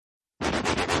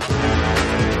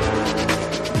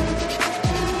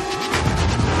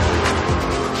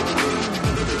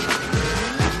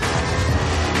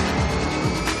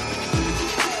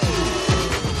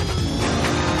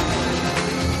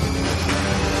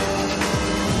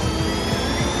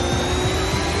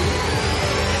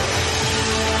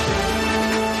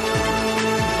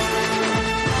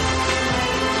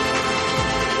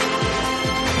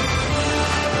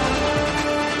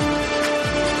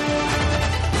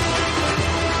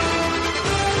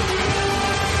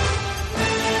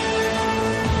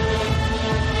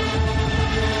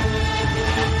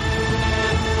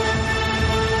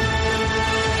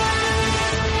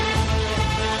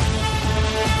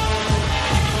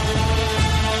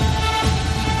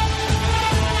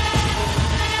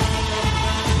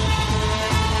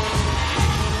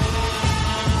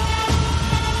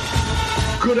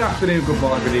Good afternoon, good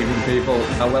morning, good evening, people,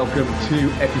 and welcome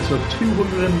to episode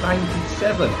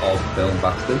 297 of Film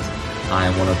Bastards. I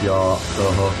am one of your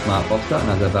co-hosts, Mark Foster, and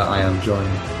as ever, I am joined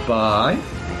by...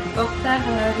 Foster,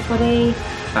 hello everybody.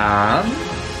 And...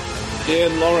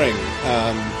 Ian Loring,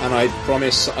 and I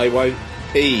promise I won't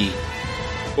pee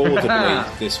audibly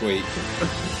this week.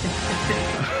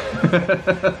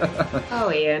 Oh,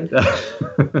 Ian.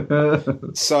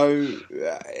 So,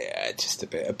 just a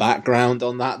bit of background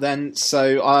on that then.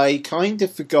 So, I kind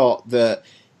of forgot that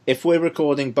if we're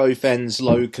recording both ends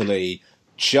locally,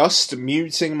 just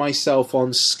muting myself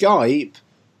on Skype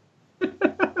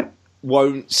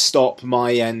won't stop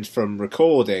my end from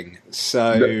recording.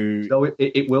 So, No,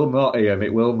 it will not, Ian,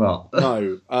 it will not.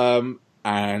 No,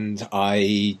 and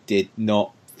I did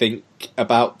not think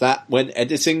about that when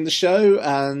editing the show,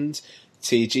 and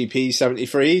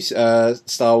TGP73,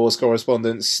 Star Wars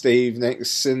correspondent Steve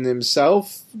Nixon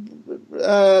himself,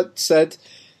 said,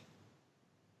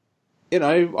 you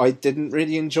know, I didn't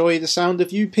really enjoy the sound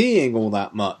of you peeing all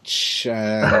that much,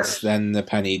 and then the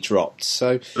penny dropped.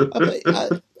 So,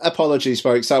 apologies,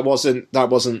 folks. That wasn't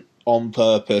on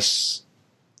purpose.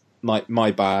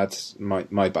 My bad.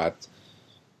 My bad.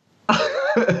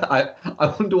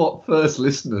 I wonder what first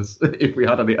listeners, if we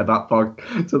had any at that point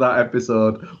to that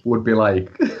episode, would be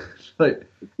like. Like,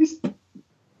 is that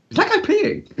guy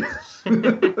peeing?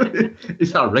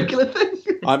 Is that a regular thing?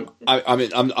 I'm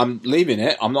leaving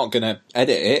it. I'm not going to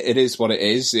edit it. It is what it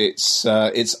is. It's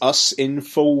us in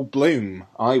full bloom,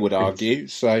 I would argue.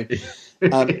 So it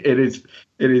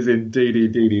is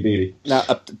indeed. Now,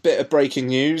 a bit of breaking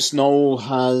news. Noel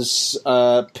has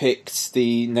picked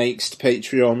the next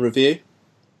Patreon review.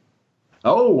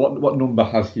 Oh, what number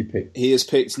has he picked? He has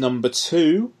picked number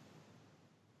 2.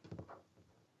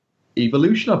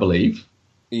 Evolution, I believe.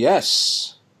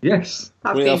 Yes. Yes.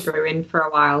 That's been brewing for a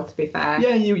while, to be fair.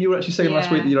 Yeah, you were actually saying last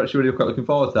week that you're actually really quite looking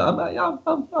forward to that.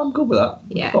 I'm good with that.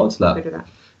 Yeah, forward to that. Good with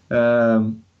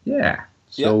that. Yeah.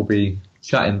 So we'll be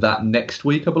chatting that next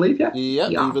week, I believe, yeah?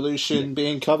 Yeah, Evolution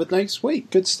being covered next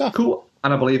week. Good stuff. Cool.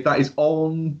 And I believe that is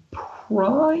on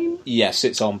Prime? Yes,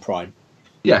 it's on Prime.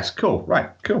 Yes, cool. Right.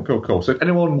 Cool. So if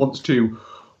anyone wants to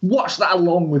watch that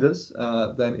along with us,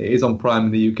 then it is on Prime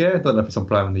in the UK. I don't know if it's on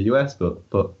Prime in the US, but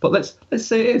let's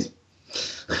say it is.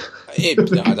 I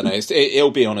don't know.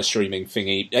 It'll be on a streaming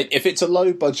thingy. If it's a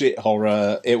low-budget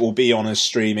horror, it will be on a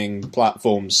streaming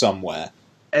platform somewhere.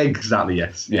 Exactly,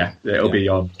 yes. Yeah. It'll be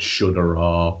on Shudder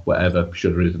or whatever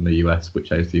Shudder is in the US,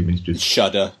 which I assume is just...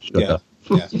 Shudder. Yeah.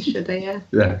 Shudder, yeah.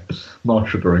 Yeah, more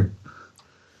shuddering.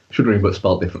 Shuddering, but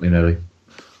spelled differently, nearly.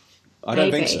 I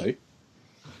don't think so.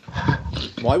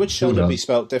 Why would Shudder be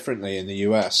spelled differently in the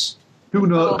US? Who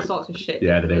knows? All sorts of shit.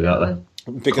 Yeah, they do that.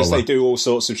 Because they do all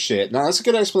sorts of shit. Now, that's a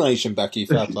good explanation, Becky.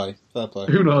 Fair play.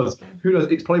 Who knows?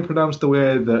 It's probably pronounced the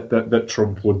way that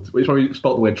Trump would... It's probably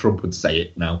spelled the way Trump would say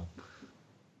it now.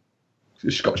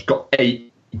 It's got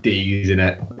 8 D's in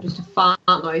it. Just a fart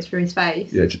noise from his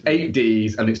face. Yeah, just 8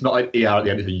 D's, and it's not an ER at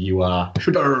the end, it's a UR.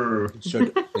 Shudder!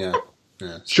 Yeah.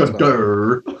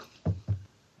 Shudder!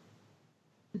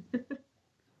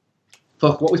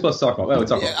 Fuck, what are we supposed to talk about? Well, we're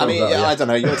talking about I don't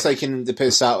know. You're taking the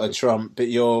piss out of Trump, but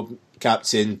you're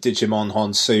Captain Digimon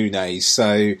Honsune,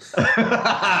 so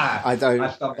I don't...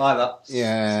 I stand by that.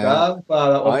 Yeah. Stand by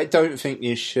that one. I don't think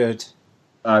you should.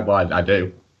 I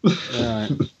do.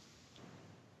 Right.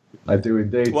 I do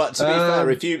indeed. Well, to be fair,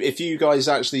 if you guys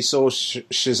actually saw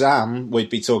Shazam,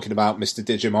 we'd be talking about Mr.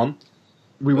 Digimon.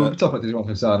 We will be talking about Digimon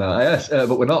from Sana, yes,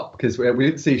 but we're not, because we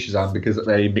didn't see Shazam because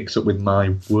they mix up with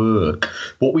my work.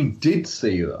 What we did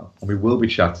see, though, and we will be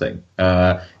chatting,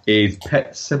 is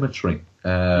Pet Sematary,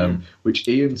 which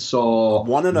Ian saw...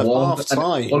 One and a half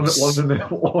times. One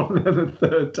and a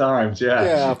third times,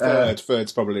 yeah. Yeah,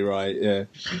 third's probably right, yeah.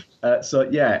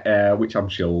 Which I'm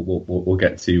sure we'll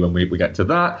get to when we get to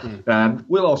that. And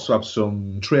we'll also have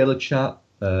some trailer chat.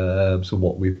 Some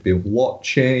what we've been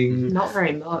watching. Not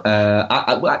very much.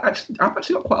 I've actually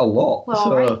got quite a lot.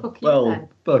 Well,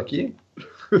 fuck you.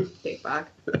 Big bag.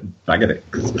 Bag of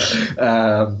dicks.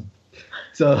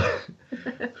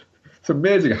 It's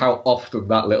amazing how often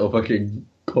that little fucking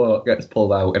quote gets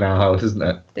pulled out in our house, isn't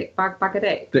it? Dick bag, bag of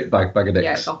dicks. Dick bag of dicks.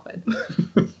 Yeah, it's often.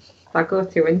 That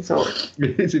go-to insult.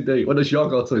 It is indeed. What does your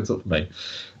go-to insult for me?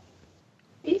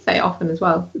 You say it often as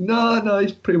well. No,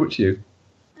 it's pretty much you.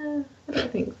 I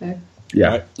don't think so.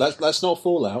 Yeah. Right, let's not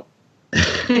fall out.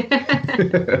 Bag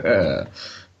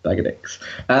of dicks.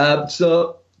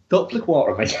 So, don't flick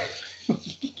water on me.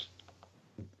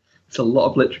 It's a lot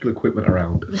of electrical equipment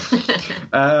around.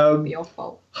 Your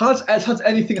fault. Has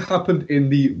anything happened in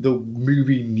the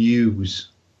movie news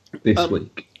this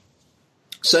week?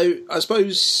 So I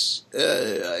suppose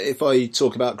if I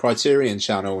talk about Criterion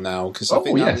Channel now, because I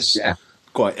think that was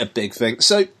quite a big thing.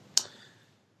 So,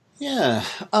 yeah,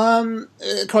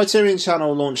 Criterion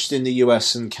Channel launched in the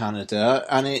US and Canada,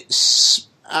 and it's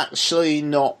actually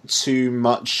not too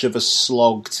much of a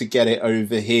slog to get it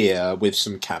over here, with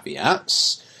some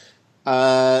caveats.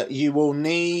 You will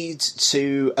need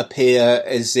to appear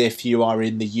as if you are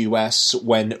in the US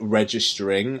when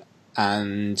registering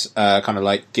and kind of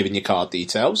like giving your card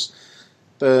details.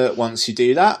 But once you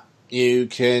do that, you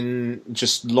can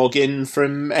just log in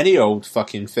from any old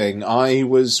fucking thing. I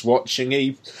was watching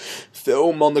a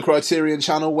film on the Criterion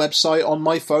Channel website on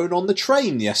my phone on the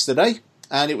train yesterday,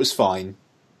 and it was fine.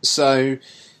 So,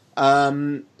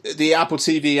 the Apple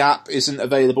TV app isn't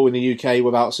available in the UK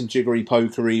without some jiggery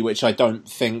pokery, which I don't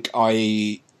think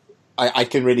I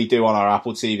can really do on our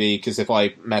Apple TV, because if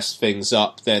I mess things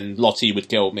up, then Lottie would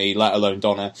kill me, let alone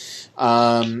Donna.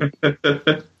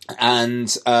 And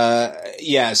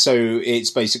so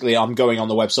it's basically I'm going on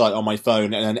the website on my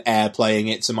phone and then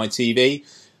airplaying it to my TV.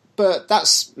 But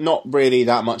that's not really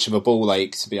that much of a ball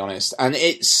ache, to be honest. And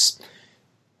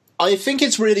I think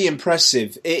it's really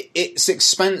impressive. It's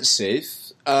expensive.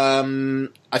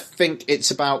 I think it's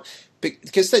about,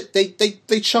 because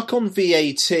they chuck on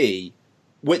VAT,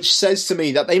 which says to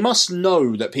me that they must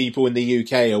know that people in the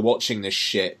UK are watching this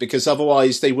shit, because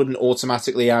otherwise they wouldn't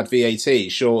automatically add VAT,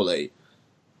 surely.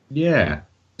 Yeah.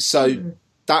 So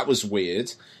that was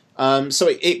weird. So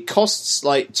it costs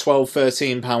like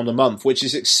 £12-13 a month, which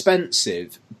is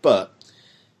expensive, but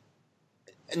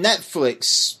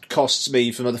Netflix costs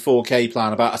me for the 4K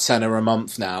plan about £10 a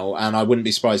month now, and I wouldn't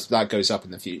be surprised if that goes up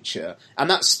in the future.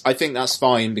 And I think that's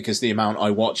fine, because the amount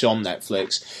I watch on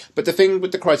Netflix. But the thing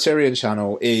with the Criterion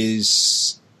Channel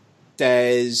is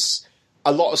there's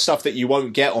a lot of stuff that you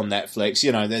won't get on Netflix.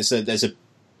 You know, there's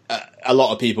a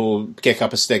lot of people kick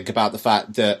up a stink about the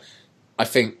fact that I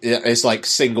think it's like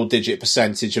single-digit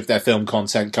percentage of their film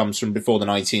content comes from before the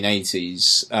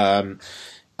 1980s.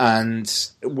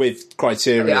 And with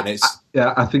Criterion,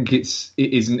 I think it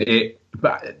isn't it.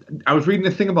 But I was reading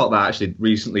a thing about that actually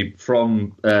recently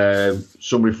from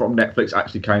somebody from Netflix,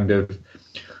 actually kind of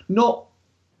not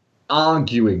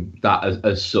arguing that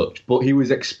as such, but he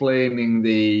was explaining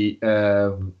the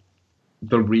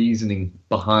reasoning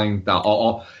behind that,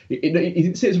 or he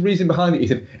didn't say it's a reason behind it. He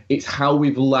said it's how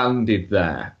we've landed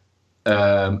there,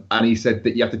 and he said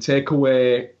that you have to take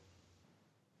away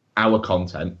our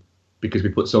content, because we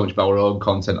put so much of our own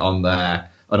content on there,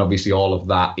 and obviously all of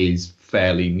that is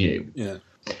fairly new. Yeah.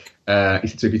 He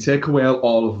said, so if you take away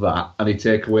all of that, and you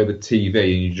take away the TV,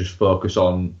 and you just focus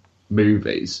on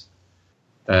movies,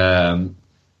 he said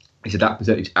that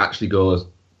percentage actually goes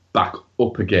back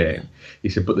up again. He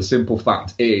said, but the simple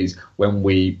fact is, when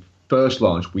we first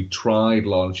launched, we tried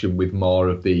launching with more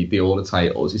of the older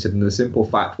titles. He said, and the simple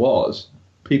fact was,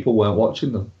 people weren't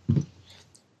watching them.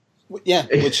 Yeah,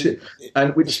 which is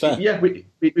kind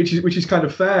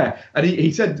of fair. And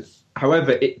he said,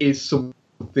 however, it is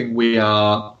something we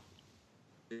are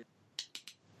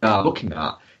looking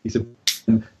at. He said,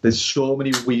 there's so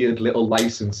many weird little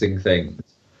licensing things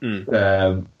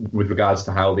with regards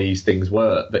to how these things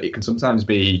work, that it can sometimes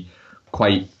be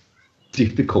quite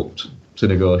difficult to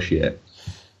negotiate.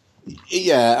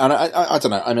 Yeah, and I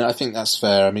don't know. I mean, I think that's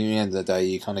fair. I mean, at the end of the day,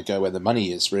 you kind of go where the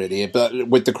money is, really. But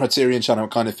with the Criterion Channel,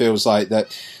 it kind of feels like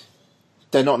that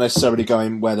they're not necessarily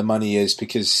going where the money is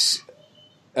because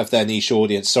of their niche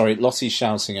audience. Sorry, Lottie's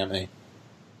shouting at me.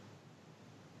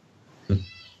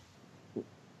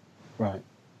 Right.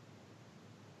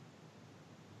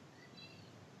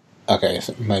 Okay,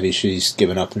 maybe she's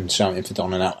given up and shouting for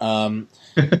Donna now.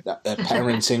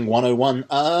 Parenting 101.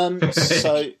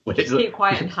 So keep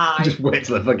quiet and high. Just wait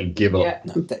till I fucking give up. Yeah.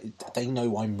 No, they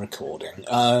know I'm recording.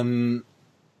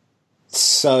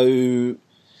 So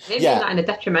Maybe not in a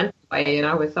detrimental way, you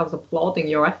know. I was applauding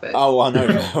your effort. Oh, I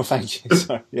know. Oh, thank you.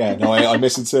 Sorry. Yeah, no, I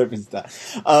misinterpreted that.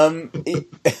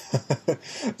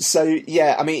 So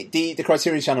yeah, I mean, the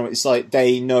Criterion Channel, it's like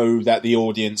they know that the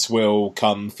audience will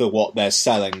come for what they're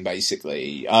selling,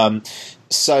 basically.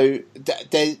 So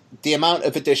the amount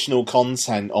of additional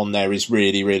content on there is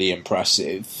really, really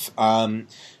impressive.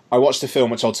 I watched a film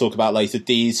which I'll talk about later,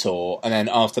 Detour, and then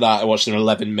after that I watched an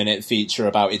 11-minute feature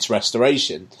about its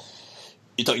restoration.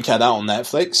 You don't get that on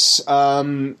Netflix.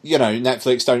 You know,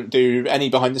 Netflix don't do any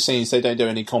behind the scenes, they don't do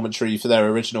any commentary for their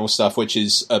original stuff, which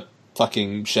is a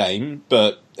fucking shame.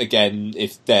 But again,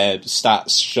 if their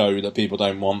stats show that people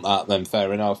don't want that, then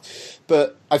fair enough.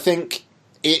 But I think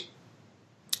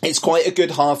it's quite a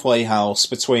good halfway house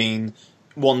between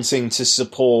wanting to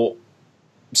support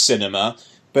cinema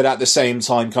but at the same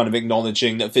time kind of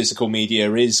acknowledging that physical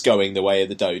media is going the way of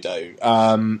the dodo.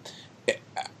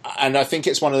 And I think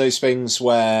it's one of those things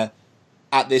where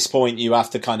at this point you have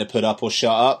to kind of put up or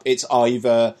shut up. It's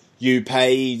either you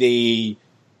pay the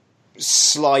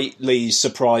slightly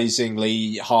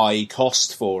surprisingly high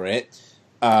cost for it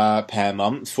per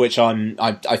month, which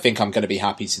I think I'm going to be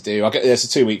happy to do. There's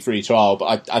a 2-week free trial,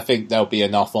 but I think there'll be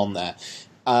enough on there.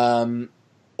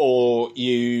 Or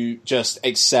you just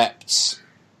accept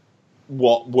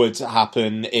what would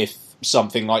happen if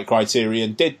something like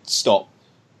Criterion did stop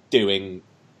doing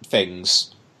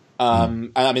things.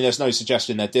 And I mean, there's no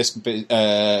suggestion their disc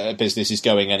business is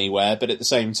going anywhere, but at the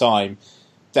same time,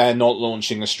 they're not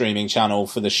launching a streaming channel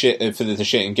for the shit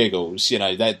and giggles. You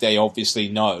know, they obviously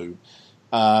know.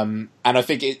 And I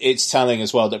think it's telling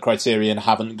as well that Criterion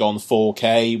haven't gone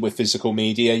 4K with physical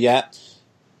media yet.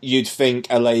 You'd think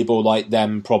a label like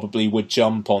them probably would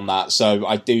jump on that. So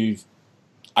I do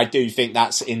think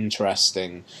that's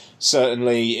interesting.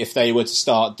 Certainly, if they were to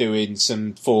start doing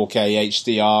some 4K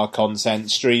HDR content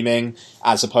streaming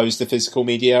as opposed to physical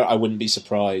media, I wouldn't be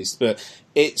surprised. But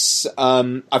it's,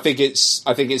 I think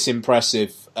it's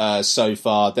impressive so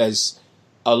far. There's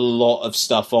a lot of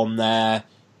stuff on there.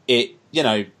 You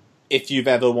know, if you've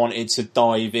ever wanted to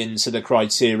dive into the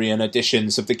Criterion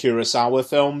editions of the Kurosawa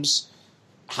films,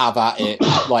 have at it.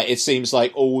 Like, it seems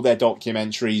like all their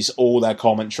documentaries, all their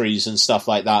commentaries and stuff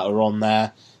like that are on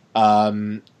there.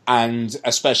 And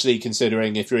especially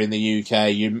considering if you're in the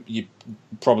UK, you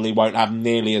probably won't have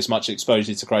nearly as much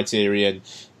exposure to Criterion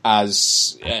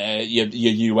as your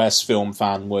US film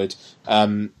fan would.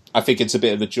 I think it's a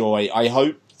bit of a joy. I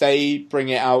hope they bring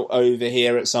it out over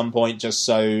here at some point just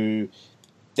so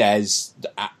there's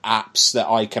apps that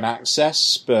I can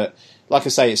access. But like I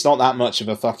say, it's not that much of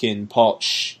a fucking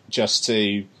potch just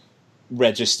to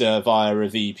register via a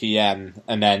VPN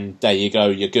and then there you go,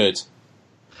 you're good.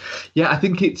 Yeah, I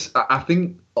think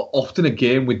often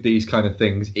again with these kind of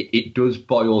things, it does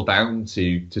boil down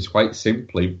to just quite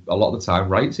simply a lot of the time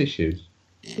rights issues.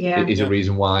 Yeah, it is a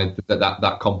reason why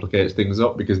that complicates things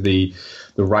up, because the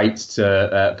rights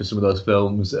to for some of those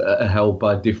films are held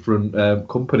by different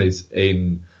companies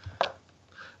in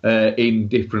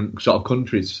different sort of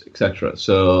countries, etc.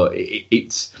 So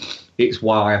it's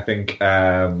why I think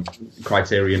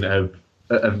Criterion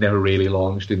have never really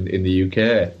launched in the UK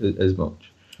as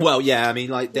much. Well, yeah, I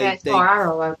mean, like it's more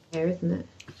Arrow over here, isn't it?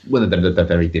 Well, they're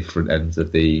very different ends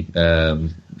of the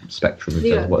spectrum in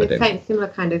terms of what they do. Similar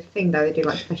kind of thing, though. They do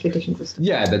like special editions and stuff.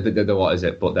 Yeah, they're what is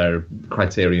it? But their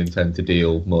Criterion tend to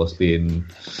deal mostly in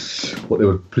what they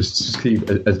would perceive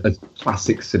as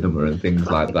classic cinema and things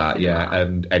like that. Yeah,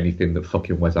 and anything that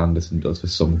fucking Wes Anderson does for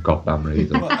some goddamn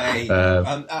reason. Well,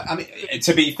 I mean,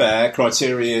 to be fair,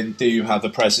 Criterion do have a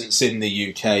presence in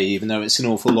the UK, even though it's an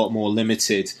awful lot more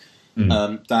limited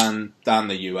than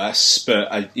the US.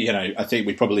 But I think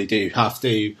we probably do have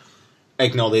to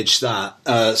acknowledge that.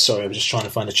 Sorry, I'm just trying to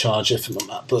find a charger for my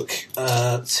MacBook.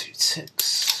 2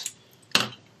 ticks.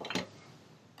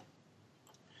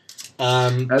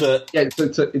 But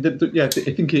yeah, I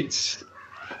think it's.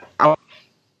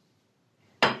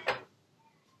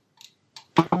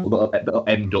 They'll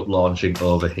end up launching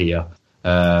over here,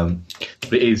 but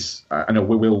it is. I know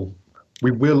we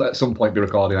will at some point be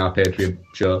recording our Patreon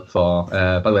show for.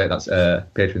 By the way, that's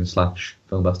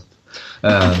Patreon/FilmBastards.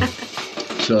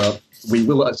 So we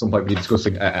will at some point be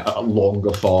discussing a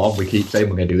longer form. We keep saying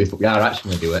we're going to do this, but we are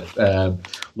actually going to do it.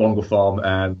 Longer form,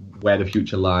 where the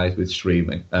future lies with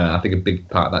streaming. I think a big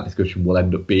part of that discussion will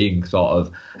end up being sort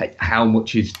of how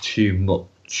much is too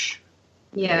much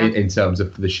in terms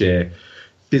of the sheer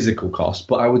physical cost.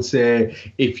 But I would say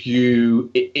if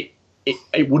you...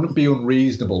 It wouldn't be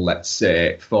unreasonable, let's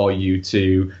say, for you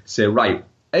to say, right,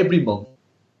 every month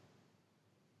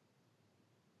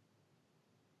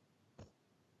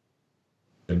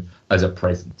as a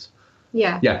present.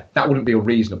 Yeah, that wouldn't be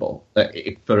unreasonable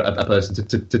for a person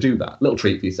to do that. Little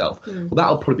treat for yourself. Well,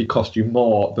 that'll probably cost you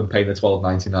more than paying the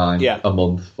 $12.99 a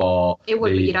month for. It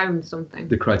would be you'd own something.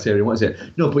 The Criterion, what is it?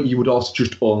 No, but you would also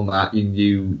just own that.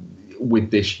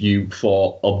 With this,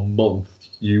 for a month,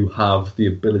 you have the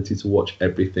ability to watch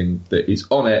everything that is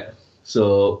on it.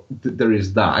 So there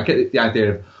is that. I get the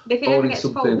idea of if it ever gets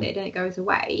folded and it goes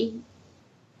away.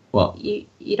 What? You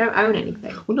don't own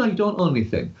anything. Well, no, you don't own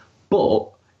anything. But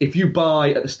if you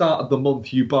buy at the start of the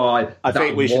month, you buy. I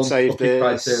think we should save this.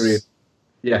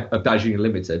 Criterion, of Darjeeling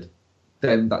Limited.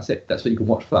 Then that's it. That's what you can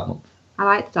watch for that month. I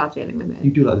like the Darjeeling Limited. You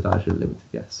do like the Darjeeling Limited,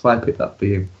 yes. So I picked that for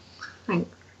you.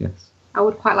 Thanks. Yes. I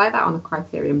would quite like that on a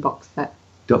Criterion box set.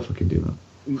 Don't fucking do that.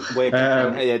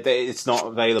 It's not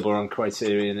available on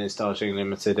Criterion. It's Darjeeling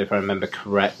Limited, if I remember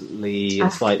correctly.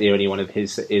 It's like the only one of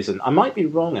his that isn't. I might be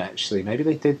wrong, actually. Maybe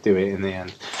they did do it in the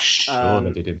end. Sure,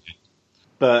 they didn't.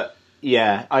 But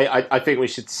yeah, I think we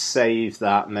should save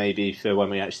that maybe for when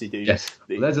we actually do. Yes,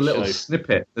 there's a little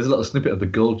snippet. There's a little snippet of the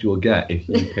gold you'll get if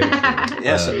you pay.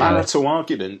 Yes, a marital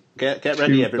argument. Get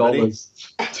ready, everybody.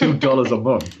 $2 a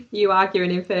month. You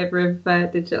arguing in favour of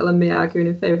digital and me arguing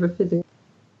in favour of physical.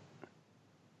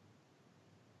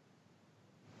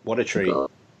 What a treat.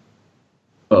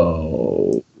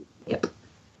 Oh. Yep.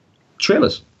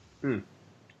 Trailers. What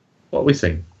are we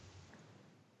seeing?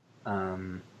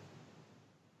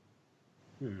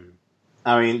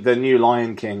 I mean, the new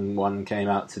Lion King one came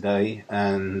out today,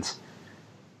 and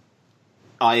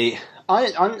I'm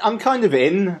kind of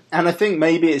in, and I think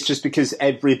maybe it's just because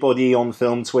everybody on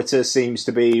film Twitter seems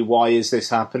to be, why is this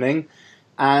happening?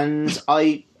 And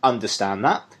I understand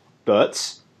that,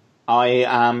 but I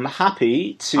am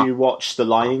happy to watch The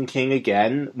Lion King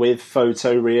again with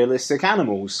photorealistic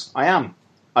animals. I am.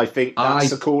 I think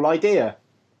that's a cool idea.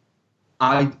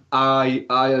 I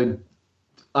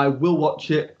will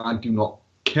watch it. I do not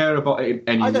care about it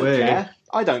in any way.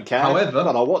 I don't care. However,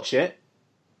 but I'll watch it.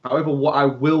 However, what I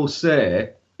will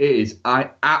say is I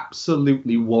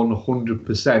absolutely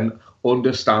 100%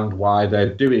 understand why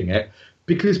they're doing it,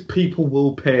 because people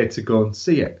will pay to go and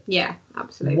see it. Yeah,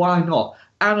 absolutely. Why not?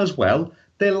 And as well,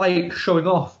 they're like showing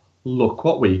off, look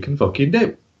what we can fucking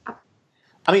do.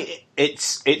 I mean,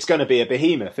 it's going to be a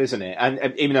behemoth, isn't it? And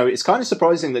even though it's kind of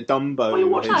surprising that Dumbo... Well, you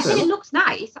watch that, I said it looks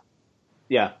nice.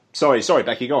 Yeah. Sorry,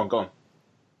 Becky, go on.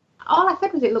 All I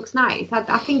said was it looks nice.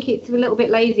 I think it's a little bit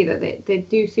lazy that they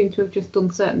do seem to have just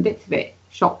done certain bits of it,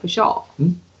 shot for shot.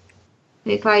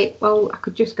 It's like, well, I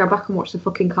could just go back and watch the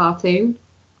fucking cartoon,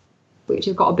 which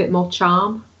has got a bit more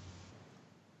charm.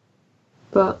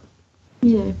 But,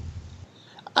 you know.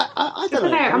 I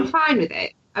don't know. I'm fine with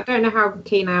it. I don't know how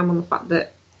keen I am on the fact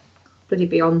that bloody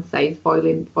Beyonce's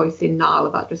voicing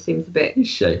Nala. That just seems a bit... Is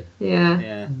she?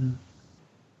 Yeah.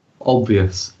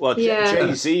 Obvious. Well,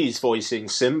 Jay-Z's voicing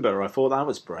Simba. I thought that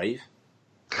was brave.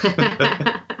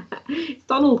 It's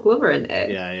Donald Glover, isn't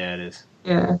it? Yeah, it is.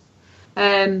 Yeah.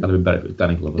 That'd have been better if it was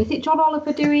Danny Glover. Is it John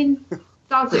Oliver doing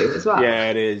Zazu as well?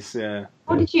 Yeah, it is. Yeah.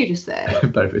 What did you just say?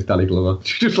 Better if it's Danny Glover.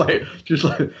 just like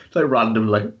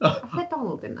randomly. I said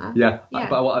Donald, didn't I? Yeah.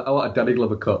 But I want a Danny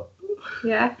Glover cut.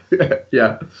 Yeah.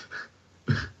 Yeah.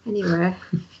 Anyway.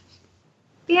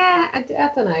 Yeah, I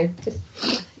don't know.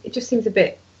 It just seems a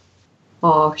bit,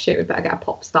 oh shit, we better get a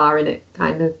pop star in it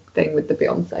kind of thing with the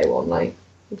Beyonce one. Like,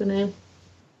 I don't know.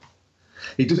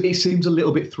 It seems a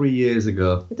little bit 3 years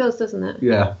ago. It does, doesn't it?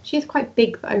 Yeah. She's quite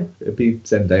big though. It'd be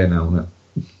Zendaya now, wouldn't it?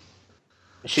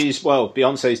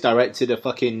 Beyonce's directed a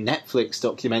fucking Netflix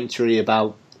documentary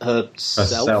about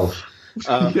herself.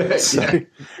 I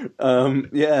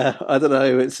don't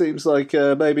know. It seems like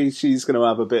maybe she's going to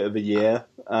have a bit of a year.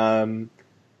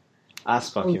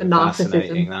 That's fucking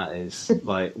fascinating. That is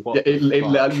like what? Yeah,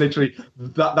 literally,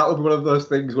 that would be one of those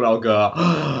things where I'll go,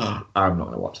 I'm not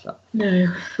going to watch that.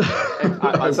 No.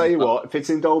 I tell you what, if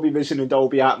it's in Dolby Vision and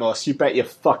Dolby Atmos, you bet your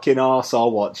fucking arse I'll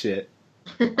watch it.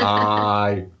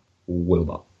 I will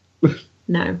not.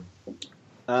 No.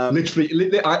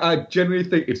 Literally, I genuinely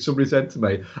think if somebody said to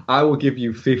me, I will give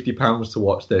you £50 to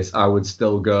watch this, I would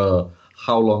still go,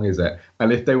 how long is it?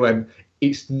 And if they went,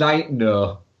 it's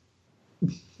no.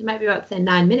 You might be about to say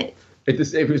 9 minutes.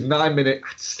 If it was 9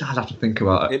 minutes, I'd have to think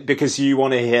about it. Because you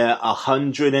want to hear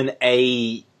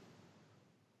 108.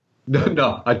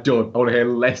 No, I don't. I want to hear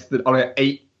less than. I want to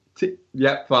hear 8.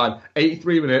 Yeah, fine.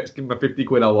 83 minutes. Give me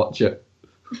 £50. I'll watch it.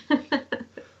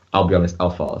 I'll be honest.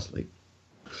 I'll fall asleep.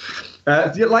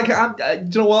 Do you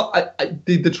know what?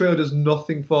 The trailer does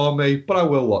nothing for me, but I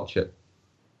will watch it.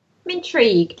 I'm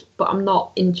intrigued, but I'm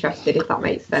not interested, if that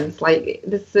makes sense. Like,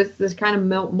 there's kind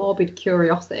of morbid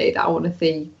curiosity that I want to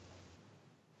see.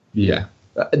 Yeah.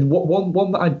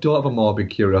 One that I don't have a morbid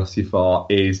curiosity for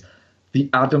is The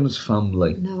Addams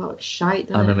Family. No, that looks shite,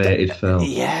 doesn't animated film.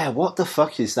 Yeah, what the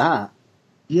fuck is that?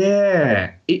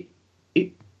 Yeah.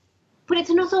 But it's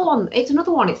another one. It's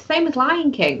the same as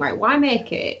Lion King, right? Why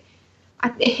make it? I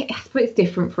suppose it's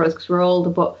different for us because we're older,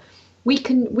 but we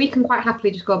can quite happily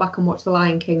just go back and watch The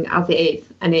Lion King as it is,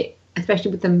 and it,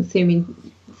 especially with them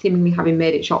seemingly having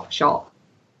made it shot for shot.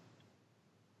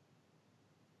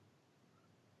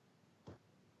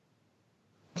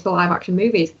 The live action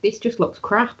movies, this just looks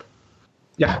crap.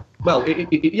 Yeah, well,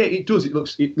 it does. It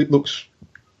looks.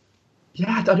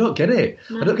 Yeah, I don't get it.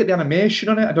 No. I don't get the animation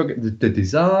on it. I don't get the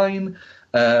design.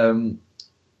 I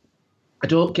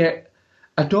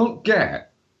don't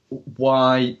get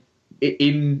why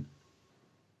in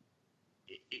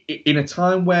in a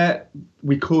time where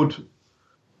we could,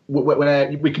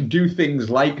 where we can do things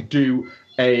like do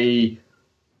a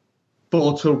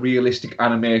photorealistic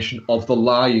animation of The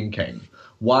Lion King,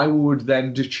 why would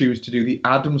then just choose to do the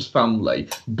Addams Family,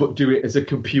 but do it as a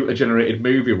computer-generated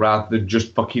movie rather than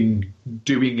just fucking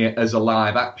doing it as a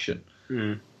live action?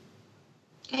 Mm.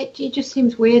 It just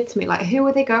seems weird to me. Like, who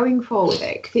are they going for with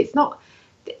it? Because it's not.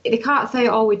 They can't say,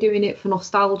 "Oh, we're doing it for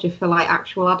nostalgia for like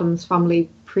actual Addams Family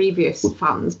previous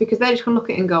fans," because they're just gonna look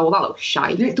at it and go, "Well, that looks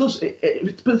shite." Yeah, it does.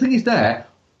 But the thing is,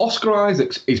 Oscar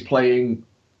Isaacs is playing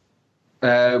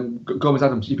Gomez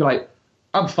Addams. You'd be like,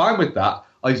 "I'm fine with that."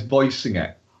 Oh, he's voicing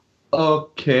it.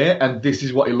 Okay, and this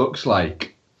is what he looks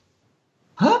like.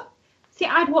 Huh? See,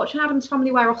 I'd watch an Addams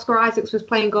Family where Oscar Isaacs was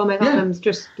playing Gomez Addams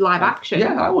just live action.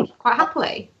 Yeah, I would. Quite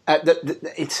happily.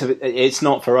 It's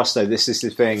not for us though. This is the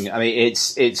thing. I mean,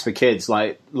 it's for kids.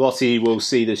 Like Lottie will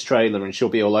see this trailer and she'll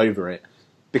be all over it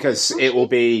because it will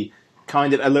be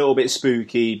kind of a little bit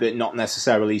spooky, but not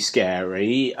necessarily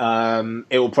scary.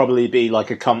 It will probably be like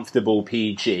a comfortable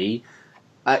PG.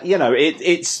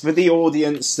 It's for the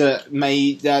audience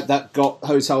that got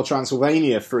Hotel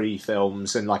Transylvania free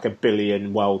films and like 1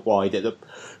 billion worldwide at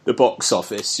the box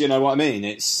office. You know what I mean?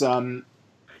 It's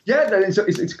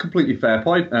it's a completely fair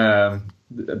point.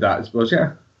 That I suppose,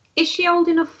 yeah. Is she old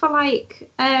enough for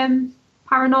like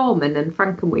Paranorman and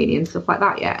Frankenweenie and stuff like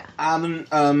that yet?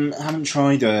 Haven't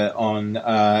tried her on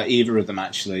either of them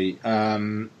actually.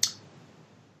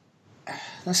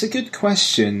 That's a good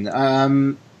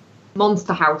question.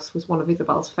 Monster House was one of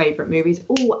Isabel's favourite movies.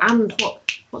 Oh, and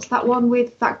what's that one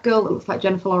with that girl that looks like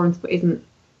Jennifer Lawrence but isn't?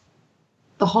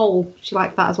 The Hole. She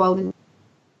liked that as well, didn't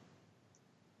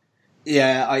she?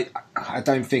 Yeah, I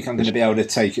don't think I'm going to be able to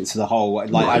take it to The Hole.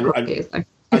 Like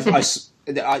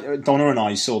Donna and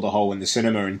I saw The Hole in the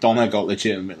cinema, and Donna got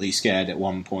legitimately scared at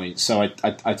one point. So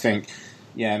I think.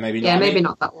 Yeah, maybe not. Yeah, maybe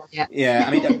not that one yet. Yeah,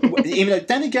 I mean,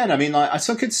 then again, I mean, like, I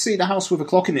took her to see The House with a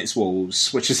Clock in Its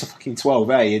Walls, which is a fucking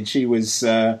 12A, and she was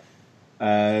 4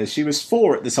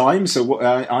 at the time, so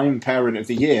I am Parent of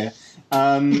the Year.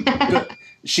 But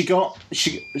she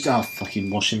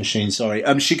fucking washing machine. Sorry.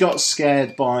 She got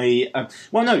scared by.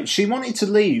 She wanted to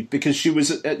leave because she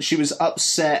was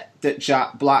upset that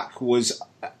Jack Black was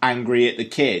angry at the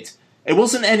kid. It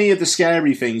wasn't any of the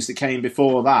scary things that came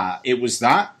before that. It was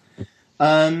that.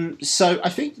 So I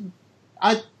think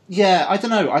I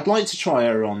don't know. I'd like to try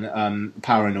her on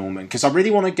Paranorman because I really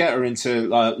want to get her into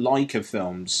Leica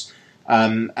films,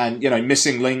 and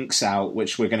Missing Link's out,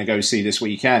 which we're going to go see this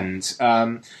weekend.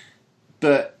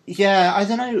 But yeah, I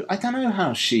don't know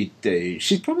how she'd do.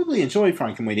 She'd probably enjoy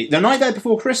Frankenweenie. The Night There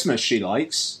Before Christmas, she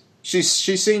likes. She's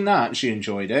seen that and she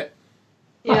enjoyed it.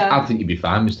 Yeah, I think you'd be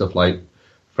fine with stuff like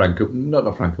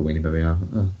not Frankenweenie, but yeah.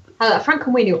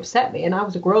 Frankenweenie upset me, and I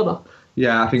was a grown up.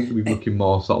 Yeah, I think we'd be looking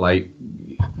more sort of like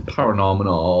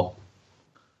Paranorman or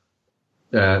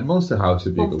Monster House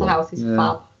would be a good one. Monster House is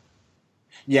fab.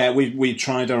 Yeah, we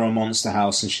tried her on Monster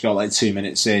House and she got like 2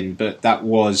 minutes in, but that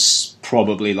was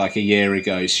probably like a year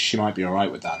ago, so she might be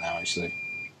alright with that now, actually.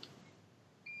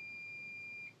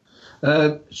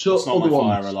 So it's not my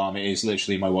fire alarm, it is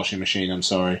literally my washing machine, I'm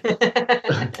sorry.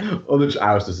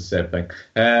 Ours does the same thing.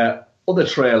 Other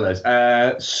trailers.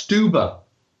 Stuber.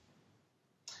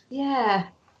 Yeah.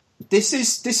 This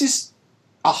is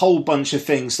a whole bunch of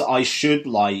things that I should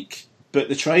like, but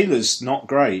the trailer's not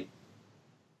great.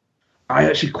 I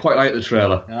actually quite like the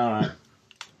trailer. Alright.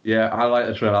 Yeah, I like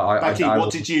the trailer. Becky,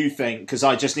 what did you think? Because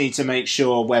I just need to make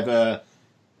sure whether,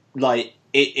 like,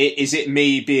 is it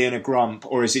me being a grump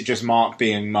or is it just Mark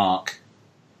being Mark?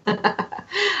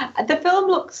 The film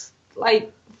looks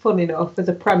like fun enough as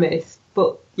a premise,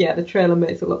 but yeah, the trailer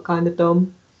makes it look kind of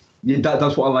dumb. Yeah,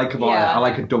 that's what I like about it. I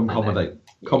like a dumb comedy.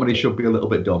 Comedy should be a little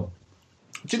bit dumb.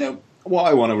 Do you know what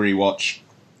I want to rewatch?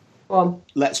 Go on.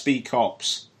 Let's Be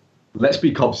Cops. Let's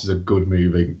Be Cops is a good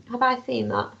movie. Have I seen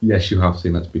that? Yes, you have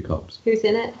seen Let's Be Cops. Who's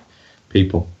in it?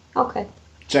 People. Okay.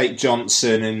 Jake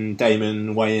Johnson and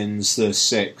Damon Wayans the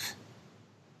Sixth.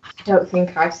 I don't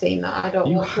think I've seen that. I don't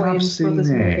You watch have Wayans seen Brothers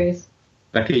it. movies.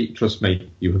 Becky, trust me,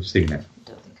 you have seen it. I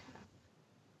don't think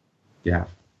You have.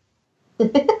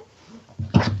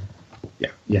 Yeah,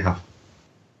 you have.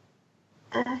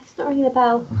 it's not ringing a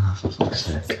bell. Oh, for fuck's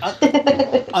sake.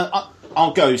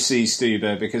 I'll go see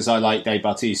Stuber because I like Dave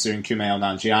Bautista and Kumail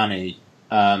Nanjiani.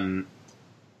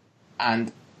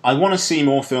 And I want to see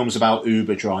more films about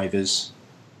Uber drivers.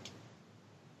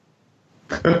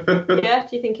 Yeah,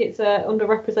 do you think it's an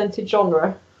underrepresented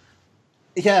genre?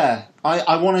 Yeah,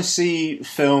 I want to see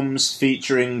films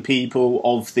featuring people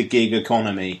of the gig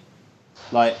economy.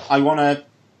 Like, I want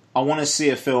to see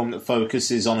a film that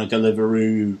focuses on a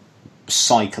Deliveroo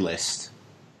Cyclist.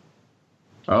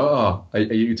 Oh, are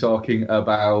you talking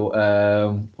about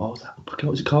what was that? What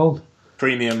was it called?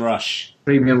 Premium Rush.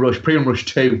 Premium Rush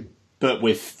 2, but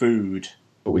with food.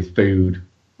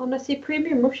 Honestly,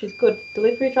 Premium Rush is good.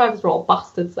 Delivery drivers are all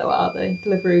bastards, though, aren't they?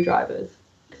 Delivery drivers,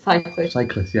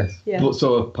 cyclists, yes. Yeah. But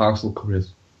so are parcel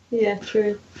couriers. Yeah,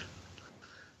 true.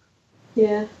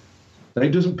 Yeah. And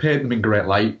it doesn't paint them in great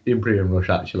light in Premium Rush,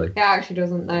 actually. It actually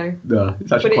doesn't, though. No,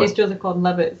 it's actually But it quite... is Joseph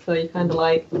Gordon-Levitt, so you kind of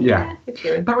like... Yeah. it's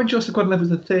doing. Back when Joseph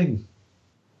Gordon-Levitt's a thing.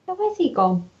 Yeah, where's he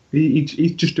gone?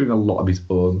 He's just doing a lot of his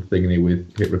own thing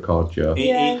with Hit Record Show.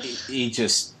 He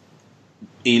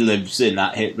lives in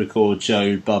that Hit Record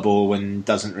Show bubble and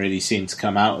doesn't really seem to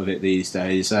come out of it these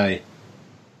days, eh?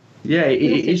 Yeah, it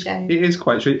is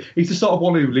quite true. He's the sort of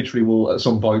one who literally will, at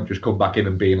some point, just come back in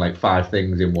and be in like 5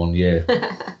 things in 1 year.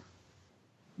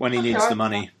 When he needs the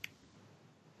money.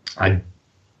 I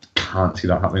can't see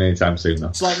that happening anytime soon, though.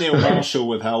 It's like Neil Marshall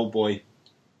with Hellboy.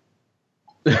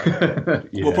 Yeah,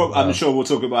 I'm sure we'll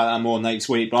talk about that more next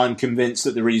week, but I'm convinced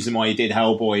that the reason why he did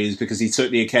Hellboy is because he took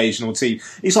the occasional TV...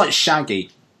 He's like Shaggy.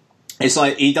 It's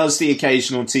like he does the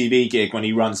occasional TV gig when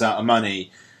he runs out of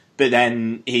money, but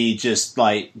then he just,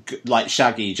 like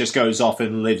Shaggy, just goes off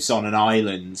and lives on an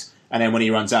island, and then when he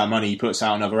runs out of money, he puts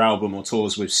out another album or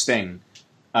tours with Sting.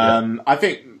 I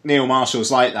think Neil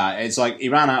Marshall's like that. It's like he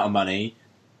ran out of money,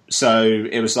 so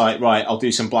it was like, right, I'll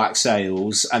do some Black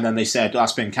Sails, and then they said,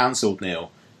 that's been cancelled,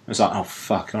 Neil. I was like, oh,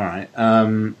 fuck, all right.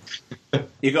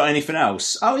 You got anything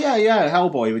else? Oh, yeah,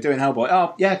 Hellboy, we're doing Hellboy.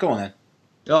 Oh, yeah, go on then.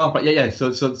 Oh, but yeah.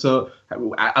 So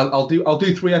I'll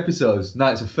do 3 episodes.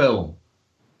 Now it's a film.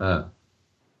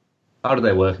 How do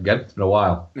they work again? It's been a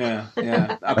while. Yeah.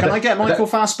 Can I get Michael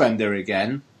Fassbender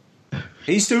again?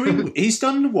 He's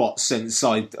done what since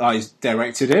I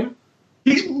directed him?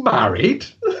 He's married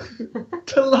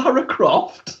to Lara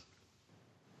Croft.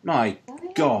 My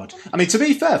God. I mean, to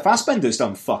be fair, Fassbender's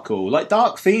done fuck all. Like,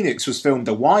 Dark Phoenix was filmed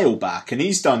a while back, and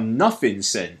he's done nothing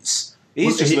since.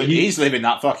 He's living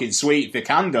that fucking sweet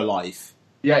Vikander life.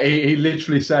 Yeah, he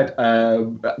literally said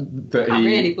that I can't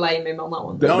really blame him on that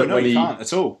one. No, you can't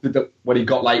at all. When he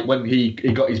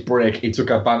got his break, he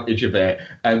took advantage of it,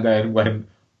 and then went,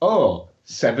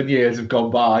 7 years have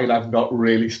gone by and I've not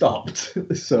really stopped,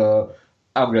 so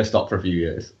I'm going to stop for a few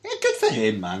years. Yeah, good for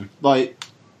him, man. Like,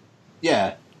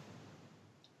 yeah.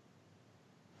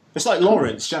 It's like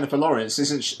Jennifer Lawrence,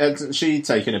 isn't she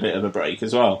taking a bit of a break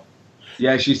as well?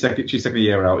 Yeah, she's taking a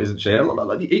year out, isn't she? A lot of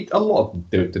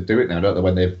them do it now, don't they?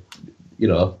 When they've,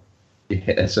 you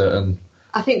hit a certain.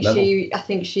 I think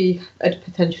she had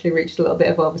potentially reached a little bit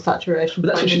of oversaturation.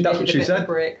 But that's what she said. A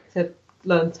break to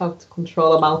learn how to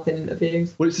control her mouth in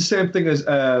interviews. Well, it's the same thing as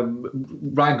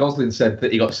Ryan Gosling said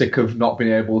that he got sick of not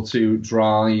being able to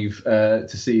drive to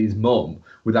see his mum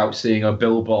without seeing a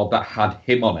billboard that had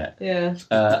him on it. Yeah.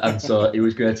 And so he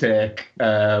was going to take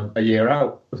a year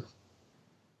out.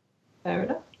 Fair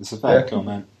enough. It's a fair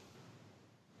comment.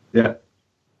 Yeah.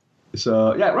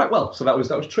 So yeah, right. Well, so that was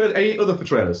trailer. Any other for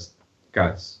trailers,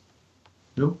 guys?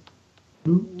 No.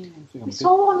 We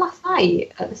saw one last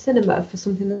night at the cinema for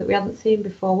something that we hadn't seen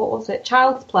before. What was it?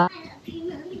 Child's Play.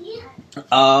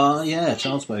 Yeah,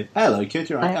 Child's Play. Hello,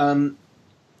 kid. You're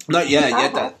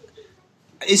right.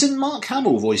 Isn't Mark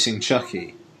Hamill voicing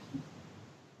Chucky?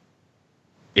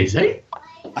 Is he?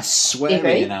 I swear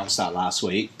he announced that last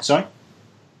week. Sorry?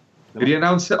 Did he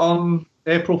announce it on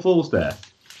April Fool's Day?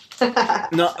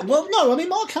 No. I mean,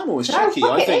 Mark Hamill as Chucky,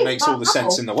 I think, makes all the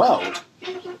sense in the world.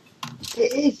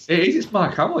 It is. It's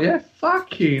Mark Hamill, yeah.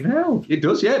 Fucking hell. It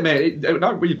does, yeah, mate.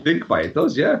 Now when you think about it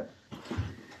does, yeah.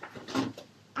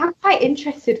 I'm quite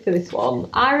interested for this one.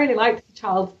 I really liked the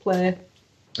Child's Play.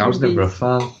 I was never a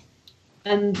fan.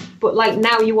 But like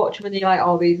now you watch them and you're like,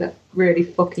 oh, these are really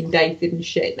fucking dated and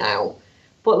shit now.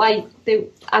 But like they,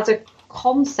 as a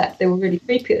concept, they were really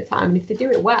creepy at the time. And if they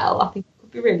do it well, I think it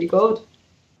could be really good.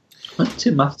 Well,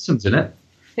 Tim Matheson's in it.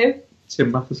 Who?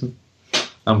 Tim Matheson.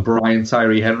 And Brian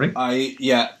Tyree Henry. I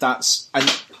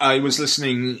was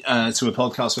listening to a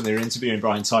podcast when they were interviewing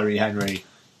Brian Tyree Henry,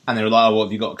 and they were like, what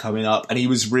have you got coming up? And he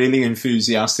was really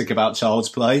enthusiastic about Child's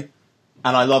Play.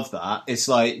 And I love that. It's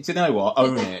like, do you know what?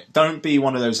 Own it. Don't be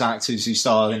one of those actors who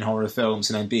star in horror films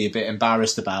and then be a bit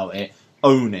embarrassed about it.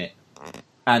 Own it.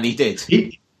 And he did.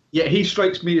 He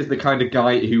strikes me as the kind of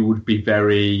guy who would be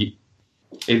very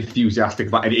enthusiastic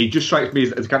about it. He just strikes me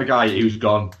as the kind of guy who's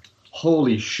gone,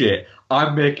 holy shit,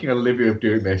 I'm making a living of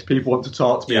doing this. People want to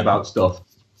talk to me about stuff.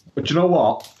 But you know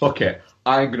what? Fuck it.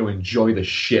 I'm going to enjoy the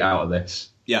shit out of this.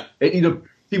 Yeah. People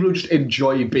who just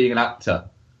enjoy being an actor.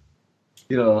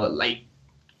 Like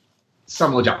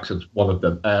Samuel Jackson's one of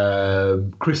them.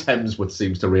 Chris Hemsworth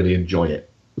seems to really enjoy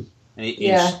it. And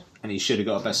Yeah. he should have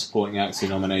got a Best Supporting Actor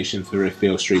nomination for If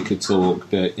Beale Street Could Talk,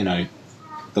 but,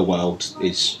 the world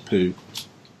is poo.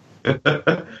 I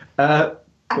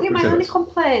think my only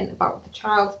complaint about the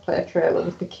Child's Play trailer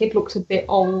was the kid looks a bit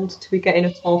old to be getting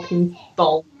a talking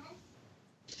doll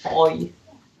toy.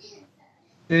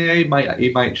 Yeah, he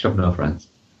might just have no friends.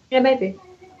 Yeah, maybe.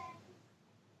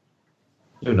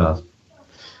 Who knows?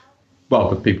 Well,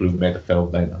 the people who made the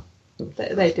film, they know.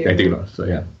 They do. They do know, so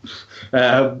yeah.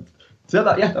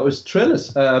 That was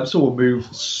trailers. So we'll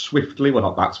move swiftly, well,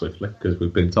 not that swiftly, because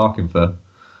we've been talking for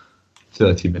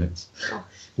 30 minutes. Gosh.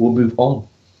 We'll move on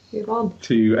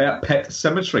to Pet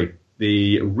Sematary,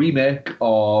 the remake,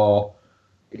 or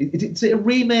is it a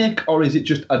remake or is it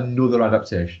just another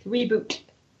adaptation? Reboot.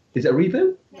 Is it a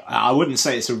reboot? I wouldn't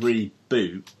say it's a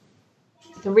reboot.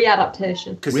 It's a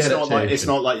readaptation. Because it's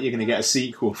not like you're going to get a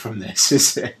sequel from this,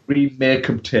 is it?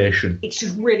 Remake-uptation. It's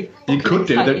just really You could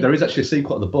do. exciting. There is actually a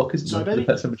sequel to the book, isn't there? Sorry, The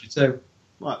Pet Sematary 2.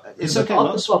 Well, it's okay.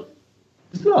 Oh, this one.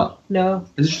 Is it not? No.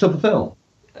 Is it just of the film?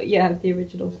 Yeah, the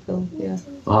original film, yeah.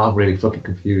 Oh, I'm really fucking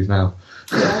confused now.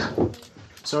 Yeah.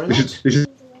 Sorry, This is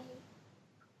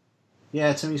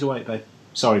yeah, Timmy's awake, babe.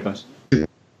 Sorry, guys.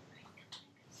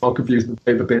 more confused than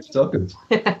paper-based tokens.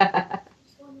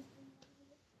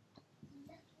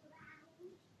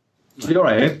 You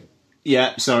alright, Ian?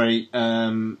 Yeah, sorry.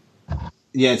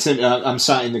 Yeah, I'm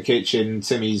sat in the kitchen,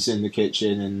 Timmy's in the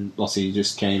kitchen, and Lottie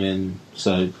just came in,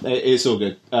 so it's all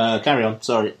good. Carry on,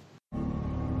 sorry.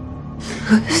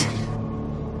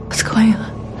 What's going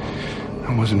on?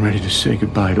 I wasn't ready to say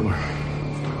goodbye to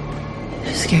her.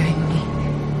 You're scaring me.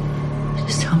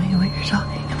 Just tell me what you're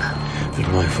talking about. It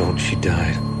was my fault she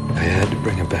died. I had to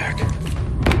bring her back.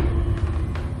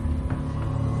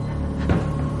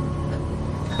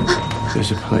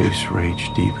 There's a place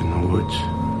Rach deep in the woods.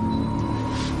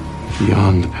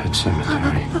 Beyond the pet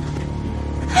cemetery.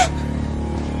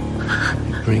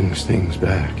 It brings things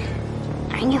back.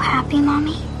 Are you happy,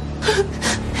 Mommy?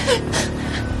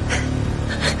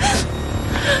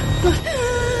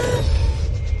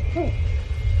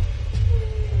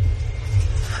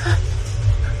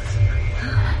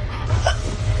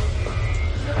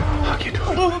 Hug your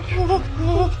daughter.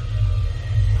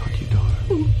 Hug your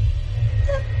daughter.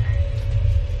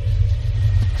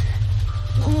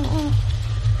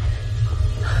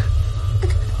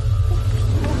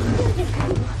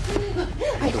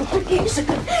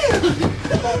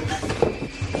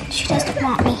 She doesn't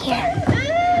want me here.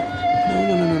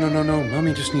 No.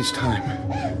 Mommy just needs time.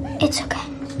 It's okay.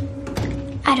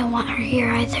 I don't want her here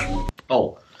either.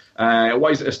 Oh,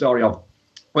 what is it a story of?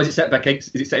 Where's it set, Becky? Is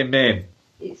it set in Maine?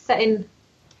 It's set in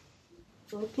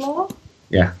Ludlow?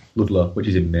 Yeah, Ludlow, which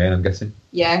is in Maine, I'm guessing.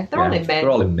 Yeah, they're all in Maine. They're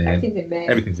all in Maine. Everything's in Maine.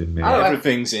 Everything's in Maine. Oh,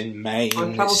 Everything's in Maine.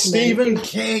 On travel to Stephen Maine.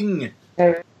 King!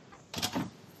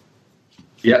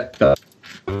 Yeah.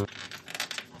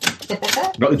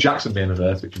 Not the Jackson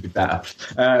Maine-verse, which would be better.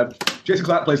 Jason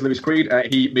Clarke plays Lewis Creed.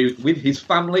 He moved with his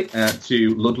family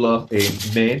to Ludlow in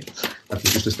Maine. That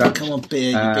is just a stat. Come on,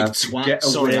 big twat. get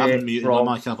Sorry, I away haven't muted from-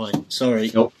 my mic, have I?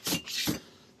 Sorry. Nope.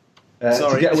 To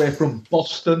Sorry. get away from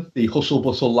Boston, the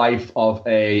hustle-bustle life of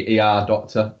a ER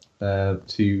doctor,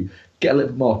 to get a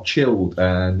little more chilled,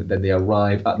 and then they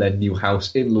arrive at their new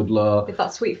house in Ludlow. With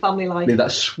that sweet family life. With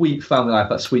that sweet family life,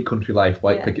 that sweet country life,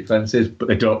 white Yeah. picket fences, but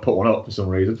they don't put one up for some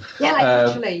reason. Yeah,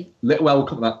 actually. We'll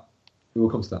come to that. We will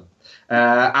come to that.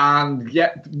 And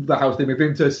yet, the house they moved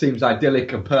into seems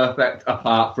idyllic and perfect,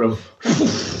 apart from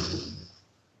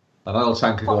an oil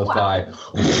tanker goes by.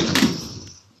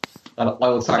 An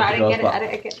oil tanker goes by. I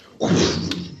didn't get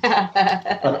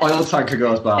it. An oil tanker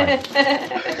goes by.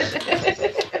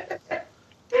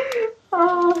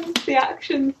 Oh, it's the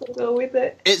actions that go with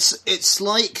it. It's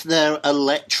like they're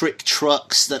electric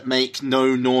trucks that make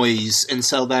no noise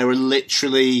until they're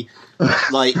literally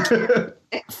like a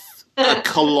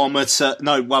kilometre.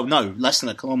 No, less than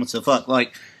a kilometre. Fuck,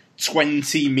 like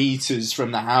 20 metres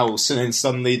from the house, and then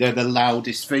suddenly they're the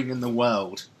loudest thing in the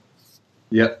world.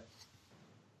 Yep.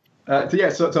 So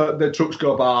the trucks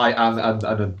go by and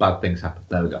then bad things happen.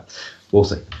 There we go. We'll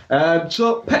see.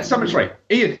 So Pet Sematary.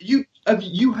 Ian, have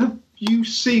you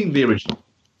seen the original?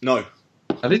 No.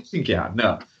 I didn't think you had.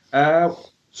 No.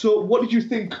 So what did you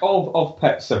think of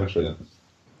Pet Sematary then?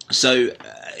 So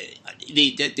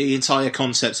the entire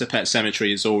concept of Pet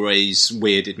Sematary has always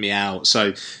weirded me out.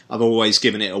 So I've always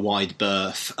given it a wide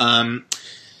berth.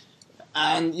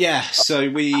 And yeah, so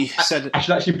we said... I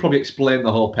should actually probably explain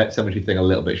the whole Pet Sematary thing a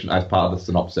little bit, shouldn't I, as part of the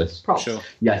synopsis? Props. Sure.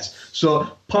 Yes.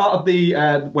 So part of the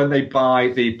when they buy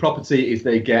the property is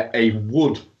they get a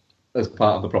wood as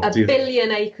part of the property. A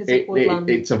billion acres of woodland.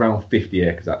 It's around 50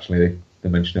 acres, actually. they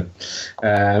mention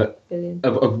it, Brilliant.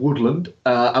 of woodland,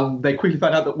 and they quickly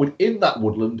find out that within that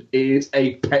woodland is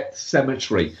a pet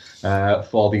cemetery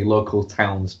for the local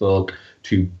townsfolk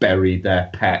to bury their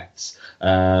pets.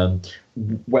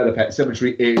 Where the pet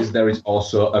cemetery is, there is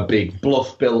also a big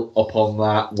bluff built upon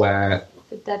that where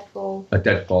A deadfall. a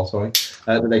deadfall, sorry,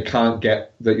 that they can't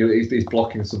get, that is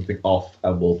blocking something off,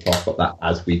 and we'll talk about that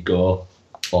as we go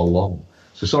along.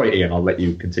 So sorry, Ian, I'll let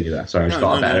you continue there. Sorry, I just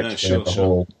thought I'd explain the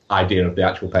whole idea of the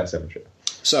actual pet cemetery.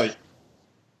 So,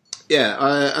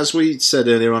 yeah, as we said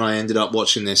earlier on, I ended up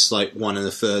watching this like one of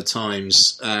the third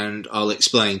times, and I'll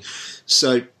explain.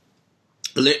 So,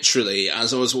 literally,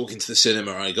 as I was walking to the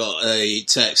cinema, I got a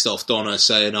text off Donna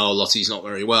saying, "Oh, Lottie's not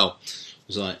very well." I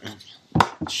was like, oh,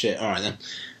 "Shit, all right then."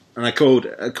 And I called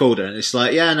her, and it's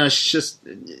like, "Yeah, no,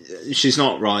 she's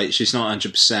not right. She's not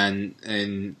 100%."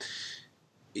 And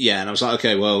yeah, and I was like,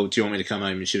 "Okay, well, do you want me to come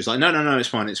home?" And she was like, "No, it's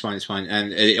fine.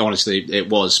 And honestly, it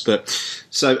was. But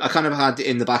so I kind of had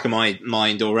in the back of my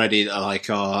mind already that like,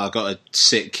 oh, I got a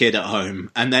sick kid at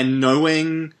home, and then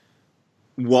knowing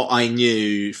what I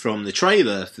knew from the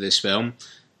trailer for this film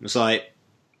was like,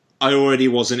 I already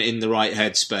wasn't in the right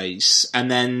headspace. And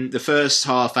then the first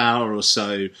half hour or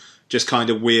so just kind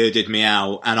of weirded me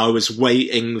out, and I was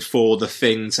waiting for the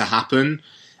thing to happen,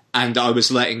 and I was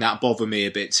letting that bother me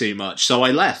a bit too much. So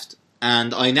I left,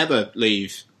 and I never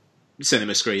leave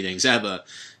cinema screenings ever,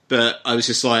 but I was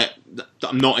just like,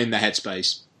 I'm not in the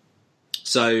headspace.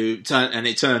 So, and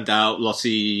it turned out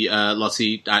Lottie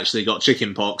actually got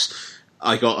chicken pox.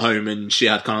 I got home and she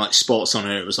had kind of like spots on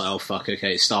her. It was like, oh fuck,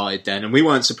 okay, it started then, and we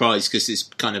weren't surprised because it's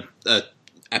kind of a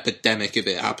epidemic of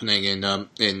it happening in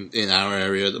our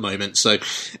area at the moment. So,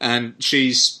 and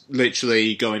she's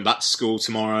literally going back to school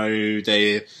tomorrow.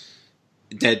 They're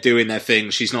doing their thing.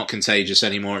 She's not contagious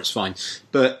anymore. It's fine.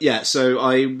 But yeah, so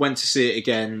I went to see it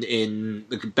again in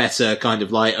the better kind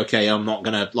of like, okay, I'm not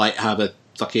gonna like have a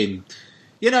fucking.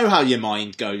 You know how your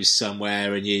mind goes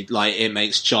somewhere and you like it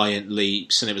makes giant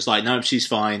leaps, and it was like, no, she's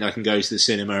fine. I can go to the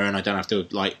cinema and I don't have to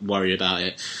like worry about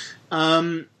it.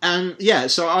 And yeah,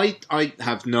 so I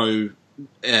have no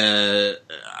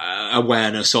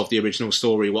awareness of the original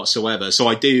story whatsoever. So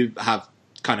I do have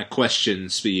kind of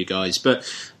questions for you guys,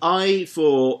 but I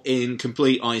thought in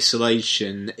complete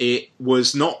isolation it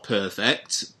was not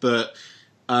perfect, but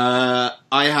I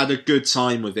had a good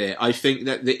time with it. I think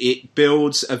that it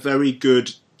builds a very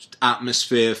good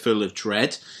atmosphere full of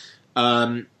dread.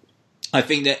 I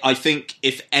think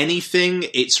if anything,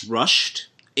 it's rushed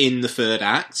in the third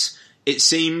act. It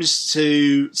seems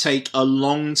to take a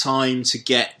long time to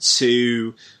get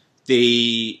to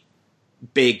the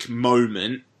big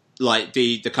moment, like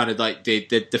the kind of like the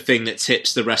thing that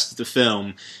tips the rest of the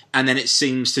film, and then it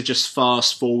seems to just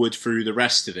fast forward through the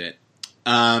rest of it.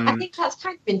 I think that's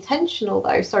kind of intentional,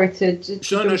 though. Sorry to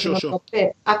Sure.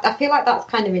 bit. I feel like that's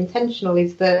kind of intentional.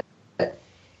 Is that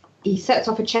he sets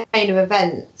off a chain of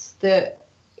events that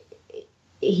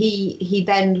he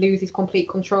then loses complete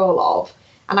control of,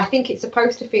 and I think it's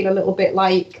supposed to feel a little bit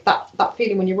like that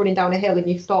feeling when you're running down a hill and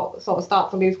you start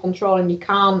to lose control and you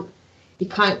can't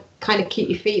kind of keep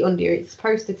your feet under you. It's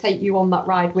supposed to take you on that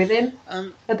ride with him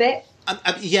a bit.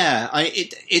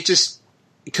 It just.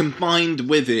 Combined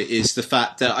with it is the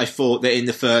fact that I thought that in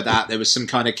the third act there was some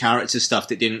kind of character stuff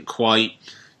that didn't quite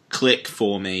click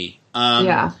for me.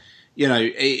 Yeah. You know,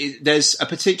 there's a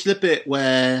particular bit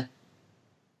where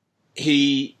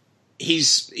he's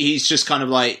just kind of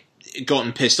like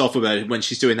gotten pissed off about it when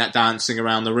she's doing that dancing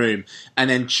around the room, and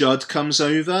then Judd comes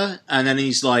over, and then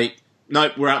he's like,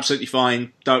 "No, we're absolutely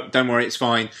fine. Don't worry, it's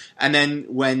fine." And then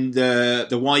when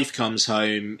the wife comes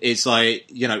home, it's like,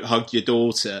 you know, hug your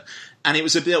daughter. And it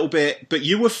was a little bit, but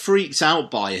you were freaked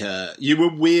out by her. You were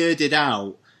weirded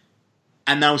out.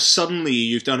 And now suddenly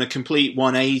you've done a complete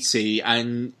 180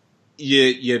 and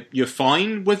you're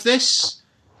fine with this.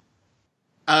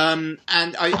 And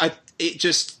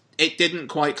it didn't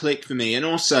quite click for me. And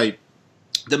also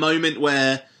the moment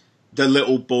where the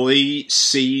little boy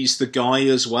sees the guy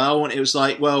as well, and it was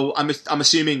like, well, I'm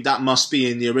assuming that must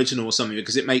be in the original or something,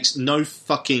 because it makes no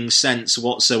fucking sense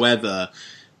whatsoever.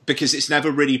 Because it's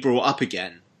never really brought up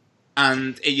again.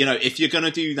 And, you know, if you're going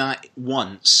to do that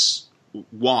once,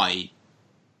 why?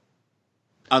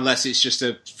 Unless it's just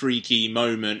a freaky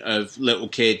moment of little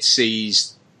kid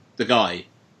sees the guy.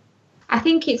 I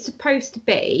think it's supposed to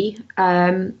be,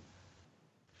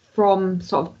 from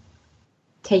sort of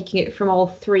taking it from all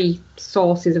three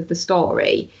sources of the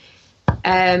story,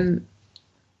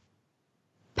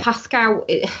 Pascal,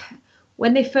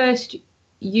 when they first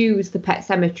used the pet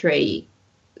cemetery,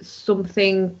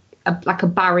 something like a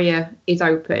barrier is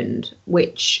opened,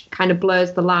 which kind of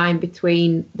blurs the line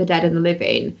between the dead and the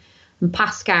living. And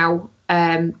Pascal,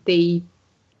 the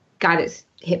guy that's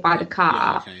hit by the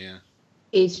car,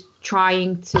 is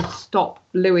trying to stop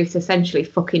Lewis essentially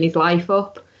fucking his life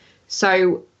up.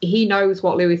 So he knows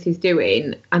what Lewis is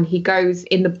doing, and he goes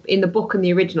in the book and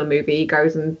the original movie. He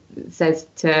goes and says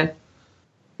to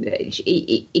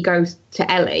he goes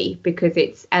to Ellie, because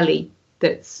it's Ellie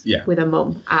that's with her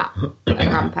mum at her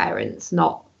grandparents,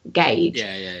 not Gage.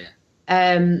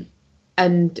 And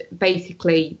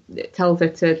basically tells her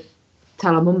to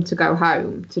tell her mum to go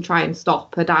home to try and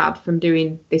stop her dad from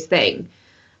doing this thing.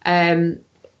 So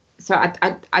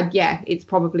it's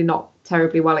probably not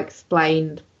terribly well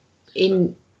explained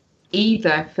in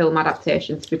either film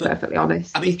adaptation, to be perfectly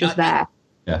honest. It's just there.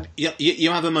 Yeah, you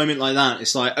have a moment like that.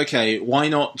 It's like, okay, why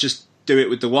not just do it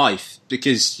with the wife?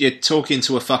 Because you're talking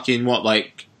to a fucking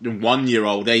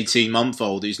 1-year-old,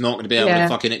 18-month-old who's not going to be able to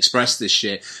fucking express this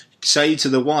shit. Say to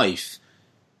the wife,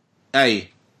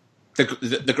 hey,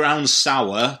 the ground's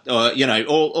sour,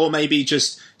 or maybe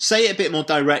just say it a bit more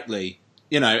directly.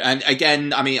 And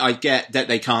again, I mean, I get that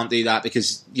they can't do that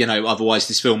because, otherwise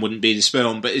this film wouldn't be this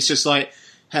film. But it's just like,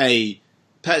 hey,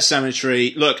 Pet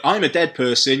Sematary, look, I'm a dead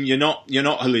person. You're not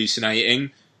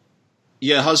hallucinating.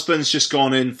 Your husband's just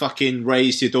gone and fucking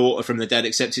raised your daughter from the dead,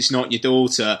 except it's not your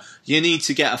daughter. You need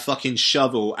to get a fucking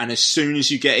shovel, and as soon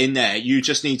as you get in there, you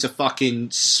just need to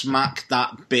fucking smack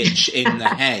that bitch in the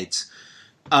head.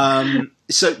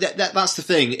 So that's the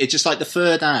thing. It's just like the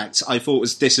third act I thought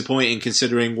was disappointing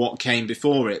considering what came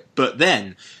before it. But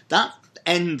then that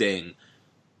ending,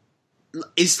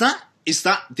 is that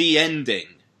the ending?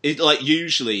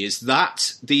 Usually is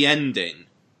that the ending?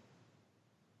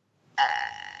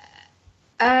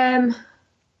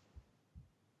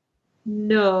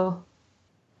 No.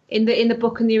 In the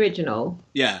book and the original?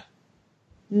 Yeah.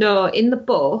 No, in the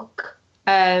book,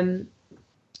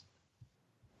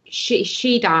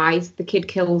 she dies, the kid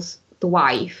kills the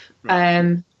wife.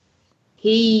 Right.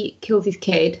 He kills his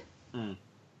kid.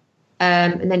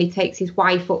 And then he takes his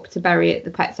wife up to bury at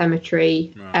the pet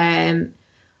cemetery. Right.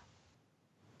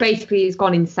 Basically, he's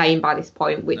gone insane by this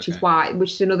point, which is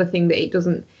another thing that it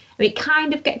doesn't. I mean, it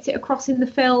kind of gets it across in the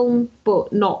film,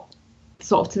 but not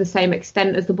sort of to the same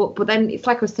extent as the book. But then it's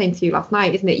like I was saying to you last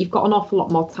night, isn't it? You've got an awful lot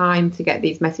more time to get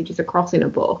these messages across in a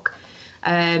book.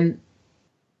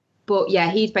 But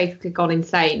yeah, he's basically gone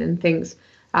insane and thinks,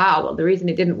 well, the reason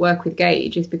it didn't work with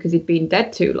Gage is because he'd been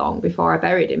dead too long before I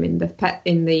buried him in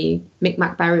the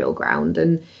Micmac burial ground,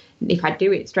 and if I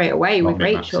do it straight away with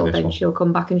Rachel, then she'll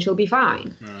come back and she'll be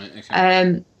fine. Right.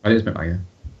 Okay. It is Micmac,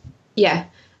 yeah.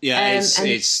 Yeah,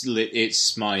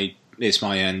 it's my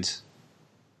end.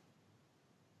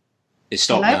 It's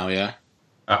stopped now, yeah.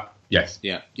 Yes.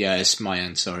 Yeah, it's my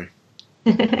end. Sorry.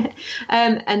 And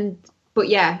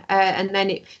then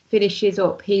it finishes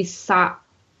up. He's sat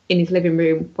in his living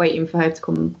room waiting for her to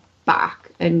come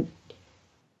back, and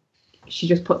she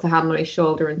just puts her hand on his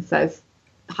shoulder and says,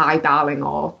 "Hi, darling,"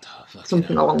 or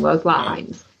something along those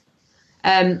lines.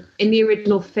 In the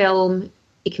original film,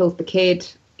 he kills the kid,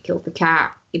 he kills the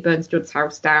cat, he burns Judd's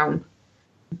house down,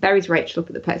 buries Rachel up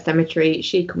at the pet cemetery.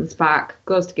 She comes back,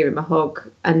 goes to give him a hug,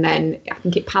 and then I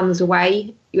think it pans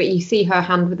away. You see her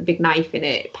hand with a big knife in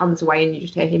it. It pans away, and you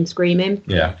just hear him screaming.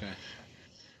 Yeah. Okay.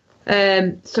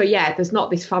 So yeah, there's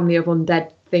not this family of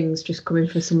undead things just coming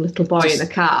for some little boy in a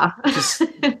car.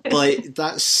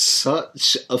 That's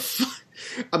such a.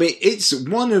 I mean, it's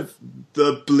one of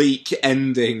the bleak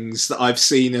endings that I've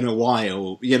seen in a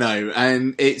while,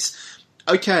 and it's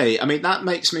okay. I mean, that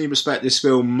makes me respect this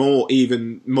film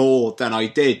even more than I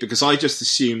did, because I just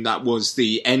assumed that was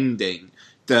the ending.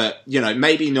 That,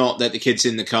 maybe not that the kid's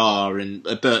in the car,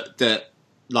 but that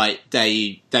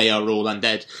they are all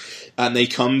undead and they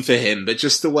come for him. But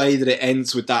just the way that it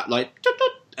ends with that,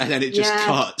 and then it just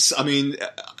cuts. I mean,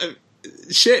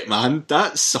 shit, man,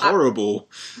 that's horrible.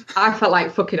 I felt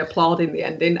like fucking applauding the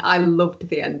ending. I loved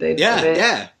the ending.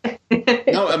 Yeah.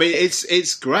 No, I mean,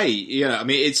 it's great. I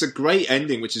mean, it's a great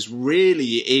ending, which is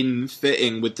really in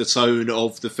fitting with the tone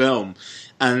of the film.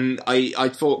 And I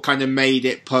thought kind of made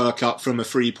it perk up from a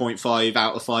 3.5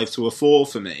 out of 5 to a 4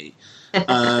 for me.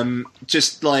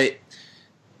 Just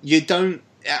you don't,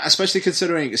 especially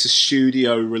considering it's a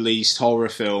studio released horror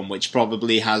film, which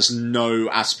probably has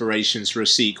no aspirations for a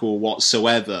sequel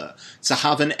whatsoever, to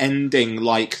have an ending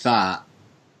like that.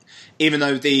 Even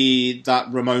though that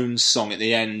Ramones song at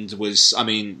the end was, I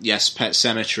mean, yes, Pet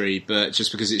Sematary, but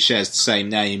just because it shares the same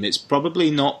name, it's probably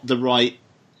not the right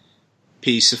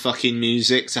piece of fucking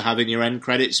music to have in your end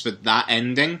credits for that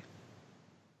ending.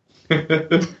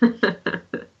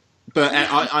 But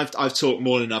I've talked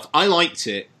more than enough. I liked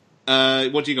it.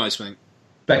 What do you guys think?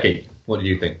 Becky, what do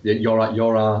you think? You're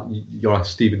a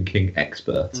Stephen King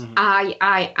expert. Mm-hmm.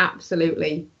 I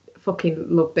absolutely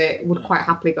fucking loved it. Would quite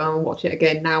happily go and watch it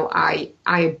again now. I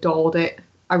adored it.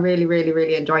 I really, really,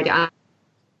 really enjoyed it. And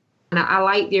I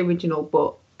like the original,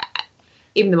 but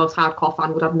even the most hardcore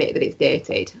fan would admit that it's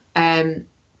dated. I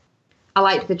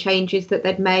liked the changes that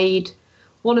they'd made.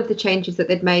 One of the changes that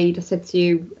they'd made, I said to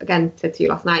you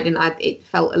last night, and it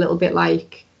felt a little bit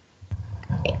like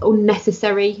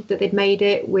unnecessary that they'd made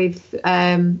it with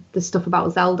the stuff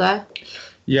about Zelda.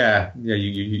 Yeah,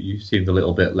 you seemed a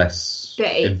little bit less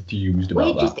enthused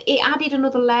about that. It added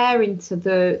another layer into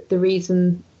the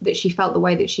reason that she felt the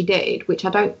way that she did, which I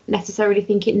don't necessarily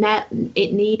think it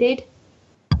needed.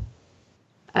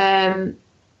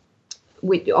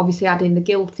 With obviously adding the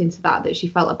guilt into that she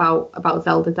felt about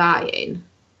Zelda dying.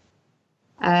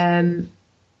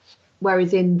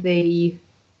 Whereas in the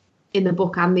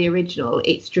book and the original,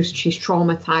 it's just she's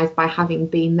traumatized by having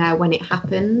been there when it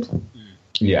happened.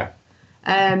 Yeah.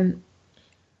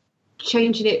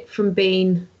 Changing it from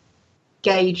being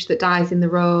Gage that dies in the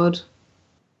road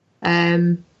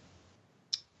to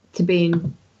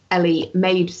being Ellie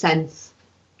made sense,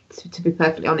 to be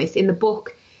perfectly honest. In the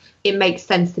book, it makes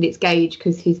sense that it's Gage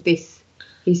because he's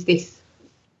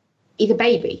a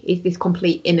baby. He's this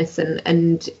complete innocent,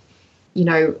 and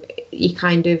you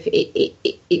kind of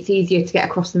it's easier to get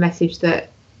across the message that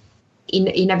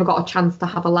he never got a chance to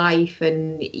have a life,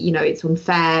 and it's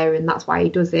unfair, and that's why he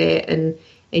does it. And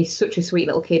he's such a sweet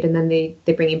little kid, and then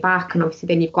they bring him back, and obviously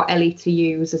then you've got Ellie to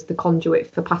use as the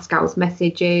conduit for Pascal's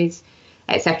messages,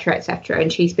 etc., etc.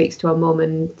 And she speaks to her mum,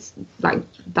 and like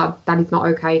that is not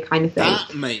okay, kind of thing.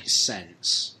 That makes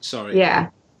sense. Sorry. Yeah.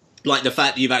 Like the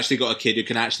fact that you've actually got a kid who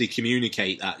can actually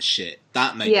communicate that shit.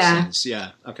 That makes sense.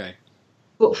 Yeah. Okay.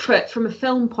 But from a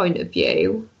film point of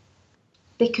view,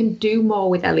 they can do more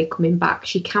with Ellie coming back.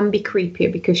 She can be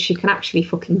creepier because she can actually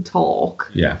fucking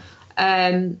talk. Yeah.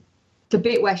 The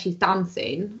bit where she's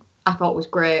dancing, I thought was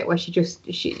great, where she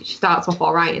starts off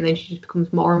all right and then she just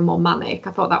becomes more and more manic.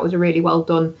 I thought that was a really well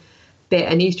done bit,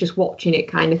 and he's just watching it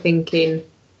kind of thinking,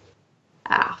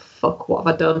 fuck, what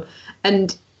have I done?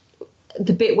 And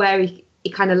the bit where he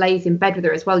kind of lays in bed with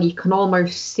her as well, you can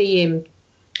almost see him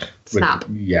snap.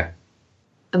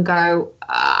 And go,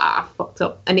 fucked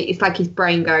up. And it's like his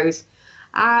brain goes,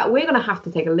 we're going to have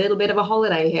to take a little bit of a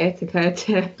holiday here to come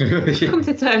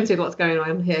to terms with what's going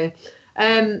on here.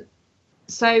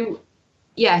 So,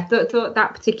 yeah, thought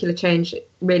that particular change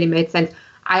really made sense.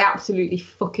 I absolutely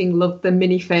fucking loved the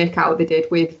mini fake out they did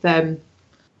with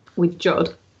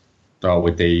Judd. Oh,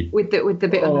 with the bit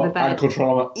under the bed. Ankle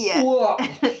trauma. Yeah.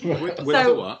 with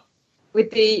the what? With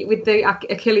the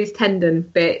Achilles tendon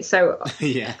bit. So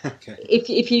yeah, okay.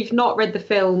 If you've not read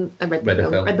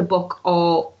the book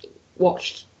or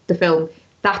watched the film,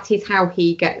 that is how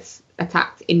he gets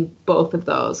attacked in both of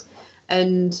those,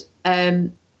 and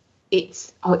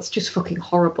it's just fucking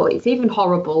horrible. It's even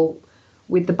horrible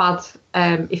with the bad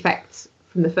effects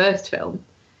from the first film.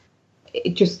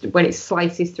 It just when it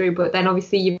slices through, but then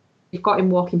obviously you've got him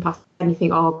walking past and you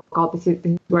think, oh god, this is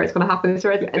where it's going to happen, and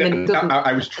then it doesn't.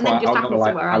 I was trying to look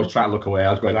away. I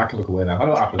was going, I can look away now. I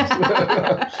know what happens.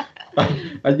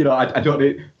 And, I don't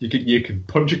need. You can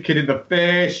punch a kid in the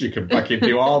face. You can fucking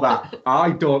do all that. I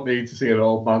don't need to see an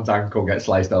old man's ankle get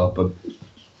sliced open.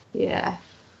 Yeah.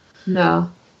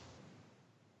 No.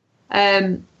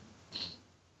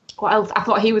 What else? I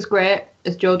thought he was great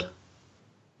as Judd.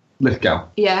 Lithgow.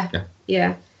 Yeah.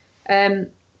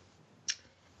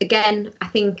 Again, I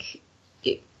think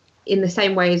in the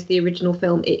same way as the original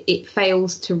film, it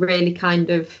fails to really kind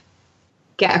of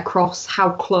get across how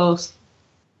close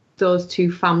those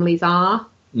two families are.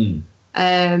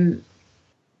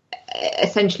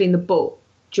 Essentially, in the book,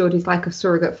 Judd is like a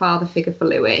surrogate father figure for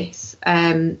Lewis.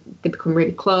 They become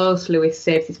really close. Lewis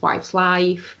saves his wife's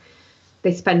life.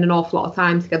 They spend an awful lot of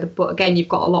time together. But again, you've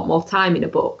got a lot more time in a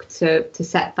book to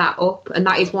set that up. And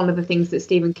that is one of the things that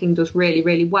Stephen King does really,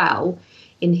 really well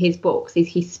in his books, is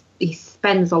he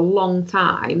spends a long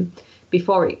time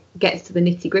before it gets to the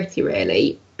nitty-gritty,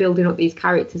 really, building up these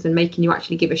characters and making you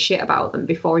actually give a shit about them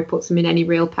before he puts them in any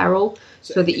real peril,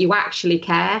 so that you actually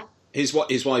care. His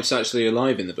wife's actually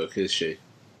alive in the book, is she?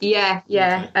 Yeah.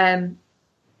 Okay.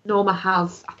 Norma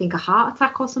has, I think, a heart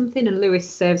attack or something, and Lewis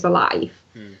saves her life.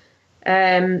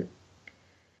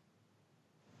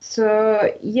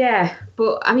 So, yeah,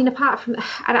 but, I mean, apart from...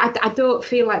 I don't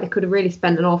feel like they could have really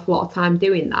spent an awful lot of time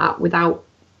doing that without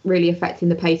really affecting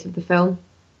the pace of the film.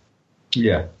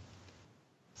 Yeah.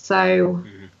 So,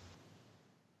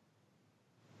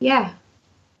 yeah.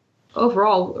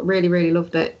 overall, really, really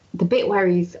loved it. The bit where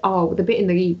the bit in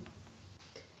the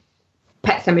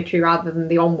Pet Cemetery rather than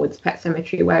the Onwards Pet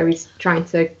Cemetery where he's trying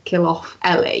to kill off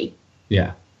Ellie.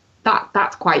 Yeah.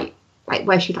 That's quite like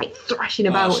where she's like thrashing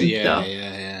about and stuff.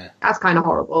 Yeah. That's kind of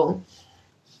horrible.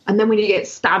 And then when he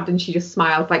gets stabbed and she just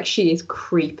smiles, like she is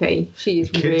creepy. She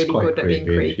is really good at being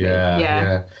creepy.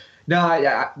 Yeah. No,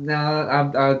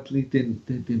 I didn't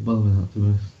bother with that, to be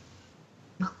honest.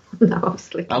 No,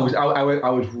 obviously. I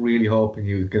was really hoping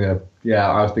he was gonna. Yeah,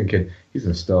 I was thinking he's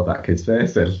gonna stab that kid's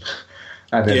face in.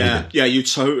 And then you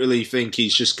totally think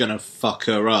he's just gonna fuck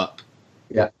her up.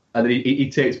 Yeah, and then he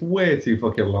takes way too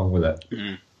fucking long with it.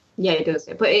 Mm. Yeah, he does.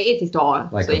 But it is his daughter,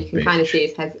 Like so a you can bitch. kind of see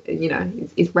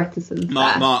his reticence.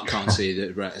 Mark can't see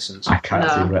the reticence. I can't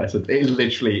No. see reticence. It is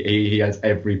literally he has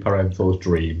every parental's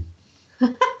dream.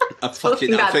 I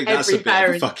think that's a every bit of a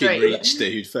parent's fucking dream. reach,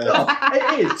 dude. Fair.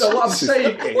 It is. So what I'm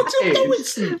saying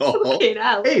It's not. Fucking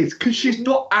hell. is because she's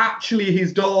not actually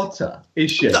his daughter,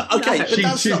 is she? No, okay, but she's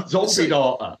that's his not- zombie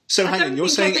daughter. So I hang don't on, you're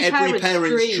think saying every every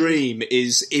parent's parent's dream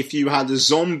is if you had a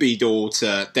zombie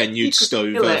daughter, then you'd You could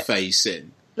stove kill her it. face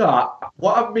in. No,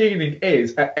 what I'm meaning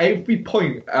is at every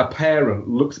point a parent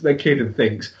looks at their kid and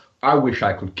thinks, "I wish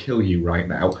I could kill you right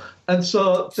now." And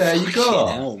so there you go. Fucking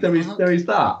hell, Mark. There is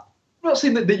that. I'm not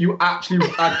saying that you actually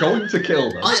are going to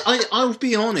kill them. I'll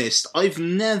be honest, I've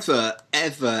never,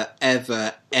 ever,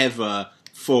 ever, ever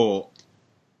thought.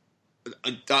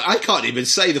 I can't even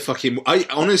say the fucking. I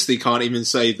honestly can't even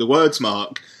say the words,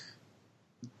 Mark.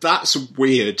 That's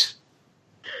weird.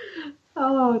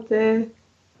 Oh dear.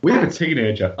 We have a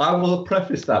teenager. I will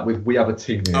preface that with "we have a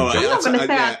teenager." All right, I'm not gonna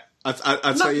say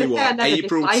I'll tell you what.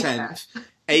 April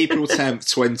 10th,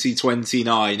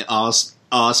 2029.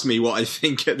 Ask me what I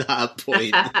think at that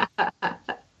point.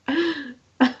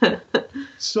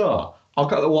 So I'll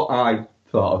get what I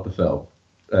thought of the film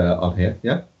on here.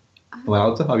 Yeah, am I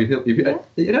allowed to? Have you feel?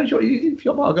 If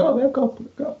you're not,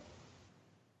 go.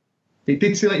 It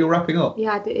did seem like you were wrapping up.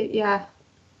 Yeah, I did. Yeah.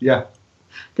 Yeah.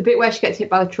 The bit where she gets hit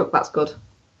by the truck, that's good.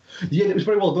 Yeah, it was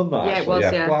very well done. That. Yeah, it actually,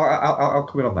 was, yeah. Well, I'll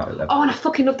come in on that then. Oh, and I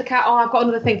fucking love the cat. Oh, I've got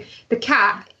another thing. The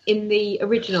cat in the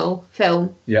original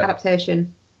film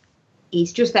adaptation,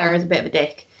 he's just there as a bit of a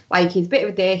dick. Like, he's a bit of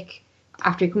a dick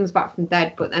after he comes back from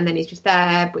dead, and then he's just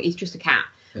there, but he's just a cat.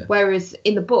 Yeah. Whereas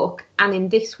in the book and in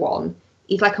this one,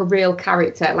 he's like a real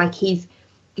character. Like, he's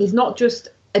not just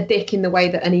a dick in the way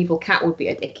that an evil cat would be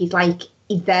a dick. He's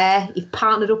there. He's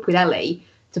partnered up with Ellie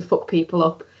to fuck people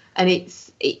up, and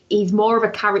he's more of a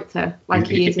character, like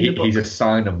he is in the book. He's a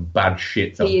sign of bad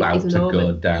shit's about to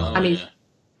go down.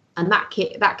 And that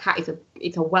cat is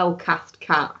a well cast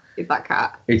cat. Is that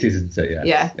cat? It is, isn't it?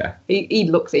 Yeah. Yeah. He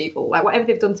looks evil. Like whatever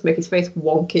they've done to make his face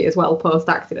wonky as well post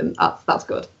accident. That's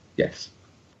good. Yes.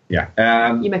 Yeah.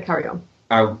 You may carry on.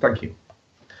 Thank you.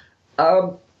 I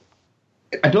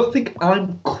don't think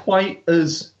I'm quite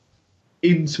as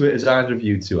into it as either of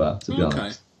you two are, to be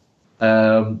honest.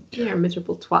 You're a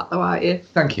miserable twat, though, aren't you?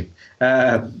 Thank you.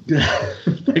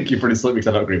 Thank you for insulting me because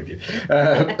I don't agree with you.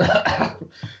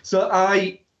 So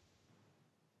I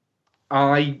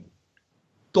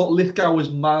thought Lithgow was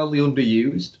mildly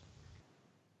underused.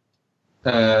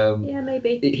 Yeah,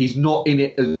 maybe. He's not in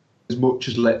it as much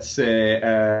as, let's say,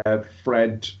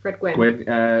 Fred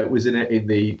Gwynn was in it in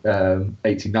the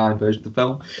 89 version of the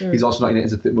film. He's also not in it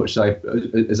as much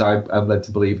as I'm led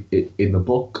to believe in the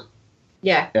book.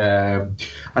 Yeah.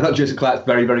 I thought Jason Clarke's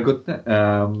very, very good.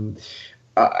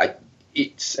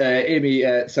 It's Amy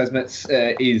Sesmetz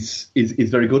is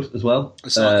very good as well.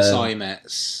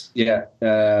 Seimetz.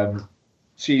 Yeah.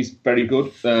 She's very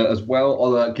good as well.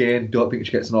 Although again, don't think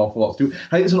she gets an awful lot to do. I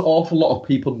think there's an awful lot of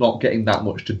people not getting that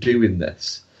much to do in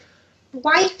this.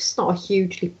 Wife's not a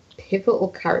hugely pivotal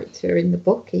character in the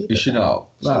book either. Is she not?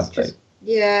 She's just,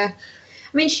 yeah.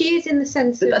 I mean, she is in the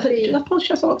sense of I suppose she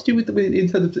has a lot to do with in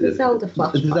terms of the Zelda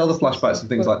flashbacks. The Zelda flashbacks and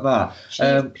things like that.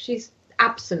 She's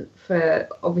absent for,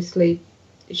 obviously,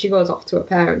 she goes off to her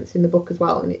parents in the book as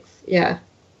well, and it's, yeah.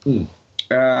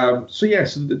 So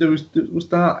yes, there was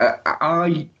that.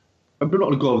 I'm not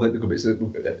going to go over the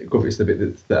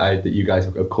bit that you guys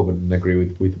have covered and agree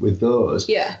with those.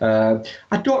 Yeah.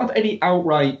 I don't have any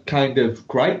outright kind of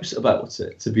gripes about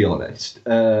it, to be honest.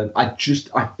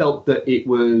 I felt that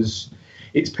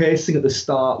its pacing at the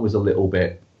start was a little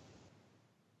bit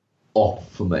off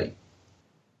for me.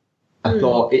 I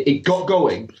thought it got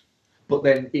going, but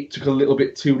then it took a little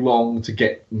bit too long to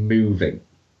get moving.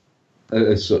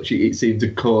 As such, it seemed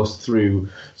to coast through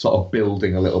sort of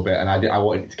building a little bit, and I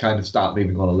wanted it to kind of start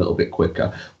moving on a little bit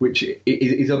quicker, which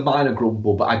is a minor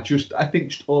grumble, but I think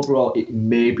just overall it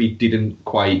maybe didn't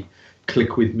quite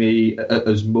click with me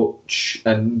as much,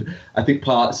 and I think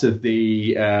parts of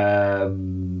the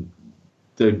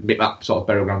map sort of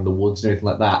burial ground in the woods and everything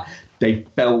like that, they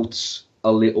felt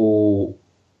a little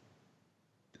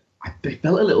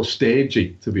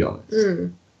stagey, to be honest.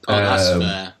 Mm. Oh, that's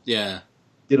fair. Yeah.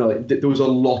 You know, there was a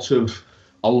lot of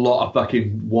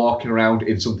fucking walking around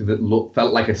in something that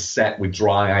felt like a set with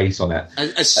dry ice on it.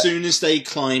 As soon as they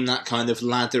climb that kind of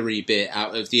laddery bit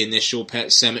out of the initial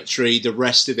Pet Cemetery, the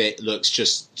rest of it looks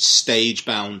just stage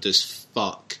bound as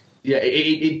fuck. Yeah,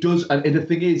 it does. And the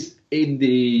thing is, in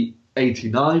the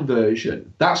 89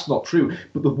 version, that's not true.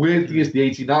 But the weird thing is, the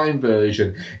 89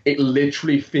 version, it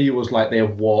literally feels like they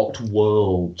have walked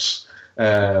worlds.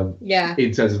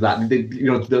 In terms of that,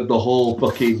 the whole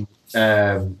fucking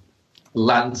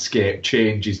landscape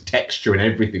changes texture and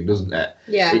everything, doesn't it?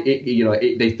 Yeah.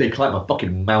 They climb a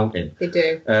fucking mountain. They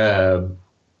do.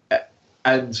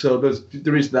 And so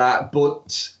there is that,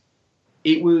 but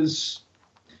it was.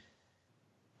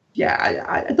 Yeah,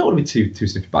 I don't want to be too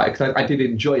sniffy about it, because I did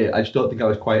enjoy it. I just don't think I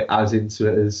was quite as into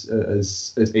it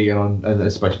as Ian and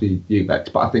especially you, Bex.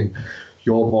 But I think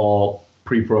you're more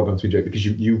pre-programmed to enjoy it because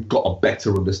you've got a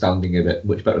better understanding of it,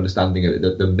 much better understanding of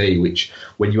it than me. Which,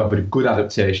 when you have a good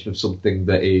adaptation of something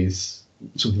that is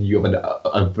something you have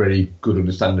a very good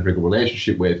understanding, a very good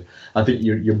relationship with, I think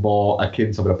you're more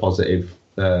akin to having a positive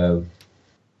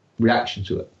reaction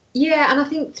to it. Yeah, and I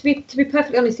think to be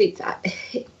perfectly honest, it's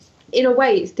in a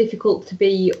way it's difficult to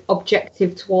be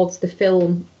objective towards the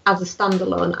film as a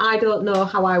standalone. I don't know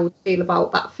how I would feel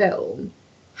about that film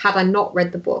had I not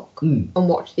read the book and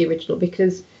watched the original,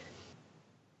 because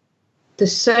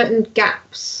there's certain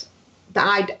gaps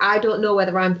that I don't know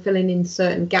whether I'm filling in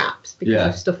certain gaps because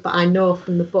of stuff that I know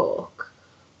from the book,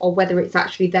 or whether it's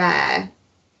actually there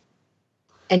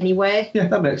anyway. Yeah,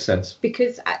 that makes sense.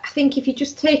 Because I think if you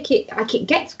just take it, like, it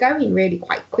gets going really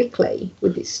quite quickly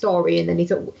with its story, and then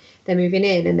they're moving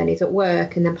in, and then he's at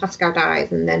work, and then Pascal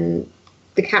dies, and then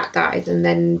the cat dies, and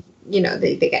then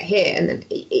they get hit, and then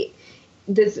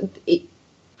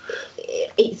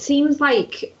it seems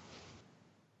like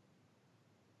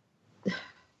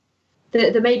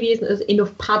there maybe isn't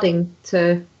enough padding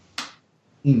to.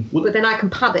 Well, but then I can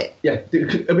pad it. Yeah,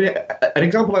 I mean, an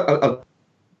example of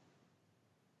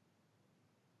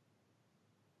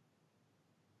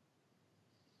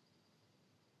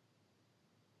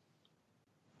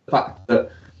the fact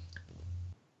that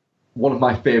one of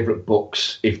my favourite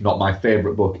books, if not my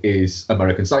favourite book, is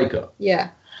American Psycho.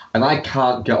 Yeah. And I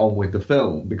can't get on with the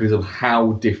film because of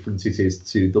how different it is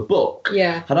to the book.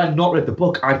 Yeah. Had I not read the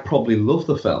book, I'd probably love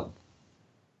the film.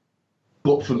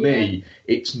 But for me,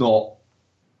 it's not.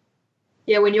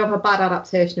 Yeah, when you have a bad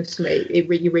adaptation of something,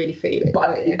 you really feel it.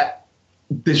 But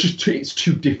it's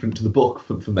too different to the book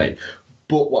for me.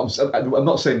 But what I'm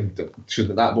not saying that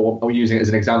shouldn't that, but I'm using it as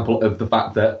an example of the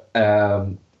fact that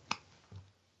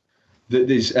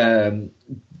there's. I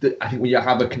think when you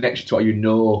have a connection to it,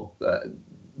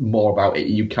 more about it,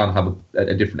 you can have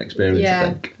a different experience. Yeah, I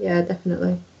think. Yeah,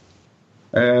 definitely.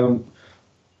 Are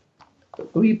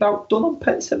we about done on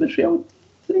Pet Sematary, I would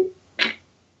think?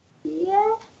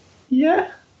 Yeah.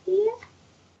 Yeah? Yeah.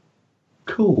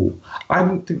 Cool. I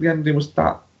didn't think the ending was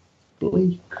that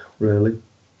bleak, really.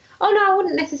 Oh, no, I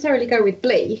wouldn't necessarily go with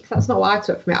bleak. That's not what I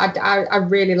took from it. I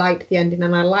really liked the ending,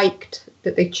 and I liked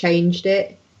that they changed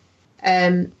it.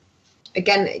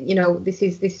 Again, this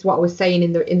is what I was saying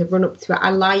in the run up to it. I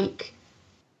like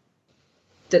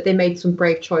that they made some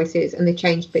brave choices and they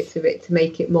changed bits of it to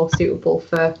make it more suitable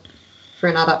for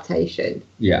an adaptation.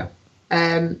 Yeah.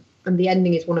 And the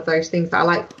ending is one of those things that I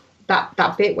like.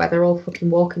 That bit where they're all fucking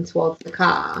walking towards the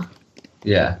car.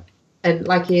 Yeah. And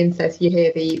like Ian says, you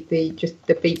hear the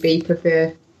beep beep of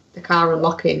the car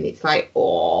unlocking. It's like,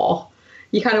 oh,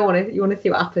 you kind of want to see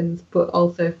what happens, but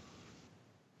also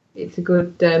it's a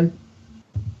good end.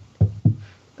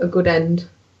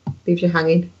 Leaves you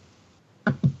hanging.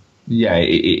 Yeah,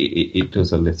 it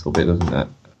does a little bit, doesn't it?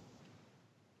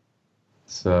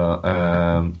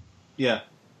 So, yeah.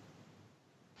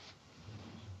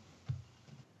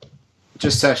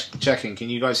 Just checking. Can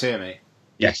you guys hear me?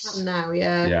 Yes. Now,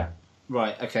 yeah. Yeah.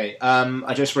 Right. Okay.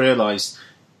 I just realised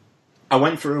I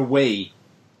went for a wee,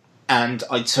 and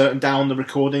I turned down the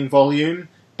recording volume,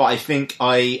 but I think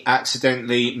I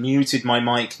accidentally muted my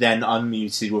mic, then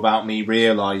unmuted without me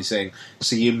realising.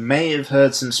 So you may have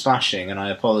heard some splashing, and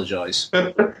I apologise.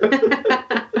 That's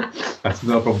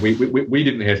no problem. We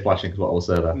didn't hear splashing, is what I'll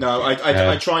say there. No,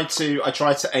 I tried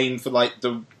to aim for like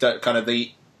the kind of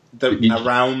the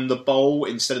around the bowl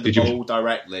instead of the bowl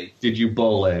directly. Did you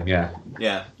bowl aim? Yeah.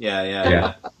 Yeah.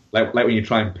 Like when you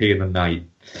try and pee in the night.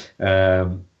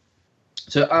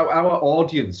 So our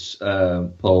audience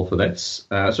poll for this.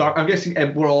 So I'm guessing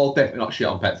we're all definitely not shit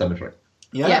on Pet Sematary.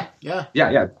 Yeah.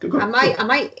 Yeah. Good. I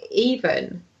might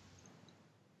even.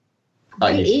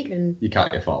 You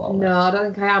can't get Fallout. No, I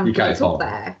don't think I am. You can't It's fall. up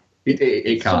there.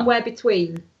 It can't. Somewhere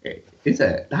between. Is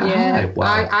it? Yeah.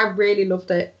 Wow. I really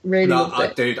loved it. Really loved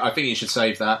it. Dude, I think you should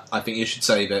save that. I think you should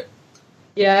save it.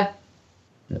 Yeah.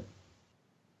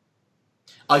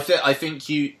 I think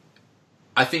you've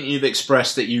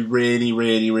expressed that you really,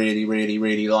 really, really, really,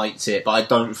 really liked it, but I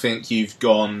don't think you've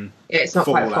gone It's not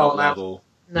quite Fallout level.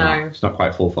 No. It's not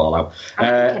quite full Fallout. I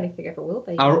don't think anything ever will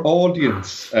be. Our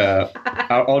audience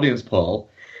poll,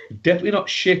 definitely not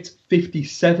shit,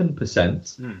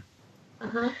 57%.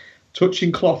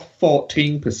 Touching cloth,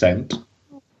 14%.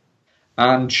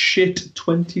 And shit,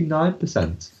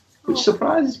 29%. Which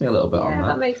surprises me a little bit on that.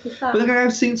 That makes me sad. But then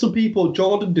I've seen some people,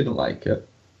 Jordan didn't like it.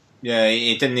 Yeah,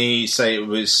 didn't he say it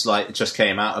was like it just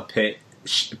came out of Pet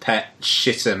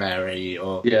Shittermary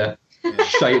or Yeah.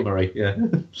 Shatemery, yeah.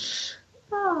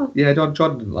 Oh, Yeah,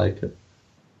 Jordan didn't like it.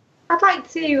 I'd like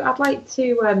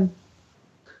to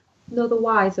know the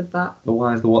whys of that. The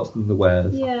whys, the whats, and the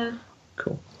wheres. Yeah.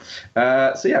 Cool. So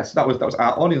that was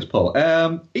our audience poll.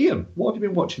 Ian, what have you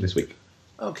been watching this week?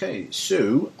 Okay,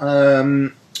 so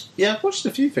I've watched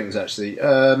a few things actually.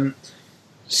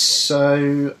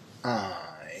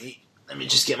 Let me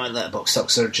just get my letterbox up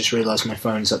because I just realised my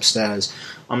phone's upstairs.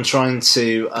 I'm trying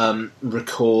to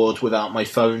record without my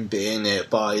phone being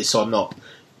nearby, so I'm not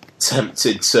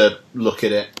tempted to look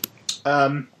at it.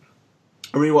 I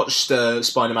rewatched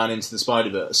Spider-Man Into the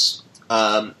Spider-Verse,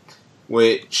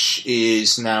 which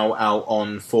is now out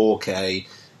on 4K,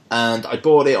 and I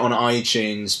bought it on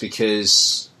iTunes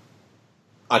because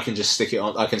I can just stick it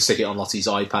on. I can stick it on Lottie's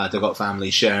iPad. I've got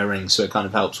family sharing, so it kind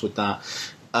of helps with that.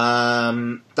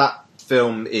 That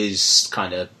film is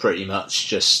kind of pretty much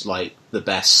just like the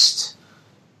best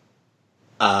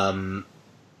animated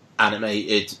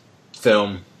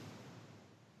film.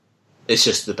 It's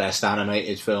just the best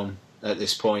animated film at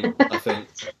this point, I think.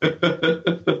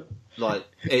 Like,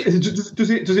 does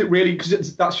it really?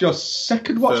 Because that's your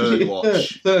second watch. Third Is it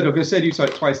watch. Third. I'm going to say you saw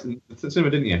it twice in the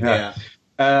cinema, didn't you? yeah.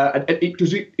 And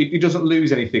it doesn't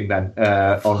lose anything then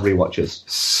on rewatches.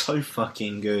 So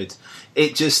fucking good.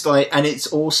 It just like, and it's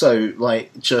also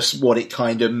like just what it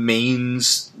kind of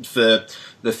means for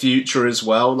the future as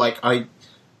well. Like, I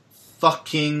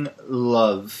fucking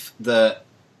love that.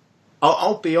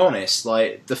 I'll be honest,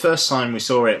 like, the first time we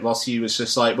saw it, Lottie was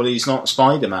just like, well, he's not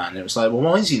Spider-Man. It was like, well,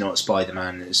 why is he not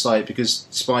Spider-Man? It's like, because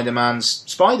Spider-Man's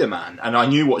Spider-Man. And I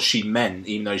knew what she meant,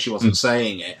 even though she wasn't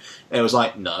saying it. And it was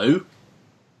like, no.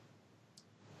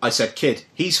 I said, kid,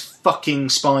 he's fucking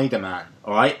Spider-Man,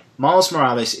 alright? Miles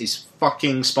Morales is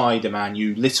fucking Spider-Man,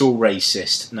 you little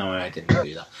racist. No, I didn't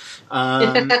do that.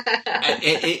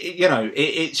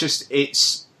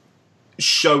 It's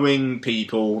showing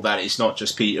people that it's not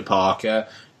just Peter Parker.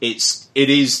 It's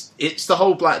the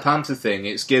whole Black Panther thing.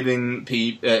 It's giving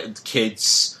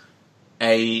kids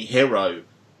a hero,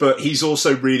 but he's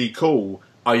also really cool.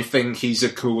 I think he's a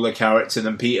cooler character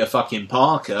than Peter fucking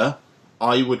Parker.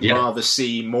 I would rather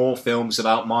see more films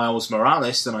about Miles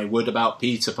Morales than I would about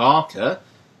Peter Parker.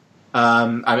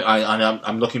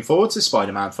 I'm looking forward to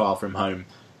Spider-Man Far From Home,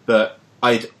 but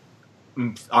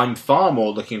I'm far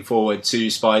more looking forward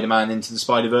to Spider-Man Into the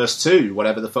Spider-Verse 2,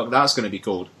 whatever the fuck that's going to be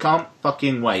called. Can't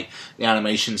fucking wait. The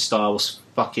animation style's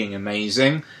fucking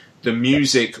amazing. The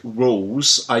music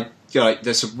rules.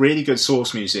 There's some really good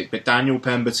source music, but Daniel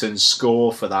Pemberton's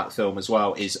score for that film as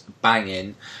well is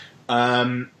banging.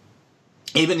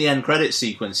 Even the end credit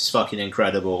sequence is fucking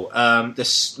incredible.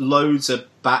 There's loads of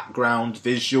background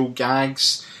visual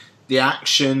gags. The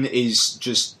action is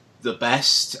just the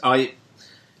best.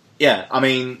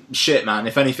 Shit, man.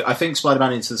 If anything, I think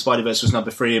Spider-Man Into the Spider-Verse was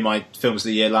number 3 in my films of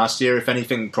the year last year. If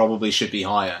anything, probably should be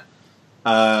higher.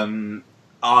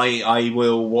 I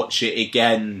will watch it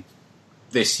again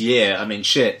this year. I mean,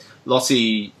 shit.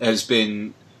 Lottie has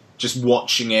been just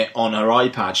watching it on her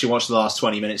iPad. She watched the last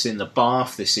 20 minutes in the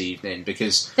bath this evening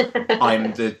because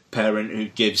I'm the parent who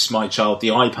gives my child the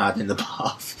iPad in the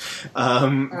bath.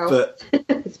 But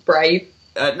it's brave.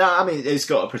 No, I mean, it's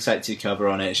got a protected cover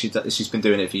on it. She's been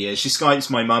doing it for years. She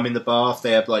Skypes my mum in the bath.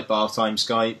 They have like bath time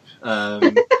Skype,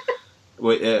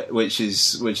 which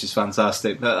is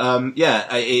fantastic. But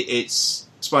it's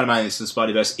Spider-Man Into the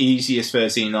Spider-Verse, easiest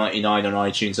 $13.99 on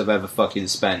iTunes I've ever fucking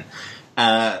spent.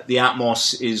 The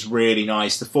Atmos is really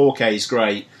nice. The 4K is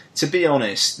great. To be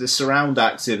honest, the surround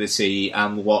activity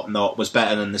and whatnot was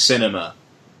better than the cinema.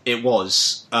 It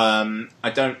was.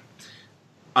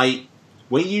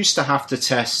 We used to have to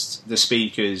test the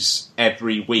speakers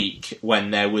every week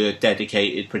when there were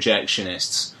dedicated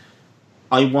projectionists.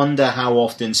 I wonder how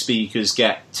often speakers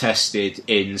get tested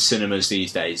in cinemas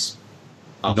these days.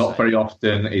 Not very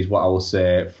often is what I will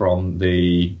say from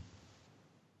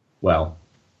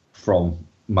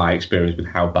my experience with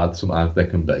how bad sometimes they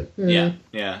can be. Yeah.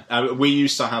 We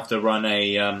used to have to run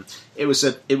it was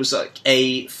like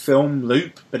a film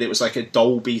loop, but it was like a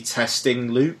Dolby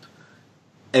testing loop.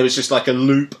 It was just like a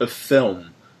loop of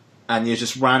film, and you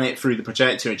just ran it through the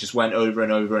projector. It just went over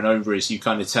and over and over as you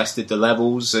kind of tested the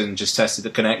levels and just tested the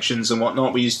connections and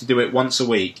whatnot. We used to do it once a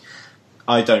week.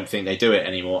 I don't think they do it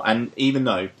anymore. And even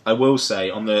though, I will say,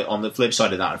 on the flip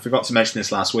side of that, I forgot to mention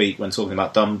this last week when talking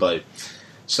about Dumbo.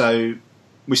 So,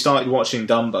 we started watching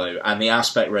Dumbo, and the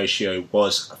aspect ratio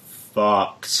was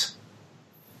fucked.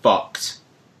 But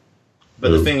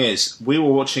the thing is, we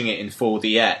were watching it in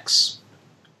 4DX.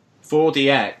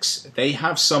 4DX, they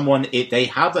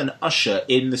have an usher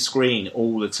in the screen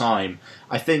all the time.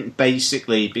 I think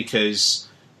basically because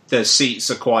the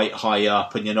seats are quite high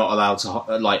up and you're not allowed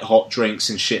to like hot drinks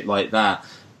and shit like that.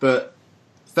 But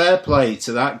fair play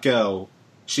to that girl.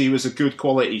 She was a good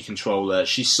quality controller.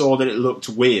 She saw that it looked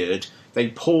weird. They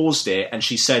paused it and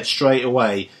she said straight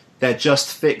away, they're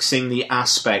just fixing the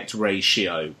aspect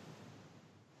ratio.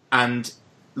 And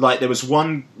like there was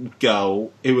one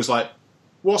girl who was like,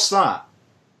 what's that?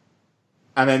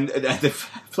 And then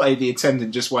the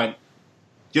attendant just went,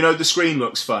 you know the screen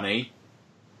looks funny?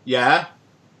 Yeah?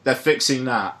 They're fixing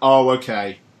that. Oh,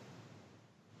 okay.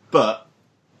 But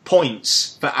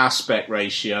points for aspect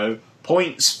ratio,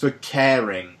 points for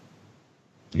caring.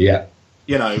 Yeah.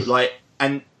 You know, like,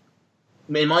 and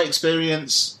in my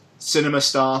experience, cinema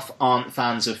staff aren't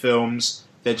fans of films.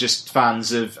 They're just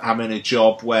fans of having a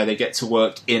job where they get to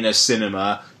work in a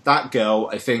cinema. That girl,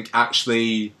 I think,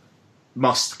 actually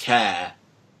must care.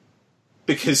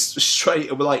 Because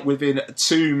straight, like, within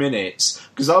 2 minutes,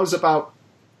 because I was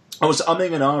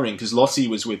umming and ahhing because Lottie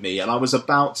was with me, and I was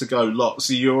about to go, Lot,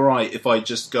 so you're alright if I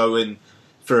just go in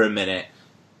for a minute?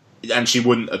 And she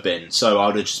wouldn't have been, so I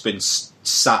would have just been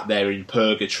sat there in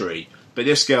purgatory. But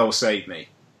this girl saved me.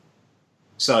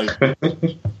 So,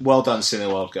 well done,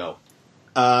 Cineworld girl.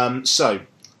 So,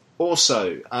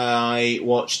 also, I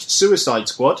watched Suicide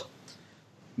Squad,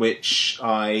 which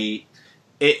I've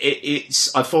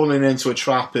fallen into a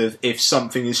trap of if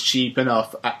something is cheap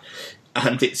enough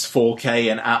and it's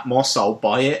 4K and Atmos, I'll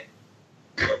buy it.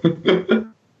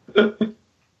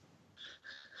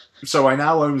 So I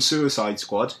now own Suicide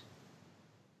Squad.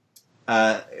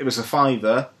 It was a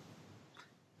 $5.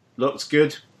 Looked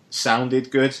good, sounded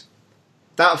good.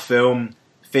 That film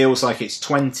feels like it's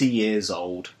 20 years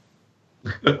old.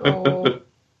 Oh.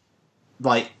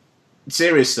 Like,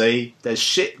 seriously, there's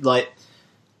shit like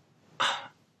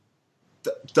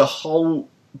the whole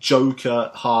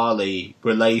Joker-Harley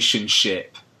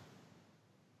relationship.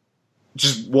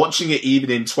 Just watching it even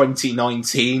in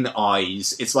 2019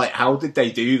 eyes, it's like, how did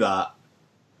they do that?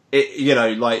 You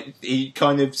know, like, he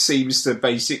kind of seems to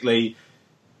basically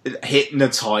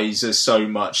hypnotise her so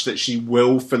much that she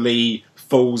willfully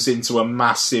falls into a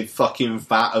massive fucking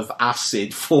vat of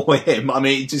acid for him. I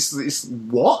mean, it's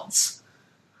what?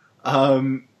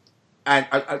 And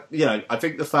I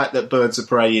think the fact that Birds of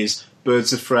Prey is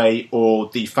Birds of Prey or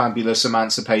the fabulous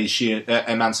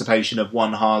emancipation of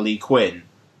one Harley Quinn,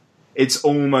 it's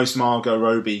almost Margot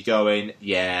Robbie going,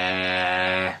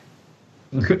 yeah.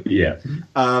 Yeah.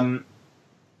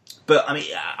 But, I mean,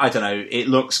 I don't know, it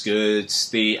looks good,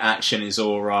 the action is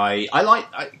alright. I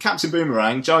like Captain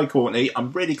Boomerang, Jai Courtney,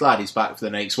 I'm really glad he's back for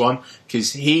the next one,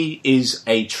 because he is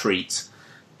a treat.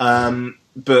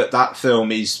 But that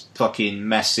film is fucking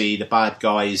messy, the bad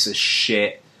guys are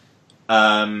shit.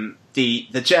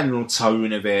 The general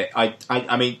tone of it,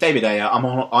 I mean, David Ayer,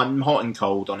 I'm hot and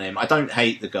cold on him. I don't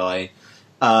hate the guy,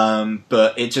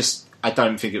 but it just, I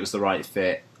don't think it was the right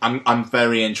fit. I'm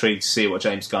very intrigued to see what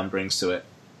James Gunn brings to it.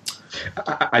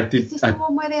 Is this the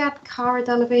one where they had Cara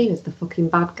Delevingne as the fucking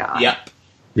bad guy? Yep.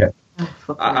 Yeah.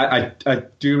 Oh, I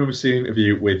do remember seeing an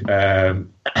interview with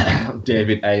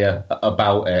David Ayer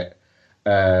about it,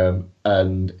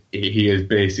 and he has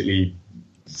basically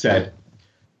said,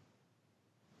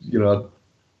 you know,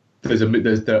 there's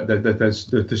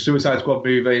the Suicide Squad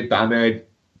movie that I made,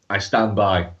 I stand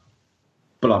by,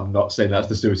 but I'm not saying that's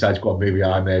the Suicide Squad movie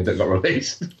I made that got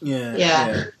released.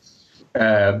 Yeah.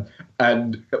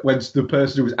 And when the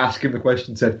person who was asking the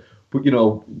question said, but you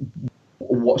know,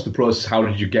 what's the process? How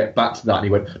did you get back to that? And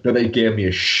he went, no, they gave me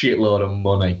a shitload of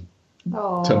money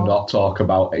to not talk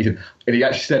about it. And he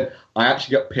actually said, I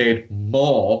actually got paid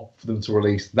more for them to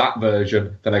release that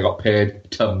version than I got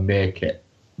paid to make it.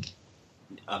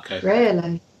 Okay.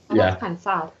 Really? Oh, Yeah. That's kind of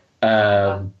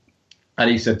sad. And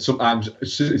he said sometimes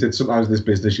in this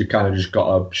business you kind of just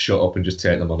got to shut up and just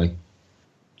take the money.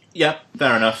 Yeah,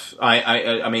 fair enough.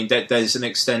 I mean, there's an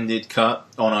extended cut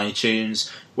on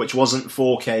iTunes which wasn't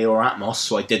 4K or Atmos,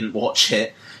 so I didn't watch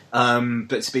it.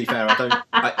 But to be fair,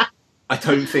 I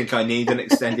don't think I need an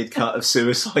extended cut of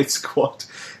Suicide Squad.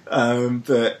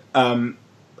 But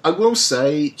I will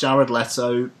say, Jared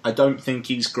Leto, I don't think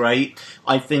he's great.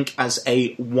 I think as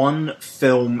a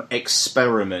one-film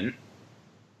experiment,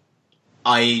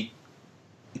 I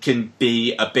can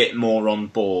be a bit more on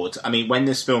board. I mean, when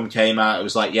this film came out, it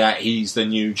was like, yeah, he's the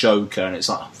new Joker, and it's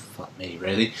like, oh, fuck me,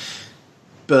 really?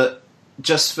 But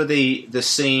just for the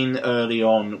scene early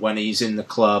on when he's in the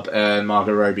club and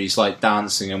Margot Robbie's like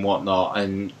dancing and whatnot,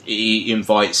 and he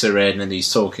invites her in and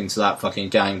he's talking to that fucking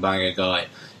gangbanger guy,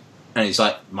 and he's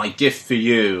like, my gift for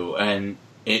you, and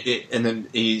and then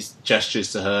he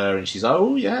gestures to her and she's like,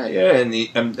 oh yeah,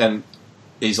 and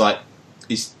he's like,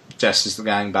 he's gestures to the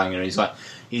gangbanger and he's like,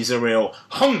 he's a real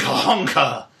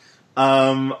hunker.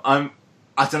 I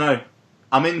don't know,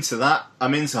 I'm into that.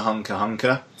 I'm into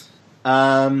hunker.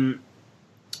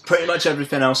 Pretty much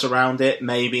everything else around it,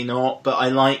 maybe not, but I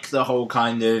like the whole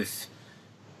kind of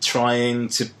trying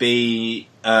to be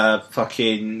a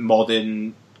fucking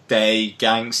modern day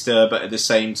gangster, but at the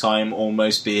same time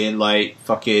almost being like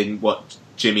fucking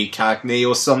Jimmy Cagney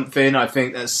or something. I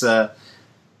think that's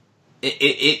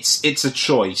it's a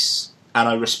choice, and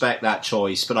I respect that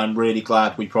choice, but I'm really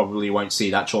glad we probably won't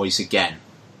see that choice again.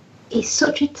 He's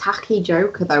such a tacky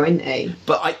Joker, though, isn't he?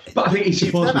 But I think he's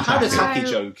You've supposed never to be had a tacky.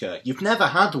 tacky Joker. You've never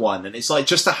had one, and it's like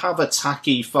just to have a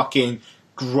tacky, fucking,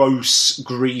 gross,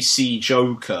 greasy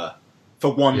Joker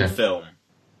for one film.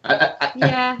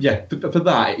 Yeah. For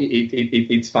that,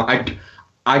 it's fine.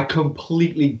 I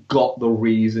completely got the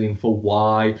reasoning for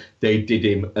why they did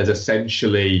him as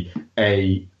essentially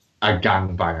a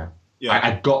gangbanger.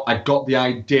 Yeah. I got the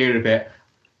idea of it.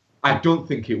 I don't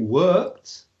think it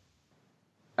worked.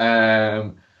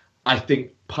 I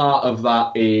think part of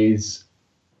that is,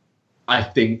 I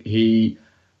think he's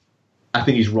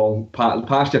wrong.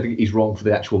 Partially, I think he's wrong for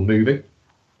the actual movie.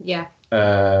 Yeah.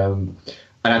 And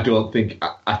I don't think.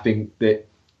 I think that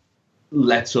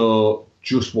Leto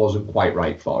just wasn't quite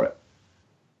right for it.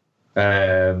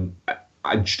 I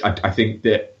think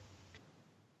that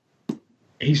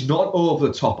he's not an over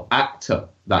the top actor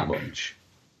that much.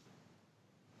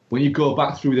 When you go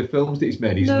back through the films that he's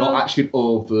made, he's not actually an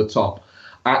over-the-top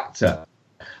actor.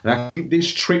 And I think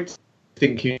this tricked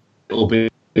thinking a little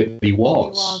bit that he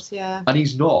was. Yeah. And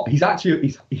he's not. He's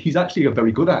actually a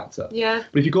very good actor. Yeah.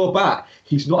 But if you go back,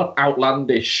 he's not an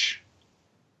outlandish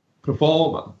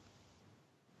performer.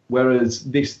 Whereas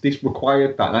this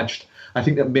required that. And I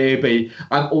think that maybe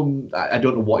I don't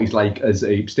know what he's like as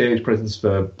a stage presence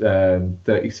for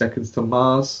 30 Seconds to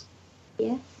Mars.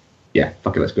 Yes. Yeah,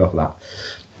 fuck it, let's go for that.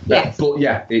 Yes. But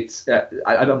yeah, it's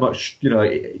I'm not.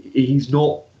 He's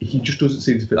not. He just doesn't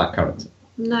seem to fit that character.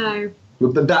 No.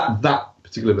 That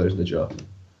particular version of the Joker.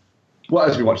 What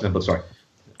else are we watching then? But sorry.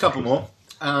 Couple more.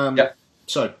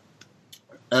 So,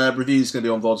 review's going to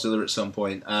be on Vodzilla at some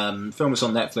point. Film is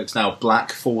on Netflix now.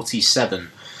 Black 47.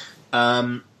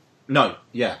 Black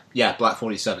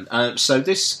 47. So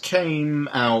this came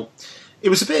out. It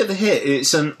was a bit of a hit.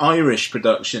 It's an Irish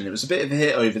production. It was a bit of a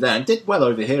hit over there and did well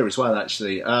over here as well,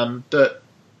 actually. But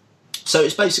so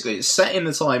it's set in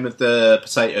the time of the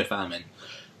potato famine,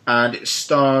 and it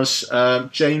stars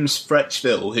James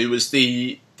Frechville, who was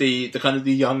the kind of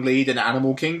the young lead in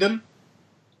Animal Kingdom,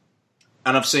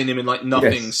 and I've seen him in like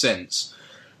nothing since.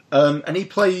 And he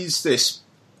plays this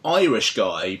Irish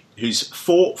guy who's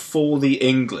fought for the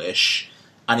English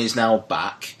and is now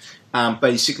back.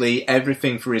 Basically,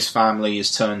 everything for his family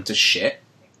is turned to shit.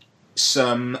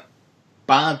 Some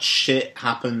bad shit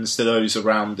happens to those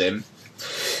around him.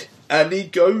 And he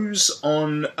goes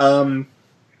on kind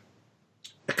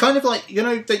of like,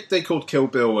 they called Kill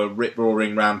Bill a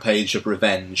rip-roaring rampage of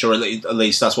revenge, or at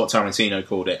least that's what Tarantino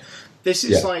called it. This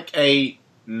is like a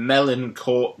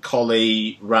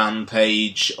melancholy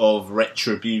rampage of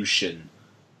retribution.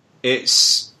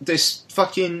 It's this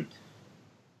fucking...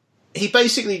 He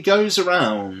basically goes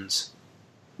around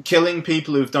killing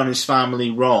people who've done his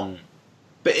family wrong,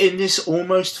 but in this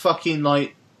almost fucking,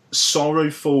 like,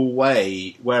 sorrowful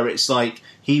way, where it's like,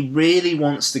 he really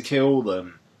wants to kill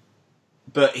them,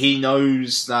 but he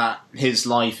knows that his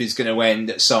life is going to end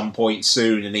at some point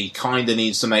soon, and he kind of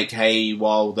needs to make hay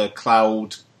while the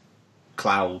clouds.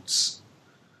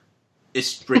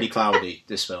 It's really cloudy,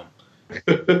 this film.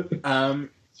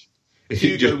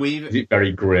 Hugo Weaving... Is it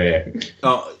very grey?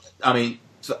 Oh, I mean,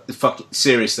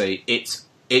 seriously,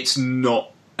 it's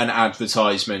not an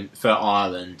advertisement for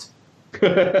Ireland.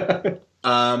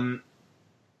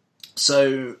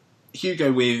 So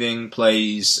Hugo Weaving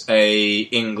plays a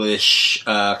English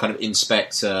kind of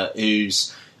inspector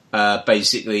who's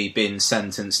basically been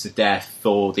sentenced to death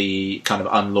for the kind of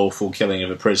unlawful killing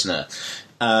of a prisoner.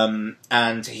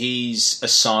 And he's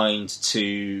assigned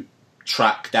to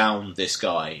track down this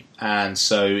guy. And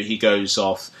so he goes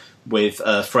off with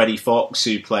Freddie Fox,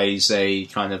 who plays a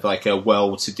kind of like a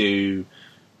well-to-do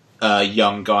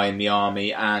young guy in the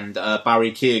army, and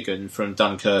Barry Keoghan from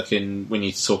Dunkirk in We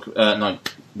Need to Talk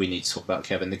About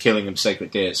Kevin, The Killing of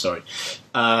Sacred Deer, sorry.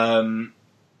 And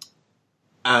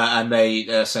they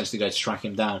essentially go to track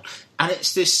him down. And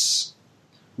it's this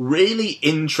really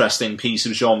interesting piece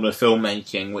of genre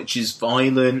filmmaking, which is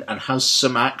violent and has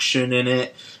some action in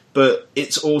it, but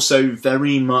it's also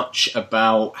very much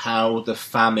about how the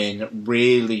famine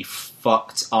really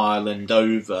fucked Ireland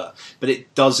over. But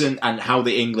it doesn't, and how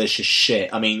the English is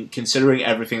shit. I mean, considering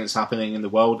everything that's happening in the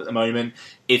world at the moment,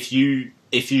 if you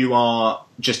are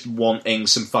just wanting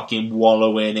some fucking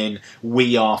wallowing in,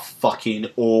 we are fucking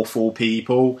awful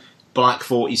people, Black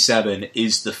 47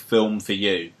 is the film for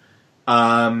you.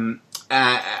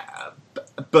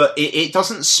 But it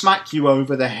doesn't smack you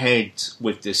over the head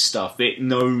with this stuff. It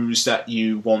knows that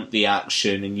you want the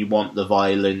action and you want the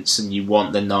violence and you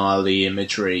want the gnarly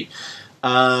imagery.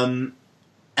 And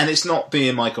it's not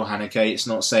being Michael Haneke. It's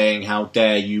not saying, how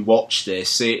dare you watch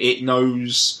this. It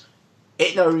knows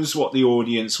what the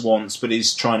audience wants, but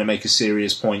is trying to make a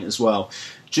serious point as well.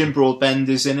 Jim Broadbent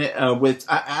is in it with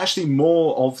actually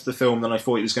more of the film than I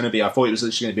thought it was going to be. I thought it was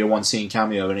literally going to be a one-scene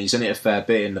cameo, and he's in it a fair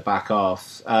bit in the back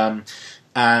half.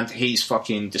 And he's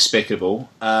fucking despicable.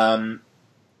 And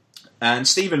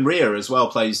Stephen Rea as well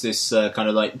plays this kind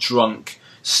of like drunk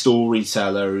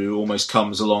storyteller who almost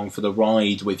comes along for the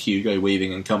ride with Hugo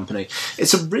Weaving and company.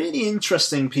 It's a really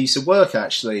interesting piece of work,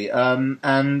 actually.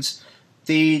 And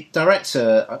the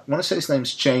director, I want to say his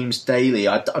name's James Daly.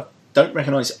 I don't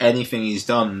recognise anything he's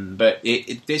done, but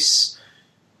this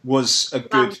was a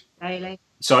good... Lance Daly.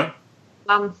 Sorry?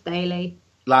 Lance Daly.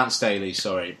 Lance Daly,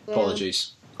 sorry. Yeah.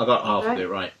 Apologies. I got half of it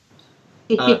right.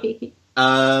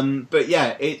 But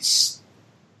yeah, it's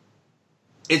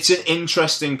an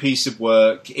interesting piece of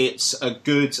work.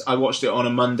 I watched it on a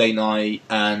Monday night,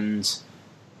 and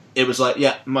it was like,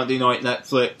 yeah, Monday night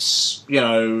Netflix,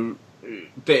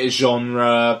 bit of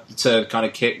genre to kind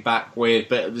of kick back with,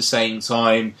 but at the same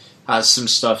time has some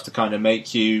stuff to kind of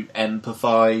make you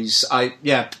empathise.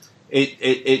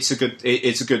 It's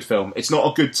a good film. It's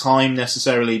not a good time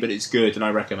necessarily, but it's good, and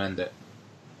I recommend it.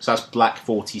 So that's Black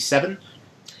 47.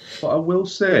 What I will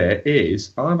say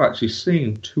is, I've actually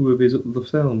seen 2 of his other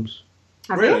films.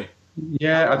 Really?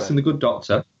 Yeah, I've seen The Good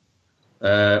Doctor,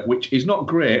 which is not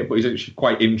great, but is actually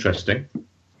quite interesting.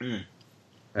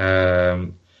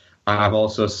 And I've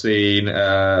also seen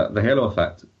The Halo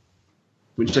Effect,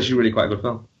 which is actually really quite a good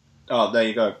film. Oh, there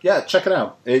you go. Yeah, check it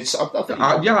out. I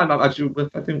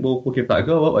think we'll give that a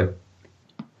go, won't we?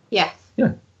 Yes.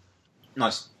 Yeah.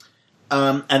 Nice.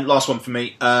 And last one for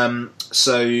me.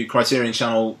 So Criterion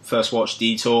Channel First Watch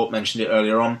Detour, mentioned it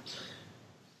earlier on.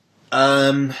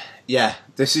 Yeah,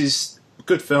 this is a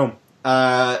good film.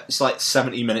 It's like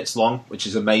 70 minutes long, which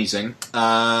is amazing.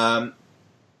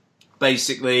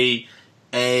 Basically,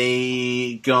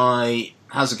 a guy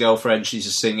has a girlfriend, she's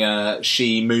a singer,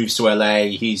 she moves to LA,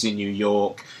 he's in New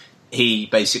York. He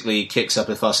basically kicks up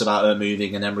a fuss about her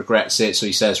moving and then regrets it, so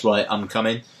he says, right, I'm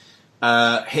coming.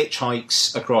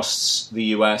 Hitchhikes across the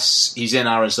US. He's in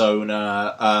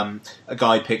Arizona. A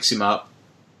guy picks him up.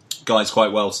 Guy's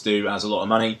quite well to do, has a lot of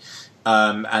money.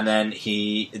 And then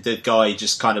the guy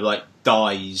just kind of like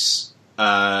dies.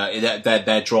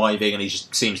 They're driving and he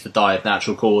just seems to die of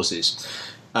natural causes.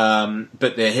 But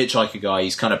the hitchhiker guy,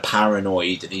 he's kind of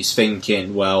paranoid and he's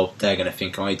thinking, well, they're going to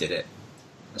think I did it.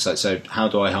 So how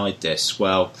do I hide this?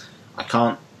 Well, I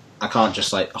can't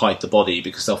just like hide the body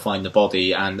because they'll find the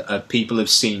body and people have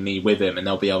seen me with him and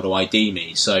they'll be able to ID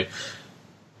me. So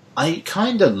I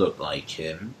kind of look like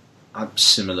him. I'm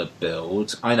similar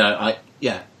build. I know.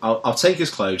 I'll take his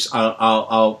clothes.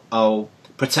 I'll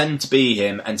pretend to be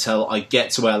him until I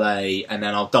get to LA and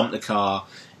then I'll dump the car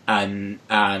and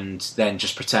then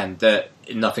just pretend that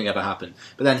nothing ever happened.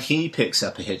 But then he picks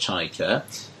up a hitchhiker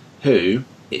who,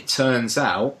 it turns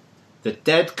out, the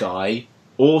dead guy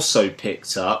also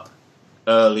picked up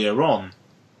earlier on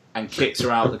and kicked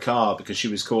her out of the car because she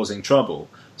was causing trouble.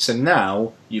 So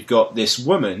now you've got this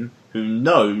woman who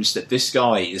knows that this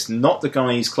guy is not the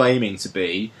guy he's claiming to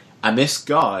be, and this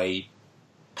guy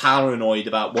paranoid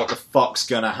about what the fuck's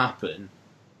gonna happen.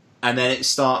 And then it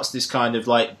starts this kind of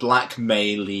like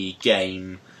blackmail-y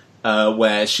game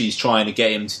where she's trying to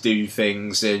get him to do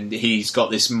things, and he's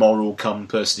got this moral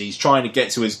compass, and he's trying to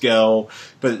get to his girl,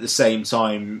 but at the same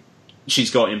time,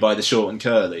 she's got him by the short and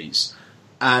curlies.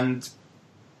 And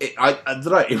I don't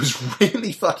know, it was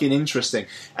really fucking interesting.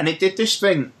 And it did this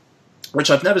thing,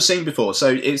 which I've never seen before. So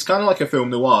it's kind of like a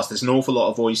film noir. There's an awful lot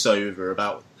of voiceover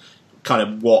about kind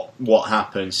of what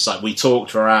happens. It's like, we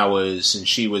talked for hours, and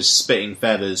she was spitting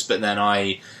feathers, but then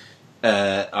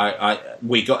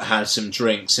we had some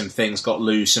drinks and things got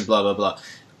loose and blah blah blah.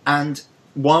 And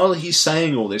while he's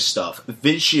saying all this stuff,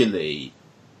 visually,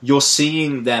 you're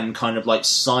seeing them kind of like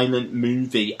silent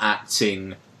movie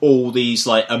acting all these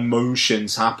like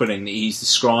emotions happening that he's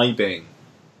describing.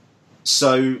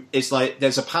 So it's like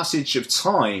there's a passage of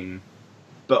time,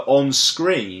 but on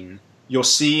screen you're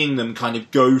seeing them kind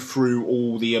of go through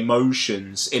all the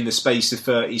emotions in the space of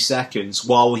 30 seconds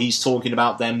while he's talking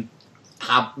about them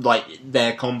have like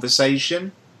their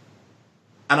conversation.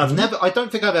 And I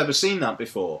don't think I've ever seen that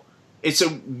before. It's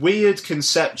a weird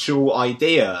conceptual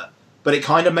idea, but it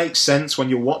kind of makes sense when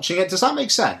you're watching it. Does that make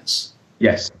sense?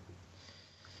 Yes.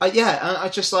 I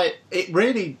just like it.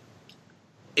 Really,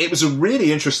 it was a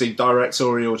really interesting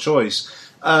directorial choice.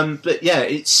 But yeah,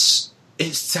 it's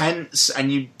tense,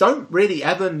 and you don't really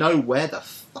ever know where the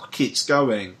fuck it's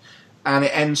going, and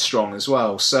it ends strong as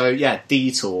well. So yeah,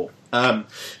 Detour.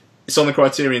 It's on the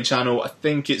Criterion channel. I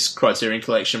think it's Criterion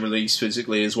Collection release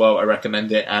physically as well. I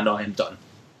recommend it, and I am done.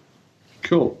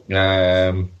 Cool.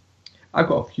 I've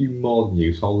got a few more than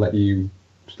you, so I'll let you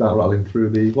start rattling through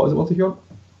the... What is it you want?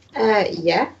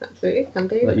 Yeah, absolutely. Can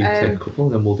do. Let you take a couple,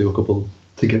 and then we'll do a couple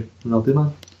together, and I'll do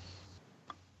mine.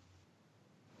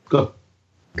 Go.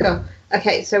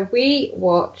 Okay, so we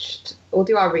watched... We'll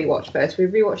do our rewatch first. We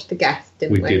rewatched The Guest,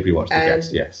 didn't we? We did rewatch The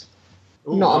Guest, yes.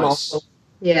 Ooh, not nice.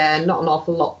 not an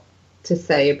awful lot to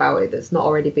say about it that's not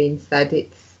already been said.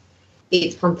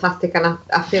 It's fantastic, and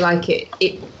I feel like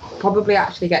it probably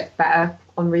actually gets better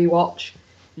on rewatch.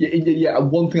 Yeah.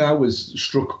 One thing I was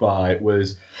struck by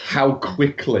was how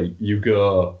quickly you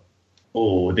go,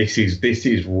 oh, this is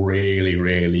really,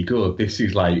 really good. This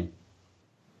is like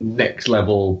next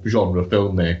level genre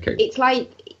filmmaking. It's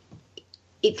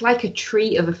like a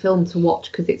treat of a film to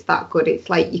watch because it's that good. It's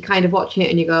like you're kind of watching it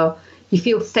and you go, you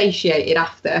feel satiated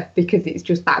after because it's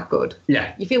just that good.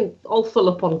 Yeah. You feel all full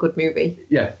up on good movie.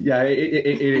 Yeah,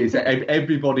 it is.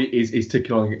 Everybody is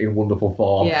ticking on in wonderful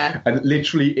form. Yeah. And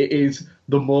literally, it is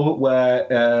the moment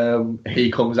where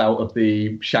he comes out of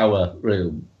the shower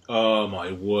room. Oh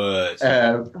my word.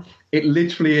 It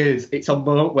literally is. It's a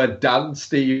moment where Dan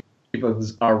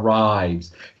Stevens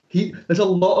arrives. There's a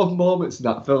lot of moments in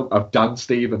that film of Dan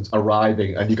Stevens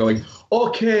arriving and you're going,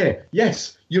 okay,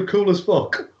 yes, you're cool as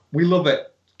fuck. We love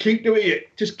it. Keep doing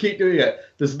it. Just keep doing it.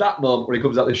 There's that moment when he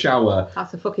comes out of the shower.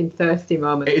 That's a fucking thirsty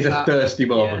moment. It is a thirsty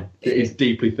moment. Yeah, it is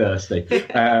deeply thirsty.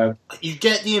 You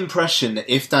get the impression that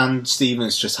if Dan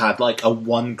Stevens just had like a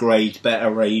 1 grade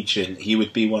better agent, he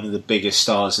would be one of the biggest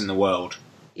stars in the world.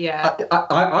 Yeah.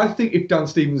 I think if Dan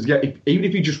Stevens, even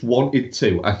if he just wanted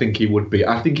to, I think he would be.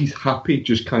 I think he's happy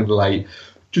just kind of like,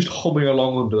 just humming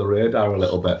along under the radar a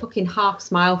little bit. Fucking half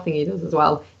smile thing he does as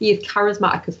well. He is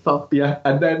charismatic as fuck. Yeah,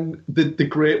 and then the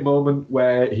great moment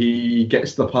where he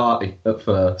gets to the party at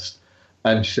first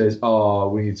and she says, oh,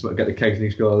 we need to get the cakes,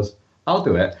 and he goes, I'll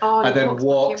do it. Oh, and then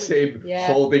walks in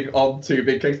holding on to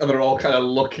big cakes, and they're all kind of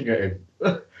looking at him.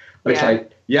 And it's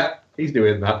like, yeah, he's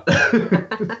doing that.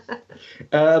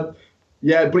 But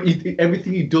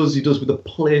everything he does with a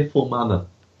playful manner.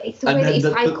 It's the way that he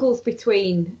cycles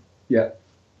between... Yeah.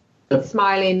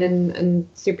 Smiling and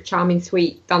super charming,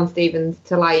 sweet Dan Stevens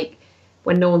to like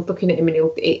when no one's looking at him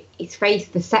and his face,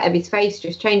 the set of his face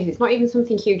just changes. It's not even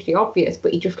something hugely obvious,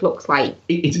 but he just looks like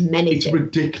it's menacing. It's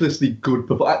ridiculously good.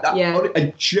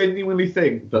 I genuinely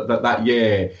think that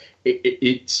year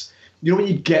it's, you know, when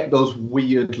you get those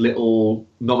weird little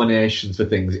nominations for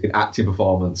things in acting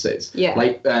performances,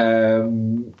 like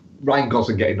Ryan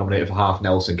Gosling getting nominated for Half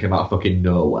Nelson came out of fucking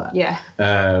nowhere.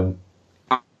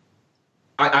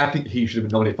 I think he should have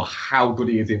been nominated for how good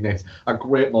he is in this. A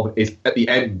great moment is at the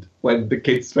end when the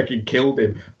kid's fucking killed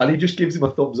him and he just gives him a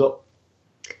thumbs up.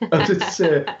 And just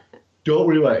say, don't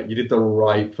worry about it, you did the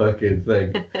right fucking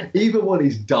thing. Even when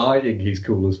he's dying, he's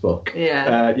cool as fuck.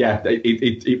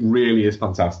 It really is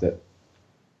fantastic.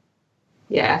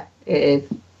 Yeah, it is.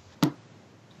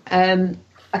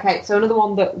 Okay, so another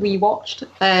one that we watched.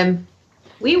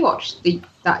 We watched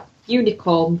that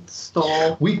Unicorn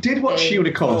Store. We did watch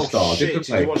Unicorn Store, didn't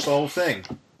we? Did you watch the whole thing?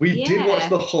 We did watch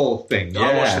the whole thing, yeah.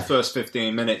 I watched the first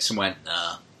 15 minutes and went,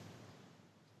 nah.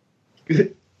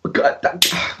 Like,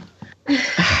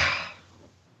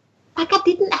 I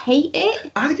didn't hate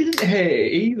it. I didn't hate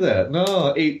it either.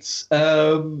 No, it's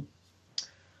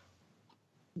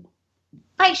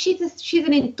Like she's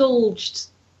an indulged,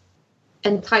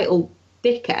 entitled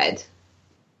dickhead.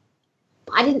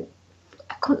 I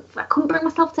couldn't bring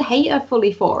myself to hate her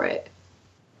fully for it.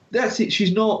 that's it.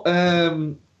 She's not.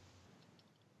 Does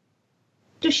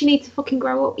she need to fucking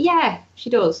grow up? Yeah,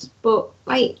 she does. But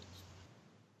like,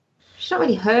 she's not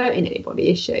really hurting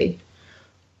anybody, is she?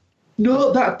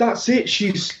 No, that's it.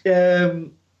 She's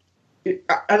and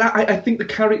I think the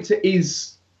character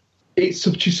is.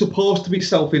 She's supposed to be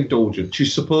self-indulgent.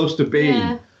 She's supposed to be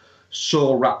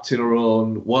so wrapped in her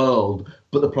own world.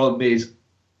 But the problem is,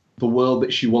 the world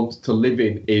that she wants to live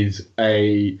in is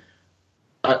an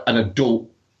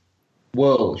adult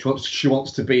world. She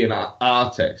wants to be an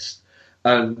artist,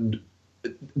 and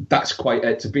that's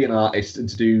quite to be an artist and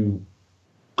to do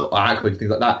art and things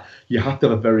like that. You have to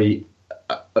have a very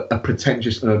a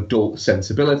pretentious and adult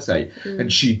sensibility,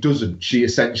 and she doesn't. She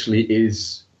essentially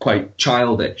is quite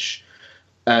childish,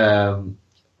 and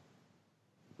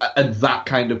that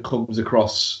kind of comes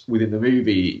across within the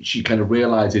movie. She kind of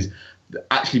realizes that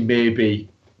actually maybe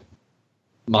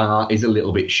my art is a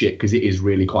little bit shit because it is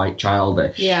really quite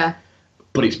childish. Yeah.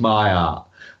 But it's my art,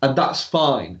 and that's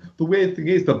fine. The weird thing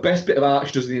is, the best bit of art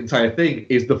she does in the entire thing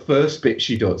is the first bit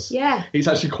she does. Yeah. It's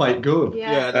actually quite good.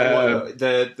 Yeah.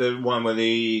 The one where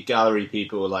the gallery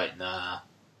people were like, nah.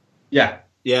 Yeah.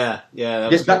 Yeah,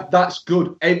 That's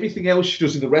good. Everything else she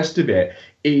does in the rest of it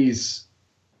is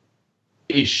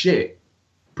shit,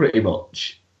 pretty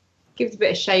much. Gives a bit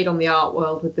of shade on the art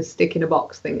world with the stick in a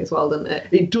box thing as well, doesn't it?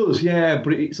 It does, yeah,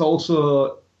 but it's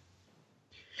also...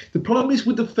 The problem is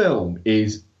with the film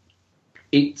is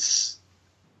it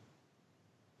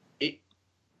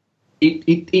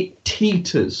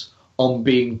teeters on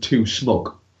being too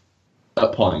smug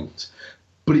at points,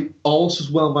 but it also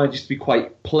as well manages to be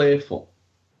quite playful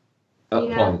at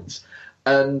points.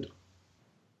 And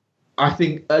I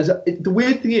think the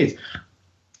weird thing is,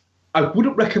 I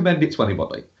wouldn't recommend it to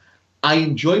anybody. I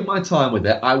enjoyed my time with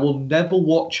it. I will never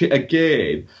watch it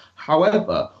again.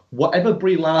 However, whatever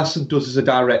Brie Larson does as a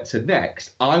director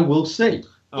next, I will see.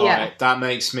 All right, that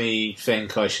makes me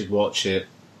think I should watch it.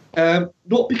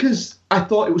 Not because I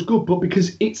thought it was good, but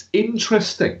because it's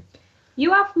interesting.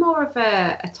 You have more of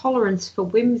a tolerance for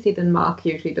whimsy than Mark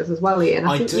usually does as well, Ian.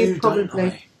 I think do, you probably, don't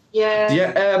I? Yeah.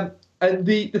 Yeah, and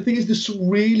the thing is, there's some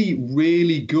really,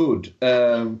 really good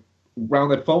round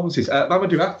performances.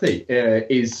 Mamadou Athie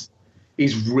is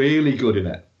really good in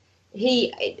it.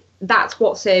 That's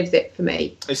what saves it for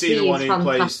me. Is he the one who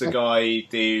plays the guy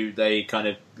who they kind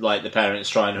of like the parents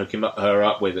try and hook her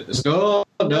up with at the start?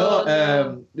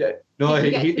 No. He's not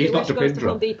She goes to Home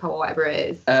Japindra. Depot or whatever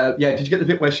it is. Yeah, did you get the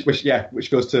bit where she goes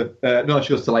to? No, she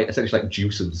goes to like essentially like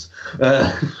Juice's.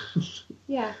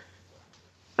 Yeah.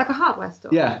 Like a hardware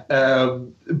store. Yeah,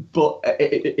 but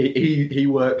he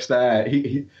works there.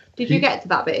 Did you get to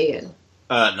that bit, Ian?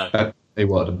 No. He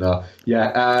wouldn't know.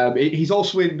 Yeah, he's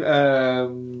also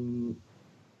in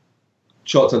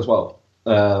Short Term 12.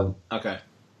 Okay.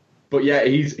 But yeah,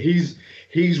 he's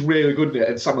really good in it,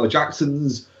 and Samuel L.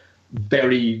 Jackson's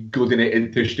very good in it.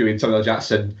 In doing Samuel L.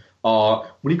 Jackson.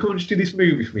 When you come and just do this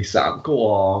movie for me, Sam, go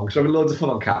on, because we're having loads of fun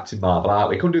on Captain Marvel, aren't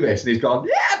we? Come do this, and he's gone,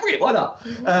 yeah, brilliant, why not?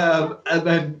 And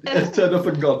then has turned up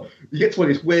and gone, you get to wear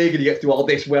this wig, and you get to do all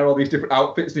this, wear all these different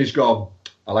outfits, and he's gone,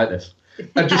 I like this,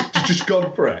 and just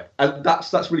gone for it, and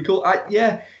that's really cool.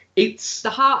 It's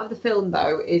the heart of the film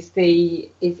though is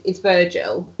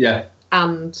Virgil,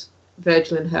 and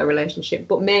Virgil and her relationship,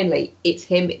 but mainly it's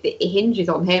him. It hinges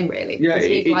on him really because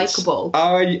he's likeable.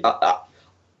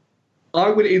 I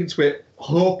went into it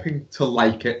hoping to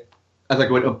like it, as I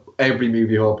go into every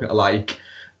movie hoping to like,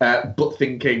 but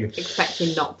thinking...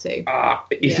 Expecting not to.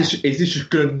 Is this just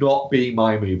going to not be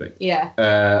my movie?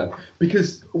 Yeah.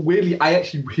 Because weirdly, I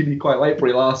actually really quite like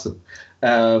Brie Larson.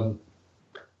 And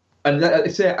I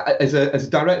say, as a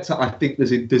director, I think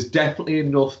there's definitely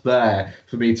enough there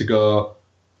for me to go,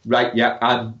 right, yeah,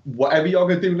 and whatever you're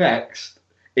going to do next...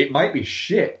 It might be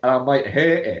shit and I might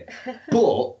hate it,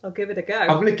 but I'll give it a go.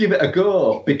 I'm going to give it a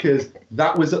go because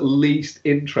that was at least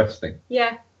interesting.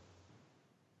 Yeah.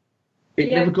 It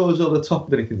never goes over the top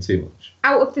of anything too much.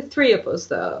 Out of the three of us,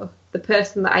 though, the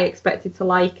person that I expected to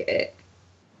like it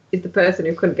is the person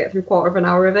who couldn't get through a quarter of an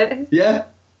hour of it. Yeah.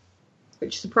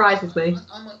 Which surprises me.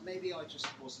 Maybe I just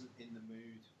wasn't in the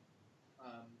mood.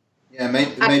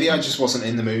 Maybe I just wasn't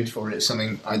in the mood for it.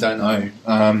 Something, I don't know.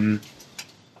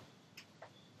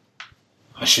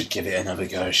 I should give it another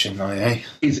go, shouldn't I, eh?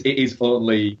 It is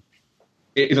only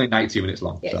It is only 92 minutes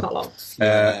long. Yeah, so. it's not long.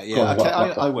 Go on,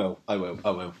 what- I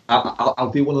will. I'll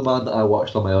do one of mine that I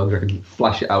watched on my own. I can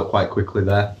flash it out quite quickly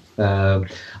there.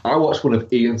 I watched one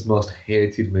of Ian's most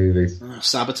hated movies.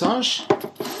 Sabotage?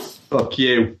 Fuck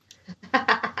you.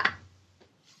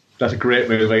 That's a great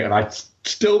movie, and I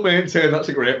still maintain that's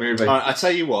a great movie. All right, I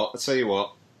tell you what.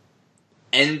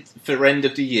 End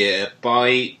of the year,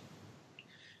 by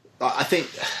I think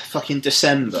fucking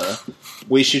December,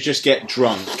 we should just get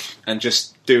drunk and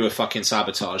just do a fucking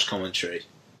Sabotage commentary.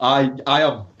 I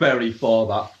am very for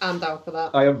that. I'm down for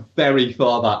that. I am very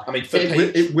for that. I mean,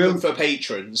 for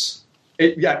patrons.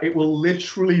 It will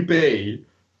literally be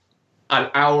an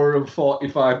hour and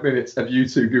 45 minutes of you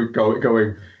two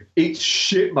going, it's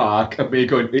shit, Mark, and me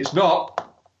going, it's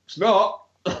not.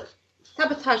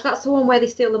 Sabotage, that's the one where they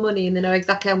steal the money and they know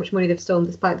exactly how much money they've stolen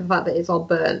despite the fact that it's all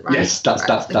burnt, right? Yes, that's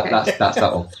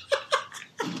that one.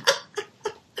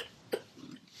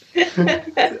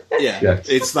 Yeah,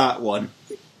 it's that one.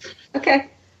 Okay.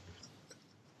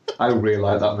 I really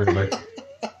like that movie.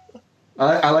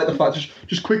 I like the fact,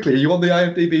 just quickly, are you on the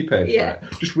IMDb page? Yeah.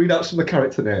 Right? Just read out some of the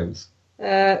character names.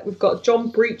 We've got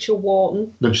John Breacher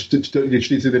Wharton. No, just you just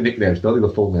need to do the nicknames, don't do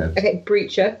the full names. Okay,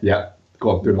 Breacher. Yeah,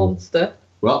 go on, do another one. Monster.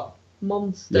 What?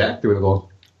 Monster. Yeah, do another one.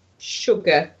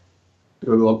 Sugar.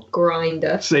 Do another one.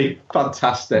 Grinder. See,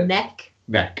 fantastic. Neck.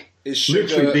 Is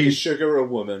Literally Sugar a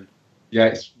woman? Yeah,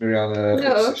 it's Mariana.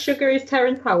 No, Sugar is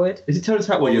Terrence Howard. Is it Terrence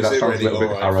Howard? Oh, Yeah, is that it sounds really? a little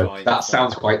bit Alright, Howard. fine, That fine.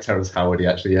 sounds quite Terrence Howard,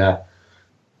 actually, yeah.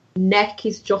 Neck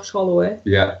is Josh Holloway.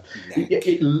 Yeah.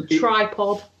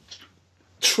 Tripod.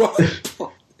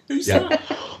 Tripod. Who's Yeah.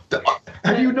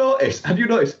 Have you noticed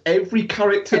every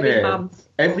character Kevin name? Hams.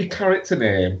 Every character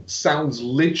name sounds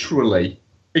literally,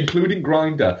 including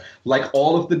Grinder, like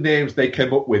all of the names they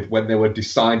came up with when they were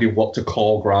deciding what to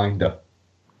call Grinder.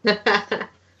 Neck.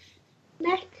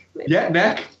 Maybe. Yeah,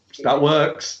 Neck, that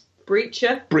works.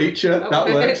 Breacher. Breacher, that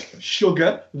Okay. works.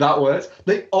 Sugar, that works.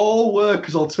 They all work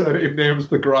as alternative names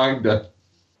for Grinder.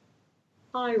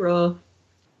 Pyro.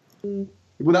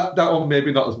 Well, that one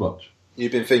maybe not as much.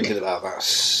 You've been thinking about that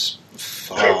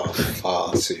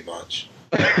far too much.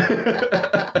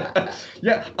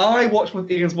 Yeah, I watched one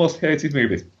of Ian's most hated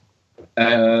movies.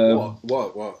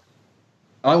 What?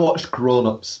 I watched Grown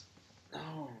Ups.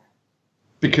 Oh.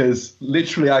 Because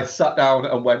literally I sat down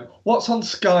and went, what's on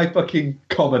Sky fucking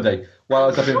comedy while I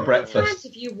was having How many times breakfast?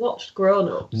 have you watched Grown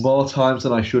Ups? More times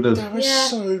than I should have. There are Yeah.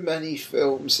 so many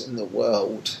films in the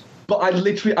world. But I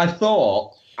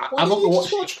thought, Why I'm not didn't going you to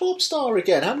just watch Popstar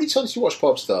again? How many times did you watch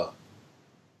Popstar?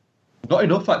 Not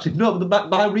enough, actually. No, but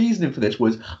my reasoning for this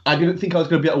was I didn't think I was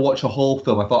going to be able to watch a whole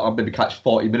film. I thought I'd maybe catch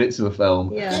 40 minutes of a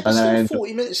film. Yeah. And then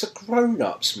 40 minutes of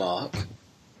Grown-Ups, Mark.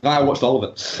 I watched all of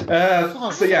it.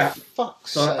 So yeah,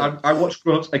 Fuck's so sake. I watched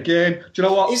Grown Ups again. Do you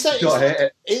know what? Is that, Do you know what I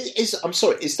hate it? I'm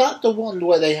sorry, is that the one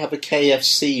where they have a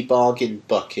KFC bargain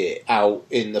bucket out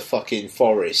in the fucking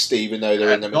forest, even though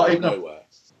they're in the middle of nowhere?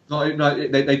 No,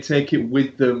 they take it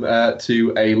with them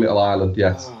to a little island,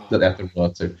 yes, that they have to go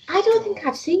to. I don't think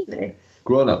I've seen this.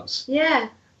 Grown Ups. Yeah.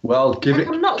 Well, give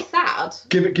I'm not sad.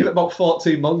 it about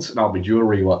 14 months, and I'll be due a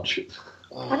rewatch.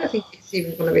 I don't think it's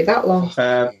even going to be that long.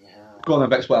 Go on then,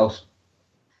 Bex. What else?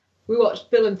 We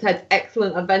watched Bill and Ted's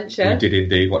Excellent Adventure. We did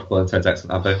indeed watch Bill and Ted's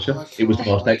Excellent Adventure. It was the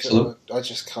most excellent. I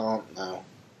just can't now.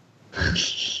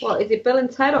 What, is it Bill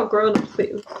and Ted or Grown Ups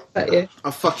that you?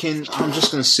 I'm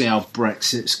just going to see how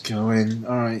Brexit's going.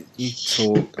 Alright, you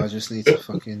talk. I just need to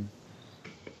fucking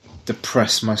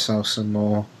depress myself some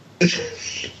more.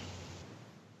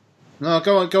 No,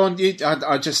 go on. Grown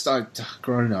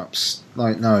Ups.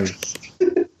 Like, no.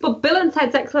 But Bill and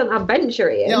Ted's Excellent Adventure,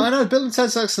 Ian. Yeah, I know. Bill and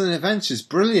Ted's Excellent Adventure is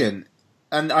brilliant.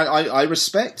 And I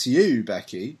respect you,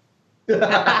 Becky.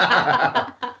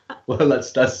 Well,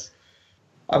 that's.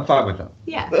 I'm fine with that.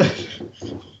 Yeah. Do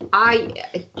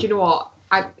you know what?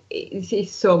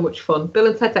 It's so much fun. Bill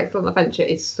and Ted's Excellent Adventure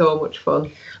is so much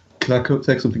fun. Can I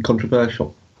take something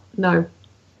controversial? No.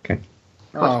 Okay.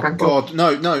 Oh, God.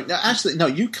 No. Actually, no,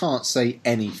 you can't say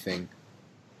anything.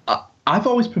 I've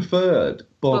always preferred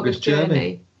Bogus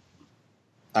Journey.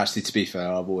 Actually, to be fair,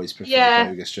 I've always preferred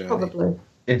Bogus Journey. Probably.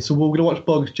 Yeah, so we're going to watch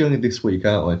Bogus Journey this week,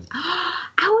 aren't we?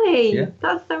 Are we? Yeah.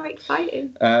 That's so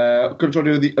exciting. I'm going to try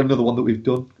to do another one that we've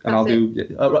done, and I'll That's do.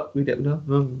 Yeah, right, we get no,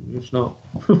 it's not.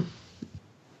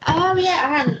 Oh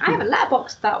yeah, I haven't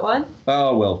letterboxed that one.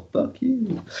 Oh well, fuck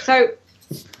you. So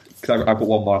Because I've got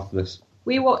one more after this.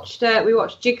 we watched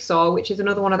Jigsaw, which is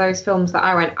another one of those films that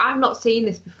I went, I've not seen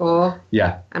this before,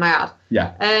 Yeah, and I had.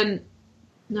 yeah.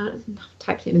 No, I've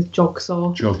typed it in as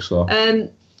Jigsaw. Jigsaw.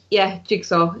 Yeah,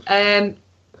 Jigsaw. I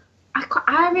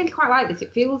really quite like this.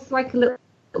 It feels like a little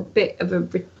bit of a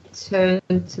return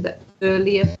to the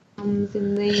earlier films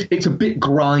in the... It's a bit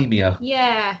grimier.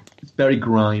 Yeah. It's very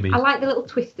grimy. I like the little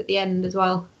twist at the end as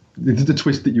well. It's the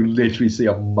twist that you literally see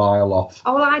a mile off.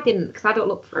 Oh, well, I didn't, because I don't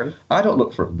look for him. I don't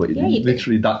look for them, but Yeah, you do.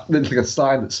 literally that's like a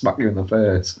sign that smacked you in the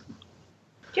face.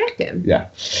 Do you reckon? Yeah.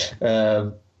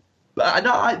 But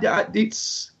no,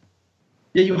 it's...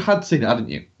 Yeah, you had seen it, hadn't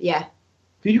you? Yeah.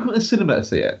 Did you go to the cinema to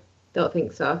see it? Don't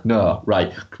think so. No,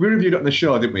 right. We reviewed it on the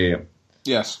show, didn't we, Ian?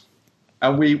 Yes.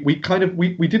 And we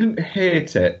didn't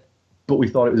hate it, but we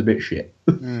thought it was a bit shit.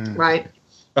 Right.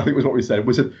 I think was what we said.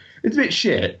 We said, it's a bit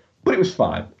shit, but it was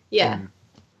fine. Yeah.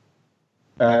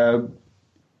 Yeah,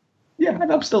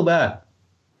 and I'm still there.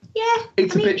 Yeah.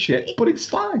 It's a bit shit, but it's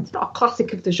fine. It's not a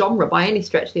classic of the genre by any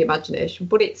stretch of the imagination,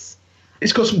 but it's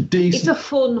It's got some decent... a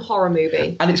fun horror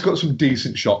movie. And it's got some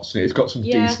decent shots in it. It's got some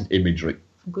Yeah. decent imagery.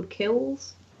 Some good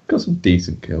kills. It's got some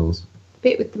decent kills. The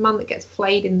bit with the man that gets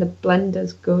flayed in the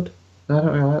blender's good. I don't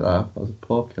really like that. That was a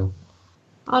poor kill.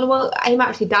 Oh, well, him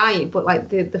actually dying, but like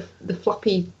the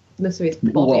floppiness of his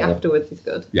body Whoa. afterwards is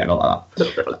good. Yeah, not like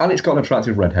that. And it's got an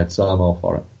attractive redhead, so I'm all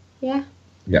for it. Yeah.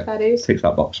 Yeah, Fair dues. ticks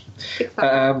that box. Ticks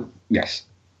that. Yes.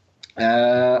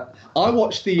 I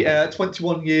watched the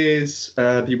 21 Years,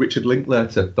 the Richard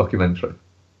Linklater documentary.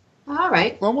 All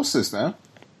right. Well, what's this now?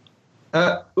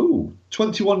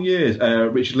 21 Years,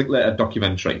 Richard Linklater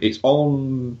documentary. It's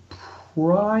on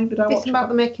Prime. Did I Is watch this about it?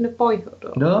 the making of Boyhood?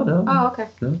 Or? No. Oh, okay.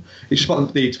 No. It's just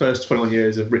about the first 21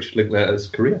 years of Richard Linklater's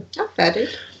career. Oh, fair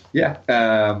dues. Yeah.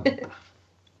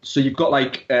 So you've got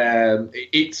like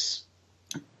it's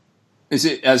Has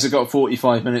it got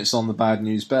 45 minutes on the Bad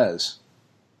News Bears?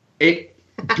 it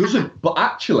doesn't, but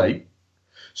actually,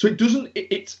 so it doesn't.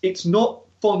 It's not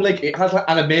formulaic. It has like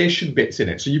animation bits in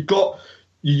it. So you've got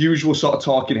your usual sort of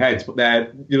talking heads, but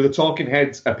they're the talking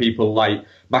heads are people like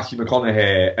Matthew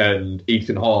McConaughey and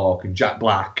Ethan Hawke and Jack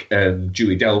Black and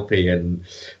Julie Delpy and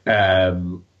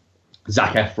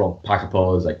Zac Efron, Parker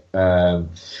Posey.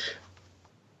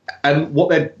 And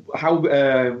how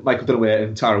Michael Dunaway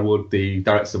and Tara Wood, the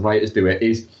directors and writers, do it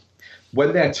is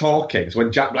when they're talking. So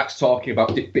when Jack Black's talking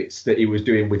about bits that he was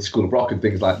doing with School of Rock and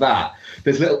things like that,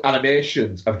 there's little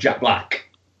animations of Jack Black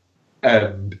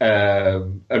and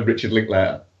Richard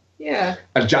Linklater. Yeah.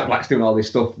 And Jack Black's doing all this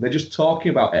stuff, and they're just talking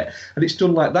about it, and it's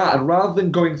done like that. And rather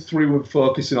than going through and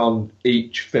focusing on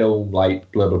each film,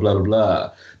 like blah blah blah blah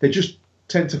blah, they just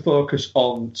tend to focus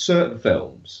on certain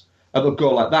films. And they'll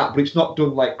go like that, but it's not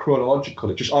done like chronological.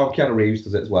 It's just, Keanu Reeves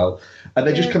does it as well. And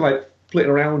they're just kind of like flitting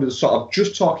around and sort of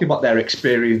just talking about their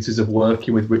experiences of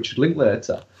working with Richard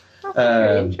Linklater. That's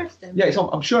very interesting. Yeah,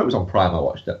 I'm sure it was on Prime. I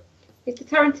watched it. Is the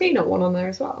Tarantino one on there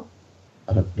as well?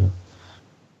 I don't know.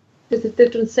 Because they've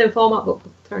done the same format, but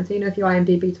Tarantino, if you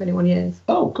IMDb 21 years.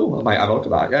 Oh, cool. I might have a look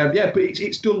at that. Yeah, but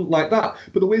it's done like that.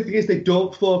 But the weird thing is they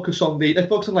don't focus on they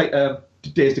focus on like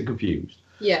Dazed and Confused.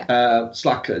 Yeah.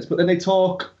 Slackers, but then they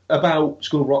talk about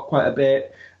School of Rock quite a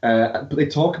bit, but they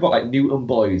talk about like Newton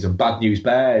Boys and Bad News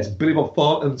Bears, and Billy Bob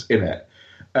Thornton's in it.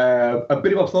 And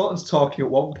Billy Bob Thornton's talking at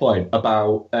one point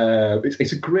about,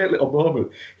 it's a great little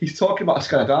moment, he's talking about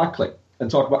Scanner Darkly,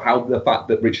 and talking about how the fact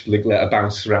that Richard Linklater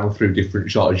bounces around through different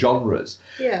sort of genres,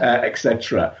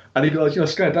 etc. And he goes,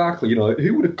 Scanner Darkly,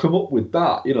 who would have come up with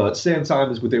that? At the same time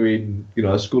as we're doing,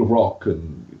 School of Rock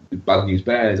and Bad News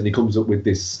Bears, and he comes up with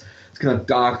this kind of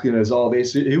dark, there's all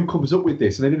this. Who comes up with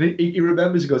this? And then he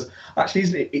remembers, he goes, actually,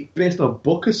 isn't it based on a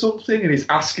book or something? And he's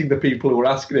asking the people who are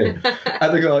asking him.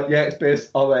 And they go, yeah, it's based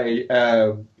on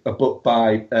a book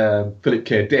by Philip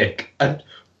K. Dick. And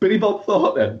Billy Bob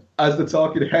Thornton, as the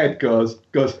talking head goes,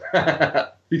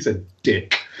 he said,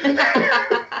 Dick. And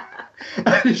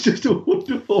it's just a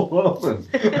wonderful moment.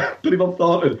 Billy Bob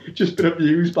Thornton just been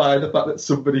amused by the fact that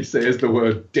somebody says the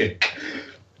word dick.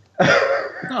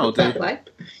 Oh, dude.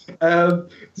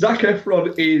 Zac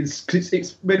Efron is, cause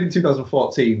it's made in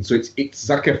 2014, so it's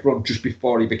Zac Efron just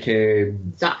before he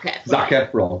became Zac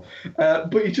Efron.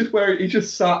 But he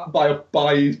just sat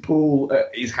by his pool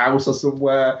at his house or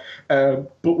somewhere,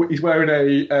 but he's wearing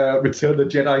a Return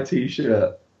of the Jedi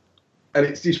t-shirt, and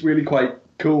it's just really quite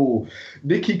cool.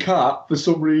 Nicky Cat, for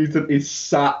some reason, is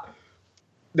sat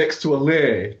next to a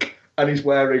lake, and he's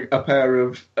wearing a pair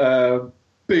of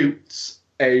boots,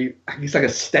 it's like a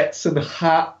Stetson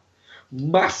hat,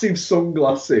 massive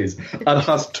sunglasses, and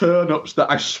has turn-ups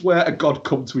that I swear to God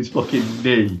come to his fucking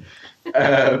knee.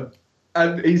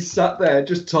 And he's sat there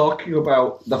just talking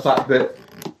about the fact that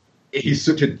he's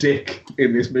such a dick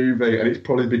in this movie, and it's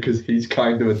probably because he's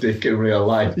kind of a dick in real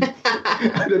life.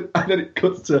 and then it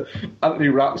cuts to Anthony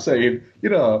Rapp saying,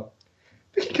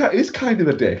 He's kind of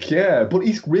a dick, yeah, but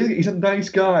he's a nice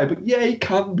guy, but yeah, he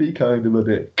can be kind of a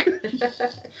dick.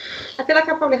 I feel like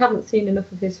I probably haven't seen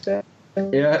enough of his film.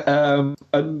 Yeah,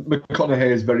 and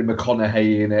McConaughey is very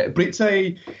McConaughey in it, but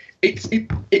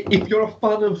if you're a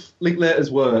fan of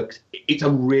Linklater's work, it's a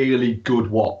really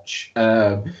good watch.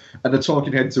 And the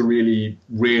talking heads are really,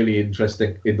 really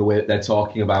interesting in the way that they're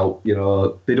talking about. You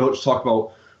know, they don't just talk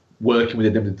about working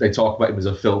with him; they talk about him as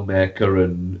a filmmaker,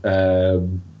 and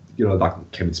you know,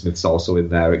 like Kevin Smith's also in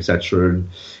there, etc. And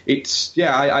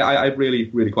I really,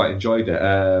 really quite enjoyed it.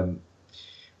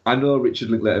 I know Richard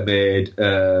Linklater made.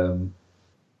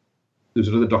 There's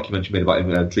another documentary made about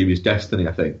him, Dream is Destiny,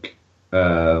 I think.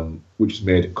 Which was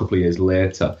made a couple of years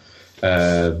later,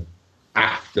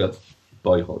 after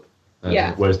Boyhood.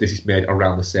 Whereas this is made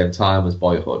around the same time as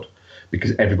Boyhood,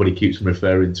 because everybody keeps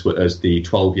referring to it as the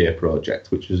 12-year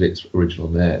project, which was its original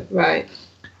name. Right.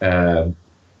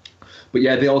 But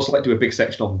yeah, they also like do a big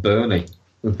section on Bernie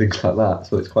and things like that,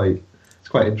 so it's quite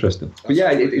interesting. But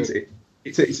yeah, it's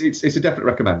a definite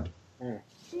recommend. Yeah.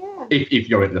 If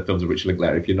you're into the films of Richard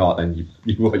Linklater, if you're not, then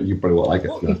you probably won't like it.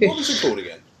 What was it called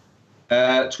again?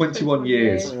 21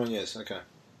 years. 21 years, okay.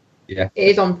 Yeah, it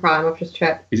is on Prime. I've just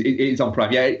checked. It's on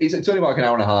Prime. Yeah, it's only like an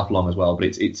hour and a half long as well, but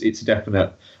it's a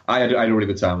definite. I had a really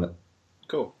good time with it.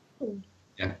 Cool.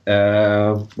 Yeah.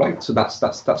 Right. So that's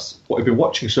what we've been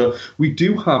watching. So we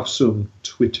do have some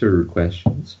Twitter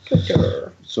questions.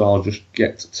 So I'll just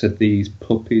get to these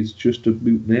puppies just a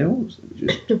bit now. So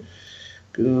just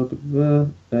go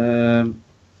there.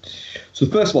 So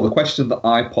first of all, the question that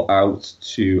I put out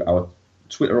to our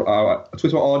Twitter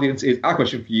audience is, our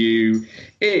question for you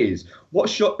is,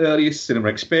 what's your earliest cinema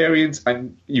experience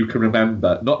and you can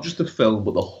remember, not just the film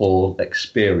but the whole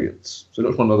experience? So I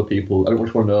don't just want to know I don't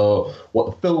just want to know what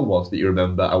the film was that you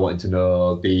remember. I wanted to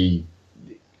know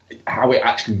how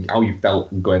you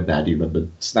felt going there. Do you remember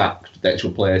snacks, the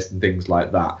actual place and things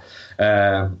like that?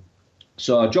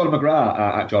 So John McGrath,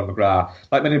 at John McGrath,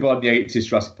 like many born in the 80s,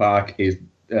 Jurassic Park is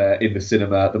in the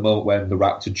cinema at the moment when the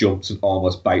raptor jumps and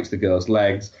almost bites the girl's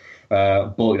legs,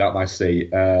 bolted out my seat.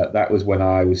 That was when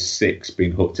I was 6,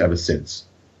 been hooked ever since.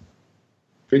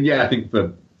 And yeah, I think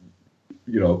for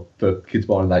kids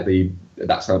born in like the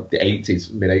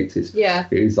 80s, mid 80s, yeah,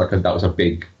 it is like that was a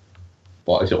big.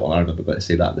 Well, I remember going to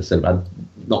see that at the cinema.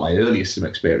 Not my earliest cinema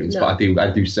experience, but I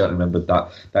do certainly remember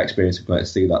that experience of going to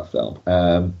see that film.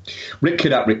 Rick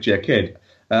Kidd at Rick J Kidd.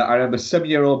 I remember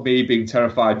 7-year-old me being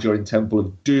terrified during Temple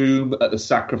of Doom at the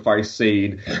sacrifice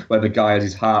scene when the guy has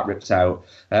his heart ripped out.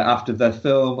 After the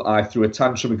film, I threw a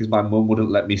tantrum because my mum wouldn't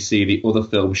let me see the other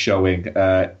film showing.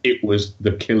 It was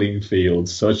The Killing Field,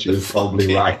 so she was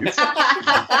probably right.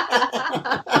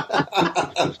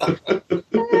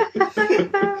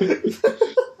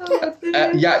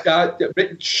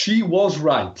 She was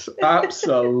right.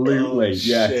 Absolutely,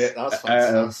 yes. Shit, that's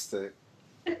fantastic.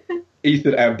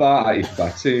 Ethan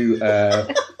Batu,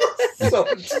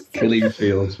 Killing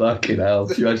Fields, fucking hell.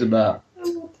 Can you imagine that?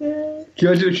 Can you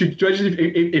imagine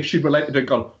if she'd relented and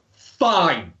gone,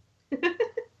 fine.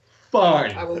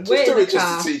 I will wait in the car.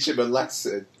 Just to teach him a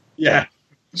lesson. Yeah.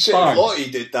 Shit, if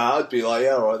Lottie did that, I'd be like,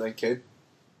 yeah, alright then, kid.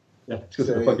 Yeah, it's because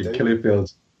of the fucking Killing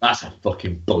Fields. That's a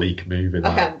fucking bleak movie, I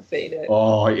haven't seen it.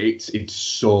 Oh, it's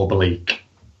so bleak.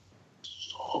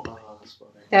 So bleak. Oh, that's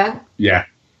funny. Yeah? Yeah.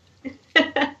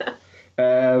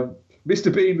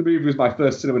 Mr. Bean, the movie was my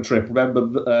first cinema trip. Remember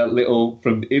little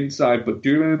from the inside, but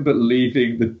do remember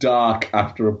leaving the dark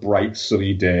after a bright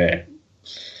sunny day.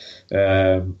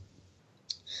 Bradley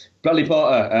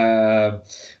Potter.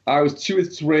 I was 2 or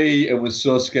 3 and was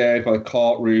so scared by the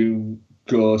courtroom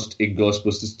ghost in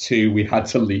Ghostbusters 2 we had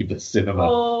to leave the cinema.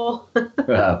 Oh.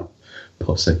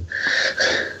 Pussy.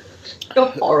 You're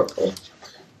horrible.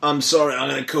 I'm sorry, I'm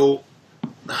going to call...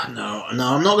 No, I'm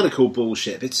not going to call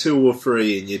bullshit. If it's 2 or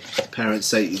 3 and your parents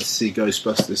take you to see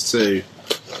Ghostbusters 2...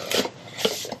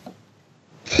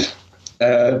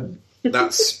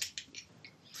 That's...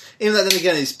 Even though, then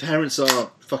again, his parents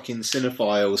are fucking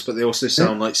cinephiles, but they also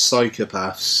sound like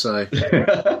psychopaths, so...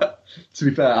 To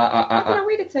be fair,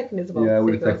 we'd have taken us about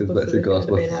we'd have taken us to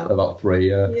Ghostbusters about 3,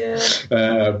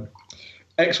 yeah.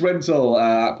 X-Rental,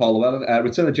 Paul Llewellyn,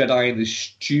 Return of the Jedi in the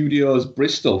Studios,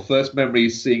 Bristol. First memory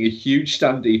is seeing a huge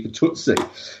standee for Tootsie.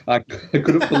 I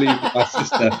couldn't believe that my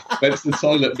sister went to the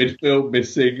toilet mid-film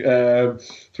missing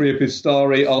 3 of his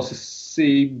story. Also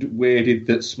seemed weirded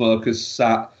that smokers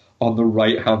sat on the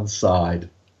right-hand side.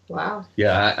 Wow.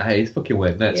 Yeah, it's fucking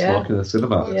weird, isn't it? Smoking in the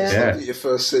cinema. Yeah. Your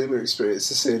first cinema experience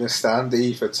is seeing a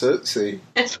standee for Tootsie.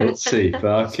 Tootsie,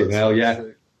 fucking hell, yeah.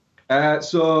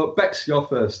 So, Bex, your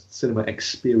first cinema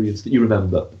experience that you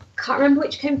remember? Can't remember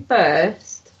which came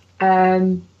first.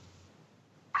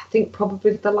 think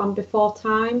probably The Land Before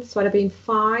Time, so I'd have been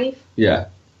 5. Yeah.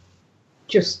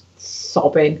 Just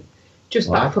sobbing. Just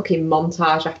Wow. that fucking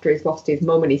montage after he's lost his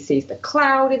mum and he sees the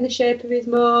cloud in the shape of his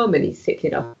mum and he's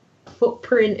sitting in a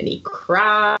footprint and he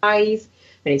cries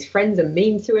and his friends are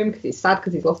mean to him because he's sad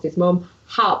because he's lost his mum.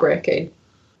 Heartbreaking.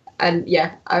 And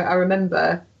yeah, I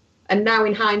remember, and now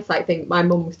in hindsight, I think my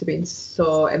mum must have been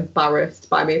so embarrassed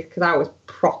by me because I was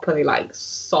properly like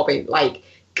sobbing, like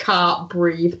can't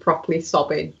breathe properly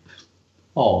sobbing.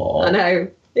 Oh. I know.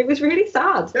 It was really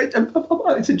sad.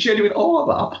 It's a genuine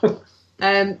awe,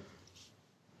 that.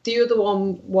 The other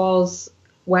one was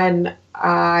when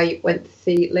I went to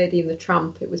see Lady and the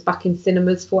Tramp. It was back in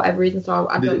cinemas for whatever reason. So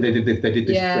I don't. They did this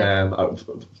Yeah.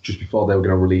 Just before they were going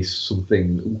to release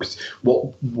something.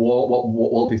 What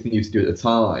Walt Disney used to do at the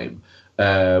time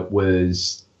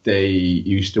was they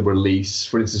used to release,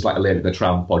 for instance, like a Lady and the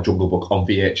Tramp or Jungle Book on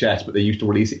VHS, but they used to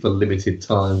release it for limited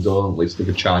times only, so they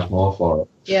could charge more for it.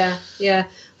 Yeah, yeah.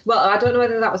 Well, I don't know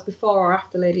whether that was before or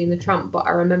after Lady and the Tramp, but I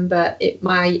remember it.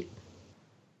 My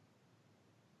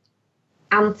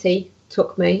auntie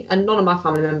took me, and none of my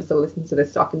family members will listen to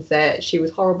this, so I can say she was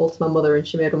horrible to my mother and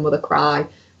she made my mother cry,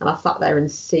 and I sat there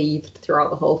and seethed throughout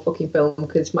the whole fucking film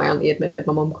because my auntie had made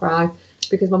my mum cry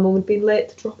because my mum had been late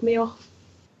to drop me off.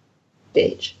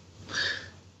 Bitch.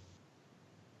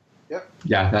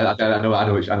 Yeah, I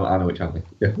know which Andy.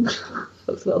 Yeah, Looks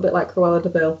a little bit like Cruella de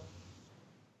Vil.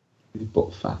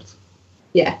 but fat.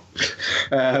 Yeah.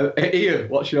 Ian,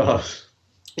 what's yours?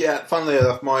 Yeah, funnily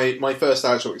enough, my first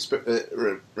actual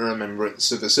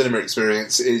remembrance of a cinema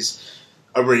experience is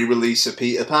a re-release of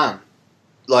Peter Pan.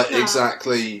 Like,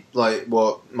 exactly like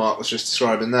what Mark was just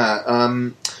describing there.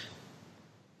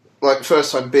 Like, the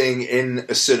first time being in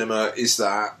a cinema is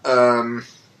that.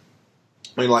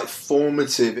 My, like,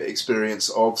 formative experience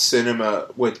of cinema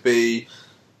would be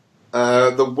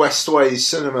the Westway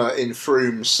Cinema in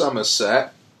Frome,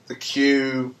 Somerset. The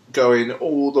queue going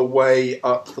all the way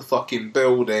up the fucking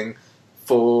building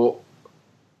for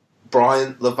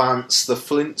Bryant Levant's The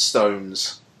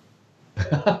Flintstones.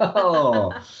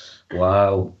 Oh,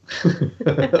 wow.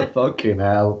 Fucking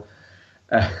hell.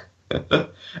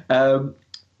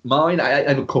 Mine, I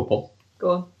have a couple. Go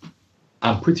on.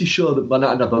 I'm pretty sure that, I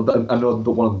know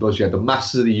that one of them does, yeah, the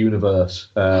Masters of the Universe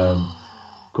comes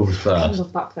I first.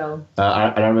 love that film. And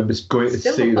I remember going to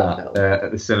Still see love that that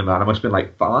at the cinema, and I must have been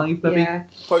like 5, maybe? Yeah.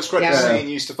 Post-credit Yeah. scene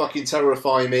used to fucking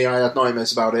terrify me. I had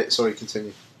nightmares about it. Sorry,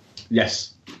 continue.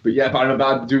 Yes. But yeah, but I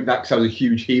remember doing that because I was a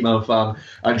huge He-Man fan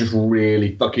and just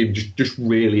really fucking, just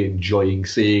really enjoying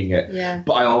seeing it. Yeah.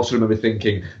 But I also remember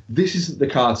thinking, this isn't the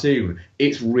cartoon.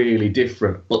 It's really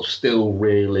different, but still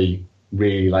really,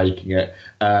 really liking it.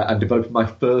 And developed my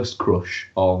first crush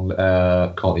on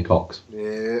Courtney Cox.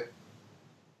 Yeah.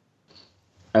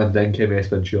 And then came Ace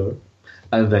Ventura.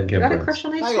 And then came You had a Friends. crush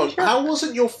on Ace Hang on, Ventura? how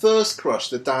wasn't your first crush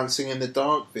the Dancing in the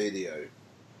Dark video?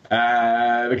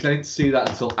 Because I didn't see that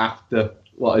until after,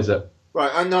 what is it?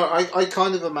 Right, I know, I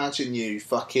kind of imagine you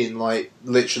fucking, like,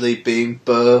 literally being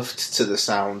birthed to the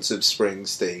sounds of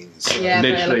Springsteen. So. Yeah, but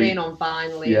it'll Literally- have been on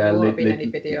Vinyl. Yeah, There won't have been any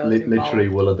videos literally involved.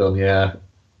 will have done, yeah.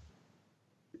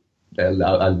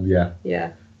 Yeah,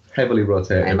 Yeah. heavily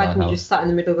rotating I in my imagine you house. just sat in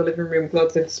the middle of the living room,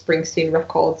 loads of Springsteen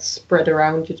records spread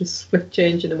around. You just split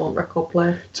changing them on record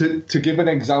player. To give an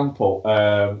example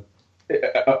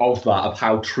of that, of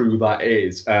how true that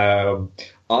is, I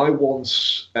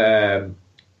once, when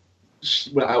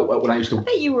I used to, I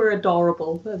bet you were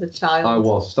adorable as a child. I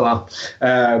was, still am.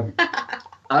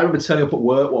 I remember turning up at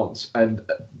work once and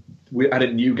we had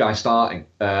a new guy starting,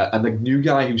 and the new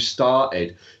guy who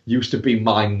started used to be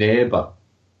my neighbour.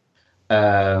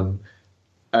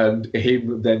 And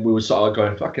him, then we were sort of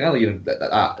going, fucking hell, you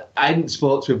know, I didn't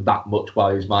spoke to him that much while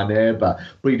he was my neighbour,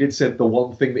 but he did say the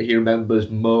one thing that he remembers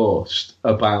most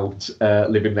about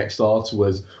living next door to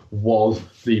us was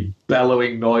the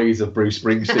bellowing noise of Bruce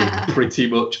Springsteen pretty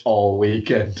much all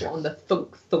weekend. On the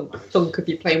thunk, thunk, thunk of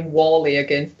you playing Wally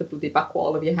against the bloody back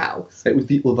wall of your house. It was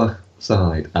the other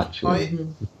side, actually.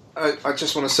 I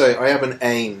just want to say, I have an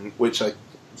aim, which I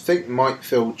think might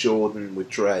fill Jordan with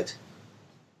dread.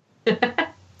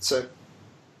 So,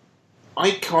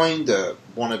 I kind of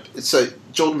want to... So,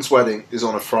 Jordan's wedding is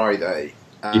on a Friday.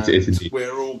 And It is indeed.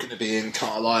 we're all going to be in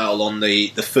Carlisle on the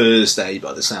Thursday,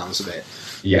 by the sounds of it.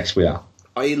 Yes, we are.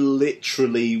 I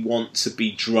literally want to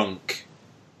be drunk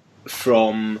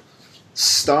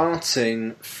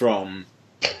starting from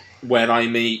when I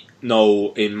meet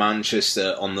Noel in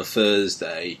Manchester on the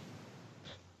Thursday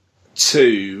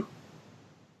to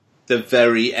the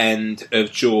very end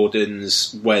of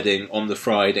Jordan's wedding on the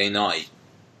Friday night.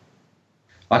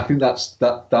 I think that's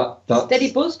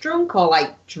Steady buzz drunk or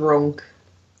like drunk?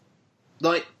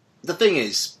 like, the thing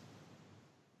is,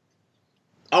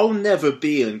 I'll never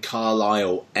be in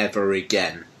Carlisle ever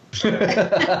again.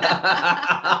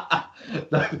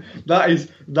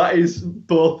 that is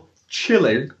both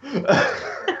chilling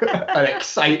and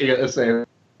exciting at the same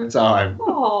time.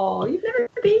 Oh, you've never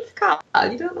been to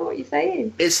Carlisle. You don't know what you're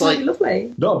saying. It's That'd like- be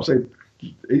lovely. No, I'm saying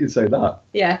you can say that.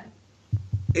 Yeah.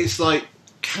 It's like,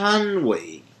 can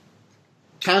we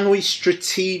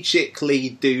strategically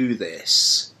do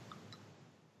this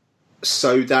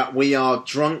so that we are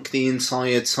drunk the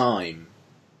entire time,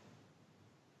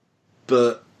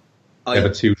 but Never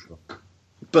too drunk.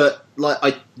 but like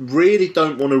I really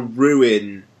don't want to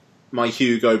ruin my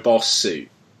Hugo Boss suit.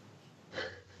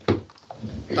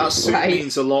 That suit Right.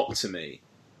 means a lot to me.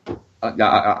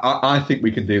 I think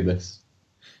we can do this.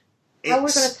 How are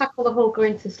we going to tackle the whole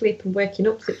going to sleep and waking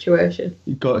up situation?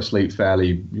 You go to sleep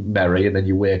fairly merry, and then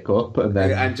you wake up, and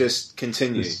then and just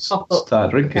continue. start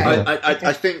drinking. Okay.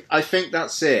 yeah. I think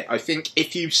that's it. I think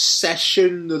if you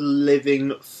session the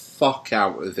living fuck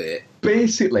out of it,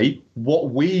 Basically,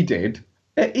 what we did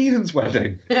at Ian's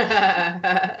wedding,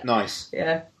 nice.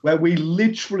 Yeah. where we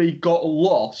literally got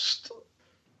lost,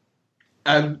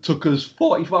 and took us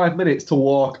 45 minutes to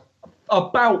walk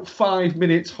about 5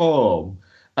 minutes home.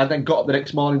 And then got up the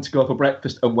next morning to go for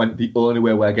breakfast and went, the only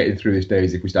way we're getting through this day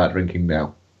is if we start drinking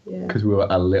now. Yeah. Because we were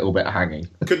a little bit hanging.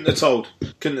 Couldn't have told.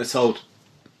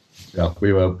 Yeah,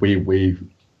 we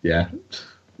yeah.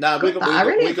 Nah, we I got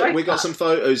enjoyed that. some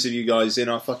photos of you guys in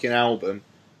our fucking album.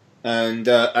 And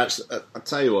actually, I'll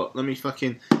tell you what, let me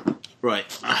fucking... Right,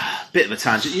 bit of a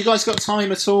tangent. You guys got time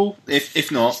at all?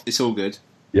 If not, it's all good.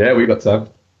 Yeah, we got time.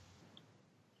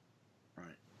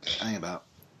 Right, hang about.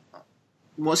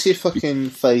 What's your fucking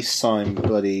FaceTime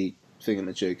bloody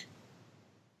thingamajig?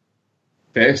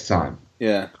 FaceTime.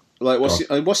 Yeah. Like,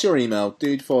 what's your email?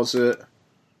 Dude Fawcett.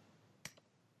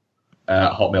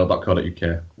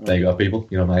 Hotmail.co.uk. There you go, people.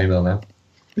 You know my email now.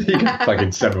 You can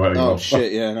fucking send me whatever you Oh, want.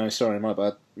 shit, yeah, no, sorry, my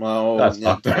bad. Well, That's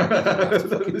yeah, fine. you don't have to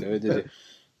fucking do it, did you?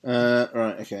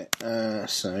 Right, okay.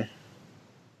 So...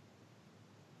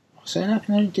 So how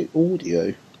can I do audio?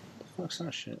 The fuck's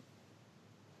that shit?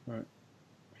 Right.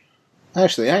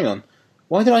 Actually, hang on.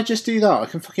 Why did I just do that? I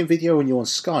can fucking video on you on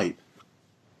Skype.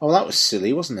 Oh, that was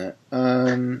silly, wasn't it?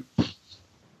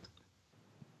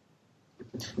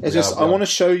 It's just, I want to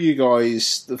show you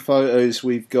guys the photos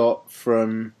we've got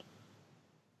from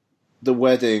the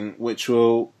wedding, which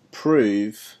will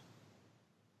prove...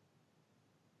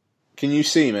 Can you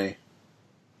see me?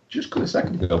 Just got a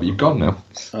second ago, but you've gone now.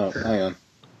 Oh, hang on.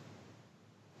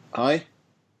 Hi?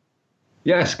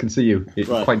 Yes, can see you. It's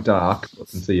Right. quite dark, but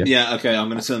can see you. Yeah, okay, I'm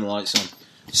going to turn the lights on.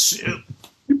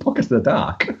 You podcast in the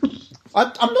dark.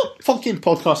 I'm not fucking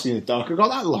podcasting in the dark. I've got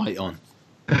that light on.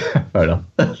 Fair enough.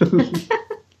 This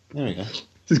There we go.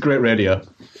 is great radio.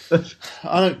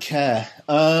 I don't care.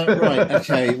 Right,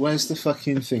 okay, where's the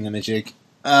fucking thingamajig?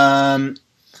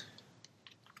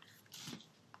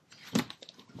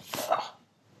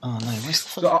 Oh no, where's the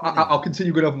fucking... So I'll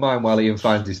continue going over mine while Ian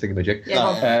finds his thingamajig.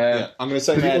 Yeah. I'm going to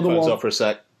take the my other headphones one- off for a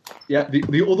sec. Yeah,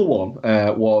 the other one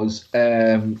was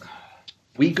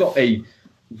we got a.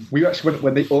 We actually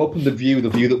when they opened the view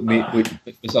that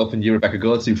myself and you, Rebecca,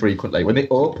 go to frequently. When they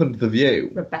opened the view,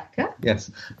 Rebecca?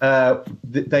 yes,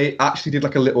 they actually did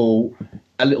like a little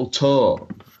tour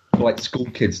for like school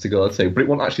kids to go to, but it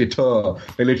wasn't actually a tour.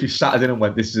 They literally sat us in and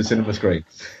went, "This is a cinema screen,"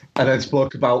 and then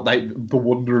spoke about like the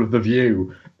wonder of the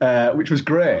view, which was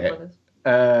great.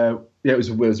 Yeah, it was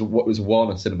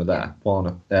Warner Cinema there,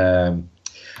 Warner.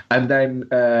 And then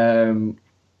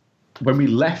when we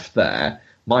left there,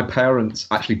 my parents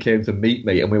actually came to meet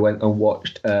me, and we went and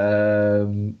watched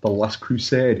The Last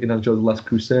Crusade, Indiana Jones: The Last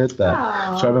Crusade there.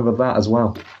 Aww. So I remember that as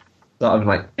well. That was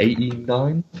like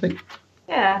 89, I think.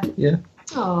 Yeah. Yeah.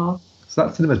 Oh, So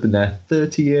that cinema's been there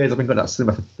 30 years. I've been going to that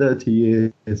cinema for 30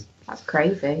 years. that's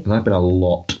crazy. And I've been a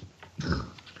lot.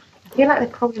 I feel like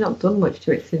they've probably not done much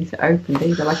to it since it opened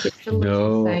either. Like it's still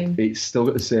No, the same. it's still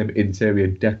got the same interior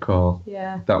decor.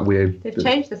 Yeah. That weird. They've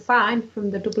changed the sign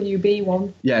from the WB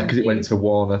one. Yeah, because it went to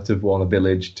Warner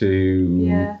Village to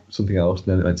Yeah. something else,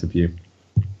 and then it went to View.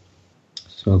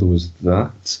 So there was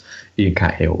that. You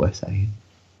can't hear what we're saying.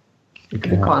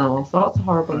 They've got all sorts of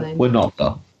horrible names. We're not,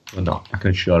 though. We're not. I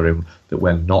can assure him that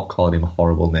we're not calling him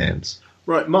horrible names.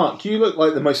 Right, Mark, you look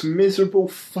like the most miserable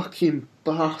fucking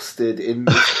bastard in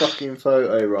this fucking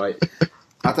photo, right?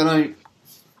 I don't know.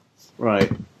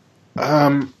 Right.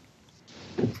 God,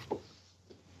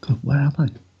 where am I?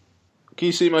 Can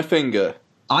you see my finger?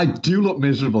 I do look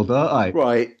miserable, don't I?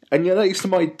 Right. And you're next to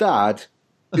my dad,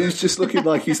 who's just looking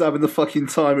like he's having the fucking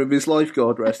time of his life,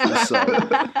 God rest his soul.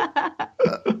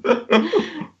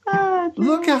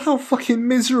 at how fucking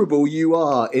miserable you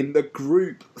are in the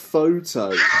group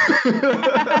photo.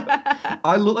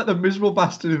 I look like the miserable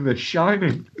bastard in The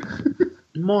Shining.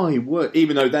 My word.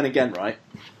 Even though, then again, right,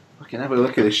 fucking have a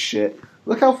look at this shit.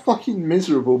 Look how fucking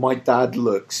miserable my dad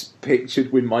looks,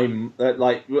 pictured with my mum's not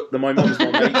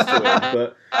next to him,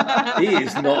 but he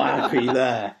is not happy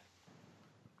there.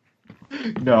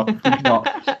 No, he's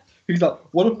not. He's like,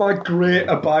 one of my great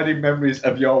abiding memories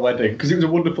of your wedding, because it was a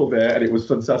wonderful day and it was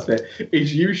fantastic,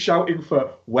 is you shouting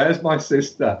for, "Where's my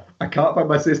sister? I can't find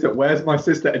my sister. Where's my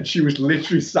sister?" And she was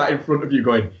literally sat in front of you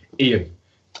going, "Ian,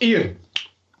 Ian,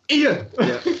 Ian."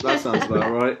 Yeah, that sounds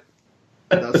about right.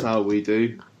 That's how we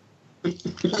do.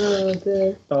 Oh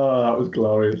dear. Oh, that was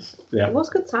glorious. Yeah. It was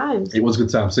good times. It was a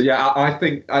good time. So yeah, I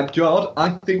think, Jordan, I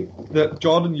think that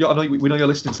Jordan, I know we know you're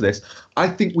listening to this. I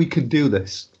think we can do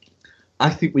this. I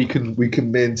think we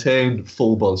can maintain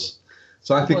full buzz.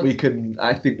 So I think we can.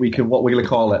 What we're going to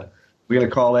call it? We're going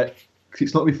to call it. Cause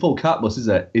it's not going to be full cat bus, is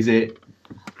it? Is it?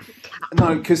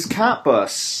 No, because cat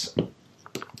bus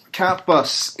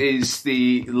is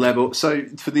the level. So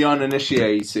for the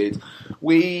uninitiated,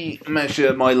 we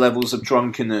measure my levels of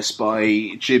drunkenness by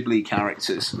Ghibli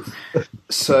characters.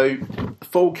 So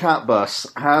full cat bus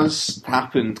has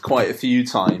happened quite a few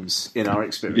times in our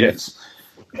experience.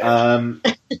 Yes.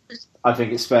 I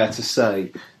think it's fair to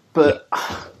say. But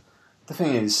the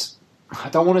thing is, I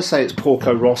don't want to say it's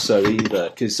Porco Rosso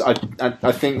either, because I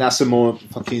think that's a more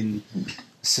fucking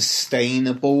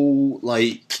sustainable,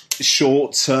 like,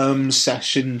 short-term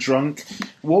session drunk.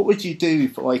 What would you do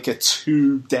for, like, a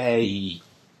 2-day,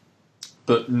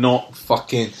 but not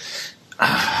fucking...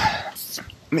 I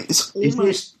mean, it's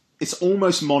almost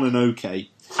Mononoke.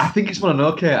 I think it's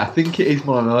Mononoke. I think it is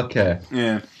Mononoke.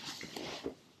 Yeah.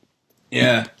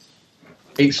 Yeah.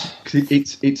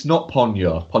 It's not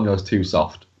Ponyo. Ponyo's too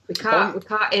soft. We can't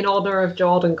in order of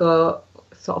Jordan go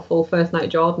sort of full first night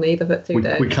Jordan either for 2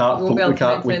 days. We can't. We won't be able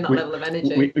to maintain that level of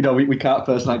energy. We can't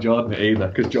first night Jordan it either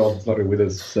because Jordan's not with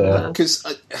us. Because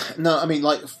I mean,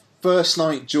 like, first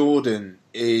night Jordan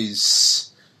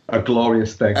is a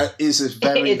glorious thing. Is a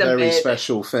very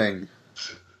special thing.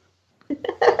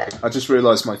 I just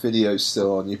realised my video's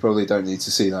still on. You probably don't need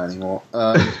to see that anymore.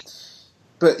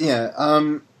 But yeah,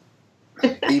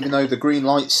 even though the green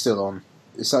light's still on,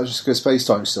 is that just because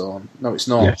FaceTime's still on? No, it's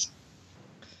not. Yes.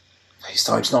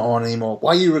 FaceTime's not on anymore.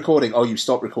 Why are you recording? Oh, you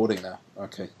stopped recording now.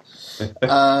 Okay.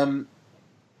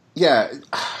 Yeah.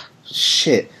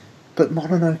 Shit. But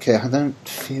Mononoke, I don't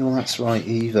feel that's right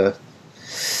either.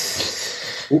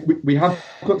 We have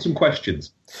got some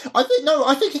questions. I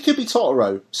think it could be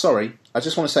Totoro. Sorry. I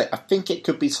just want to say, I think it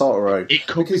could be Totoro. It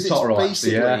could be Totoro,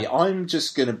 basically, actually, yeah. I'm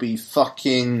just going to be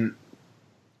fucking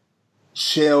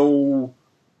chill,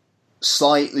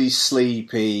 slightly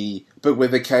sleepy, but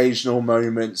with occasional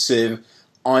moments of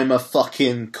I'm a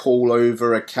fucking call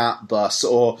over a cat bus,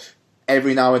 or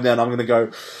every now and then I'm going to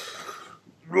go,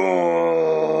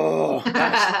 roar.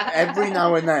 Every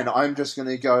now and then I'm just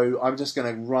going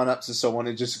to run up to someone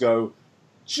and just go,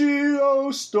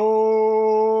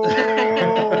 Geostorm!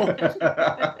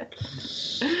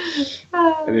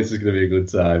 This is going to be a good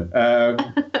time.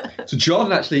 So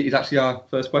Jordan is actually our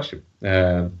first question.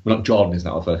 Well, not Jordan is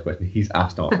not our first question. He's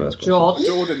asked our first question.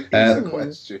 Jordan is a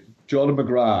question. Jordan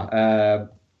McGrath.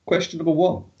 Question number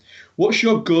 1. What's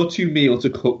your go-to meal to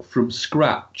cook from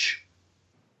scratch?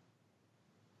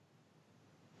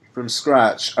 From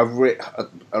scratch, a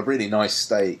really nice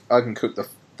steak. I can cook the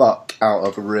fuck out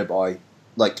of a ribeye.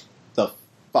 Like, the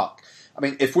fuck. I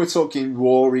mean, if we're talking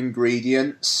raw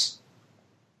ingredients,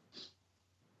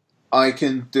 I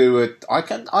can do a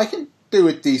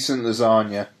decent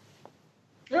lasagna.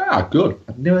 Ah, good.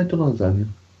 I've never done lasagna.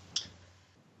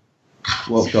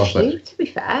 Well, to be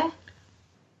fair,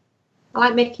 I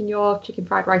like making your chicken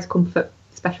fried rice comfort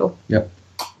special. Yep.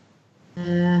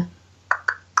 I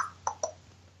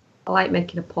like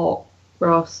making a pork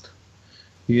roast.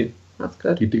 Yeah. That's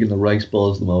good. You're digging the rice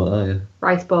balls at the moment, aren't you?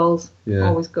 Rice balls, yeah.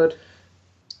 Always good.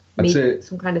 I'd Meat, say,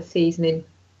 some kind of seasoning,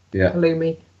 yeah.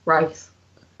 halloumi, rice,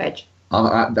 veg.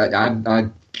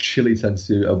 I chili tends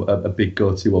to be a big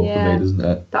go-to one for me, doesn't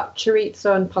it? That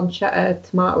chorizo and pancetta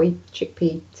tomatoey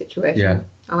chickpea situation. Yeah.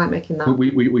 I like making that.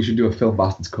 We should do a Film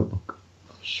Bastards cookbook.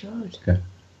 We should. Okay.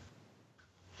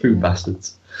 Food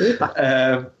Bastards. Food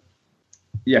Bastards.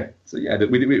 Yeah, so yeah, I think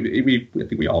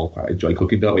we all quite enjoy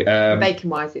cooking, don't we?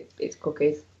 Bacon-wise, it's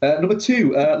cookies. Number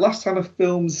 2, last time a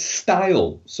film's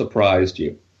style surprised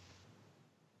you.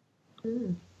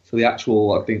 So the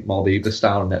actual, I think, more the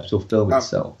style and the actual film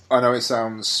itself. I know it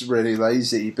sounds really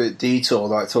lazy, but Detour,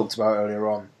 that I talked about earlier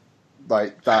on,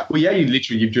 like that. Well, yeah,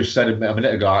 you just said a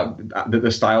minute ago that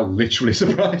the style literally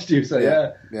surprised you. So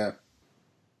Yeah.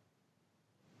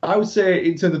 I would say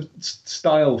in terms of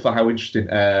style for how interesting.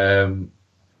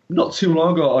 Not too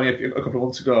long ago, only a couple of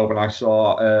months ago, when I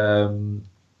saw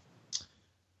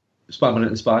Spider-Man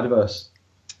and the Spider-Verse.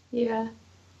 Yeah.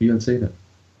 You haven't seen it?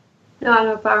 No, I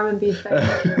know, but I remember you saying.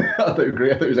 I thought you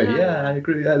agree. I thought you were saying, yeah, I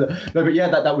agree. Yeah, no, but yeah,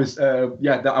 that was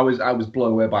I was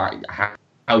blown away by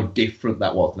how different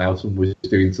that was. Now someone was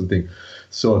doing something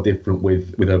so different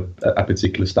with a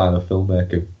particular style of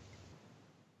filmmaking.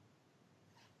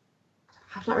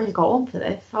 I've not really got one for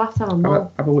this. I'll have to have a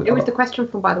more. It was the question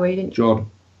from, by the way, you didn't.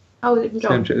 Jordan. Oh, was it from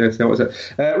John? What was it?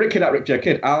 Rick Kid at Rick J.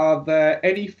 Kid. Are there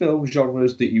any film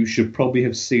genres that you should probably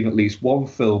have seen at least one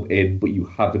film in, but you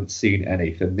haven't seen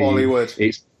any? For me, Bollywood.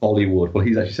 It's Bollywood. Well,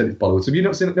 he's actually said it's Bollywood. So have you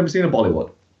never seen a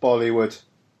Bollywood? Bollywood.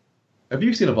 Have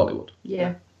you seen a Bollywood?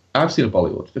 Yeah. I've seen a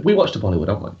Bollywood. We watched a Bollywood,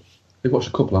 haven't we? We've watched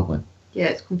a couple, haven't we? Yeah,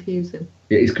 it's confusing.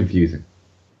 It is confusing.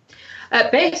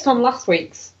 Based on last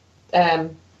week's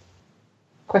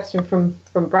question from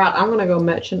Brad, I'm going to go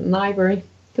Merchant and Ivory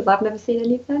because I've never seen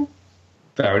anything.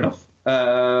 Fair enough.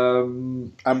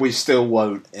 And we still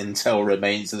won't until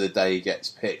Remains of the Day gets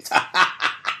picked.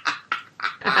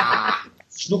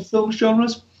 Snuff film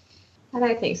genres? I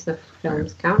don't think snuff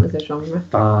films count as a genre.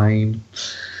 Fine.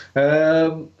 I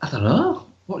don't know.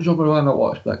 What genre do I not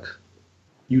watch, Bex?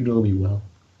 You know me well.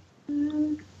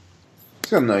 I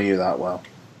don't know you that well.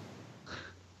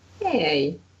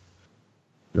 Hey.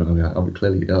 You know me, I mean,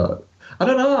 clearly you don't. I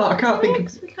don't know. I can't think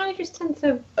of... We kind of just tend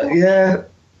to... yeah.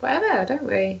 Whatever, don't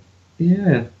we?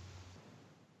 Yeah.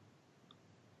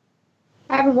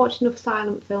 I haven't watched enough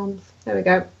silent films. There we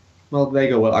go. Well, there you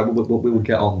go. Well, we will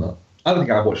get on that. I don't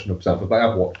think I've watched enough stuff, but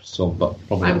I've watched some. But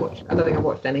probably I don't think I've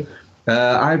watched any.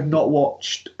 I've not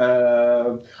watched.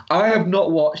 I have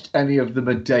not watched any of the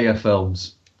Medea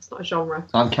films. It's not a genre.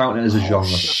 I'm counting it as a genre.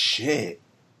 Shit.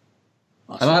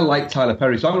 And I like Tyler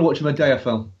Perry, so I'm going to watch a Medea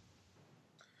film.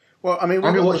 Well, I mean,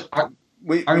 I'm going to watch.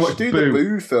 We should do the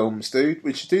Boo films, dude.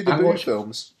 We should do the Boo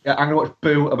films. Yeah, I'm going to watch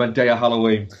Boo and Medea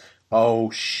Halloween. Oh,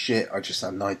 shit. I just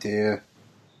had an idea.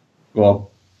 Go on.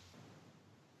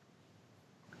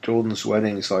 Jordan's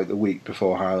wedding is like the week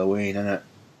before Halloween, isn't it?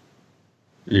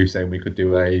 You saying we could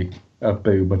do a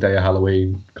Boo Medea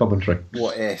Halloween commentary?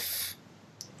 What if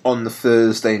on the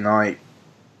Thursday night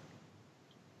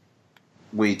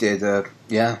we did a...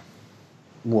 Yeah.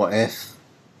 What if?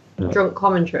 Drunk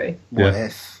commentary. What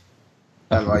if?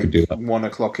 At like 1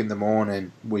 o'clock in the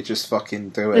morning, we just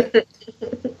fucking do it.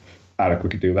 I reckon we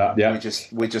could do that. Yeah,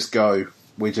 we just go.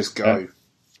 Yeah.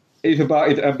 It's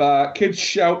about kids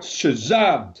shout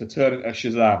Shazam to turn into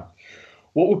Shazam.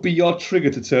 What would be your trigger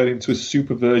to turn into a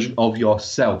super version of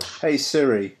yourself? Hey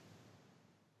Siri,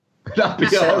 that'd be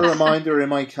set a reminder in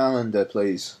my calendar,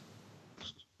 please.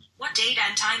 What date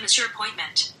and time is your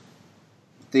appointment?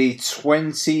 The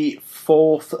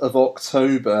 24th of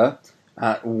October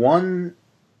at 1...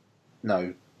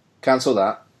 No. Cancel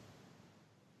that.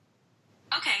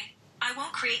 Okay, I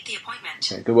won't create the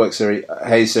appointment. Okay, good work, Siri.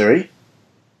 Hey, Siri.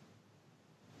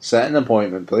 Set an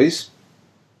appointment, please.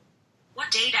 What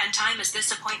date and time is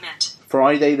this appointment?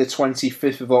 Friday the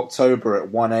 25th of October at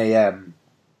 1 a.m.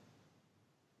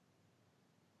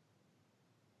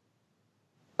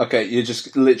 Okay, you're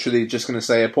just literally just going to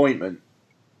say appointment.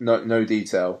 No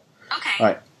detail. Okay,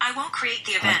 right. I won't create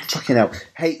the event. Fucking hell.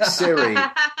 Hey, Siri.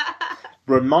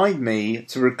 Remind me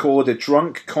to record a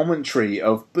drunk commentary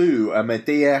of Boo and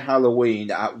Medea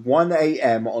Halloween at 1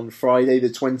 a.m. on Friday the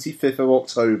 25th of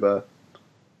October.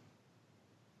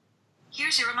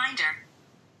 Here's your reminder.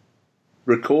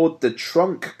 Record the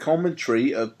drunk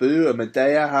commentary of Boo and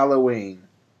Medea Halloween.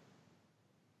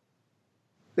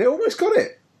 They almost got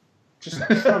it. Just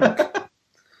drunk.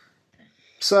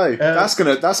 So that's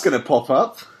gonna pop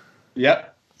up.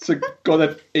 Yep. So go on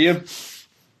then, Ian.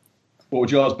 What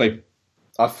would yours be?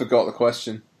 I forgot the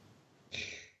question.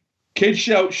 Kids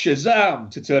shout Shazam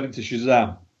to turn into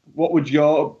Shazam. What word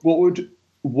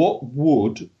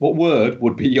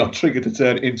would be your trigger to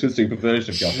turn into a super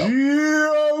version of yourself?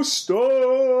 Geostorm!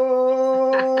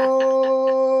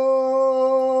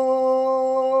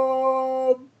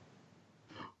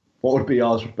 What would be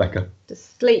yours, Rebecca? Does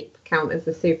sleep count as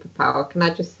a superpower? Can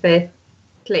I just say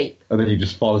sleep? And then you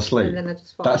just fall asleep. And then I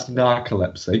just fall That's asleep.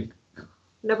 narcolepsy.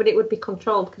 No, but it would be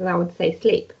controlled because I would say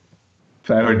sleep.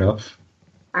 Fair enough.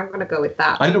 I'm going to go with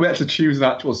that. I know we actually choose an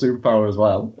actual superpower as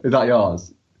well. Is that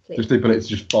yours? Sleep. Just the ability to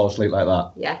just fall asleep like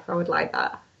that. Yes, I would like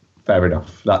that. Fair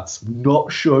enough. That's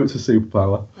not sure it's a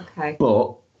superpower. Okay.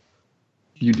 But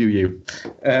you do you.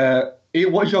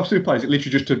 What is your superpower? Is it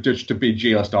literally just to be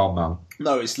Geostorm Man?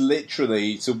 No, it's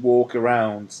literally to walk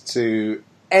around to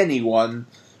anyone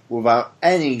without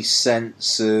any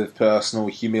sense of personal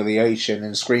humiliation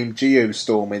and scream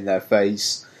Geostorm in their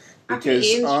face. Because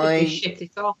Ian's should be shit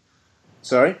it off.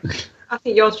 Sorry? I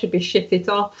think yours should be shit it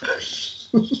off.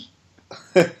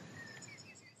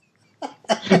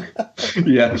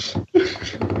 Yes.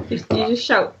 You just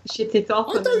shout shit it off.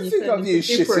 I and then don't you think turn I've into used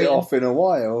shit Super it Ian. off in a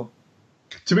while.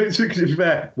 To be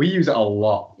fair, we use it a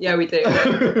lot. Yeah, we do.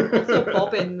 Also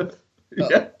bobbins.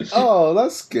 Yeah. Oh,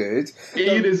 that's good.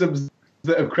 Ianisms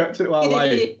that have crept into our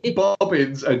life.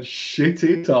 Bobbins and shit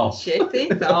it off. Shit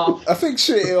it off. I think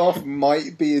shit it off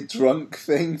might be a drunk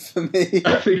thing for me.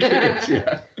 I think it is,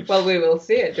 yeah. Well, we will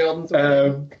see it, Jordan's.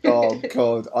 Oh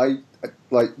God, I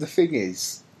like the thing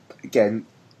is, again,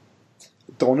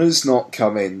 Donna's not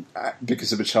coming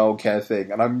because of a childcare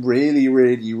thing, and I'm really,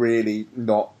 really, really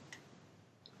not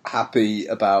happy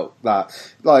about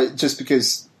that. Like, just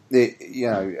because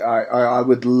I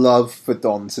would love for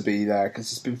Dawn to be there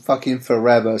because it's been fucking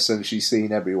forever since she's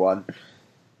seen everyone.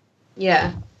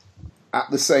 Yeah. At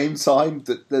the same time,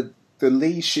 the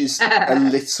leash is a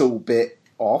little bit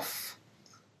off.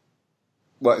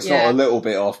 Well, it's not a little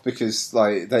bit off because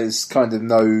like there's kind of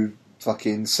no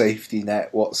fucking safety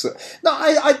net whatsoever. No,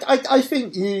 I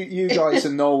think you guys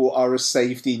and Noel are a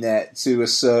safety net to a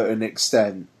certain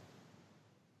extent.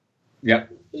 Yeah.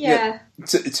 Yeah.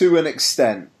 To an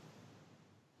extent.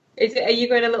 Is it? Are you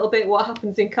going a little bit? What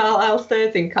happens in Carlisle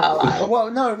stays in Carlisle? Well,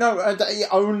 no,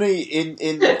 only in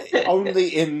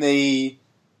the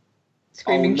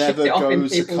Screaming I'll shit never it off go in to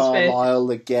people's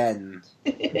Carlisle again.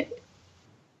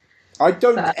 I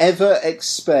don't ever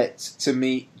expect to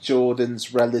meet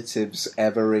Jordan's relatives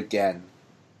ever again.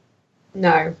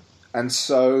 No. And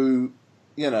so,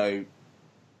 he knows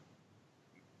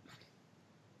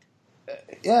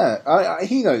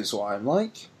what I'm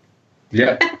like.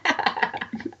 Yeah.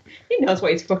 He knows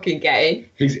what he's fucking getting.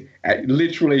 He's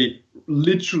literally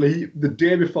the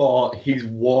day before he's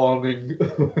warning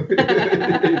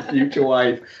his future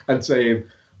wife and saying,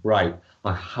 right,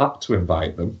 I had to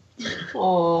invite them.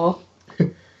 Oh.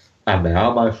 And they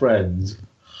are my friends.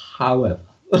 However.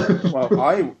 Well,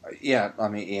 I mean, at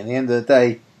the end of the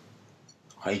day,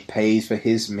 I paid for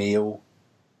his meal.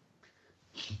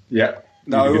 Yeah.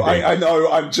 No, I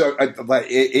know, I'm joking.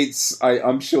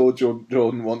 I'm sure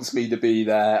Jordan wants me to be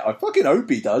there. I fucking hope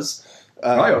he does.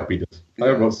 I hope he does. I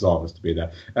hope wants all of us to be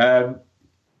there.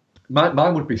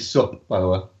 Mine would be sup, by the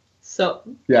way. Sup.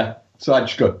 Yeah. So I'd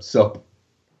just go, sup.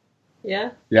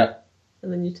 Yeah? Yeah.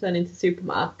 And then you turn into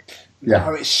Supermark. Yeah.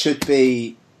 No, it should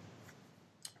be...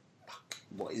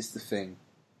 What is the thing?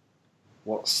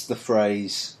 What's the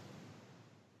phrase?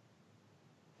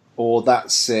 Or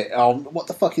that's it. Oh, what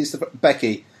the fuck is the...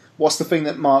 Becky, what's the thing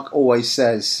that Mark always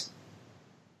says?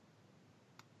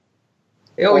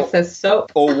 He always says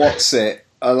sup. Or what's it?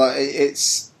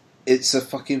 It's a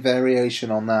fucking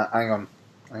variation on that. Hang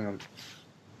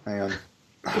on.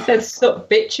 He says sup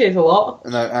bitches a lot.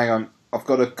 No, hang on. I've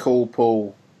got to call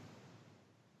Paul.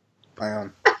 Hang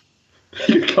on.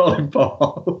 You call him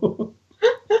Paul.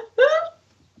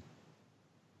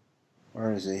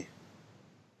 Where is he?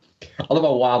 I love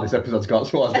how wild this episode's got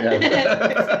towards the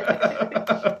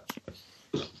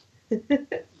end.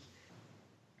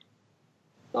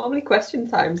 Normally question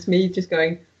times, me just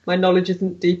going, my knowledge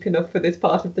isn't deep enough for this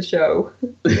part of the show.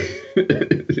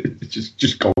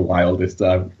 just go wild this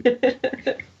time.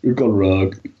 We've gone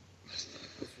rogue. It's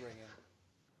ringing.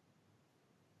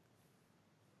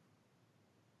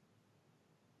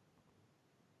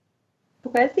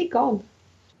 Where's he gone?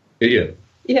 Ian.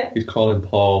 Yeah. He's calling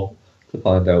Paul to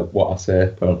find out what I say,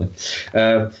 apparently.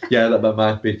 Yeah, that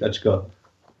might be. I just go,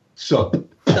 sup.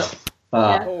 Yeah.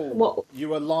 Paul, What?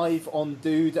 you are live on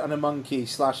Dude and a Monkey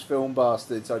 /Film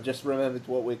Bastards. I just remembered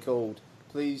what we're called.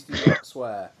 Please do not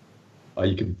swear. Oh,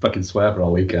 you can fucking swear for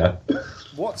all we care.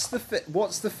 What's the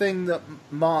thing that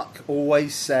Mark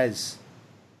always says?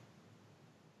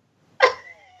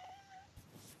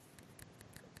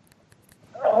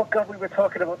 Oh God, we were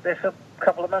talking about this a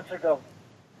couple of months ago.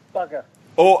 Bugger.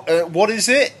 Or what is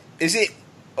it? Is it?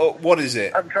 What is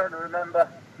it? I'm trying to remember.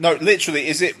 No, literally,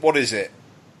 is it? What is it?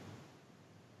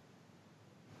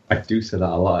 I do say that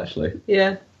a lot, actually.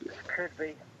 Yeah. Could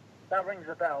be. That rings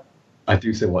a bell. I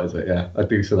do say, what is it? Yeah, I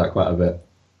do say that quite a bit.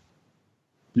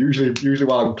 Usually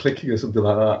while I'm clicking or something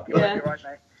like that. Yeah. You're right,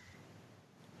 mate.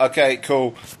 Okay,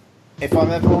 cool. If I'm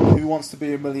ever on Who Wants to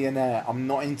Be a Millionaire, I'm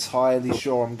not entirely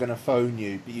sure I'm going to phone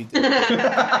you, but you. It would be a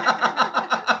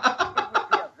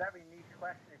very niche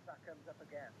question if that comes up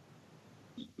again.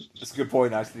 That's a good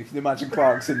point, actually. Can you imagine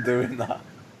Clarkson doing that?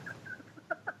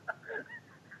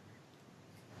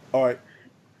 All right.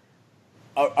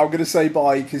 I'm going to say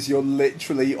bye because you're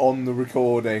literally on the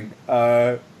recording.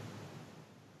 I'll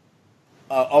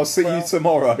see you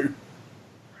tomorrow.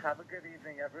 Have a good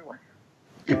evening, everyone.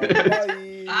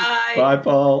 Bye. Bye. Bye,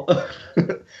 Paul.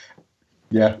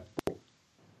 Yeah.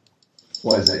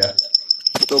 What is it? Yeah.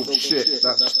 Oh shit!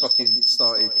 That fucking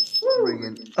started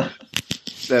ringing.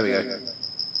 There we go.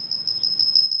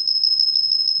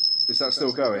 Is that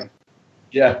still going?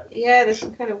 Yeah. Yeah, there's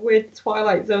some kind of weird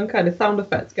Twilight Zone kind of sound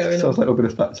effects going Sounds on. like we're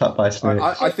going to sat by a snake.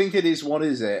 I think it is. What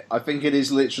is it? I think it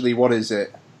is literally. What is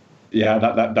it? Yeah,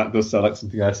 that does sound like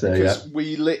something I say. Yeah. Because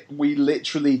we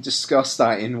literally discussed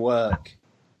that in work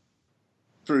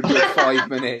for a good 5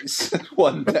 minutes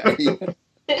one day.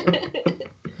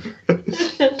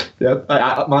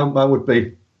 Yeah, mine would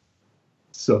be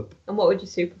sup. And what would your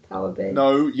superpower be?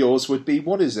 No, yours would be.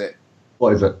 What is it?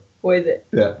 What is it? What is it?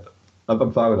 Yeah,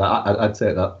 I'm fine with that. I'd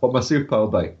take that. What my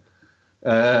superpower be?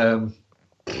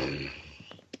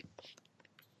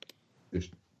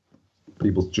 Just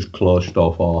people just close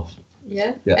stuff off.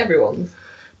 Yeah? Yeah. Everyone's.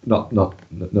 No,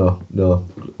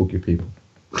 ugly people.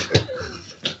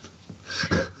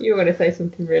 You were going to say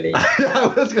something really...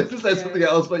 I was going to say something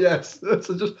else, but yes.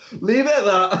 So just leave it at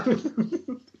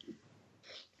that.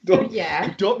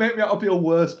 Don't make me out to be a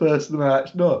worse person than I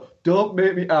actually. No, don't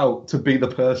make me out to be the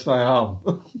person I am.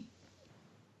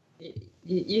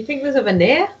 You think there's a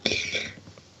veneer?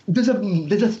 There's a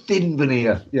thin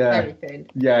veneer. Yeah. Very thin.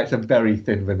 Yeah, it's a very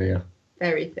thin veneer.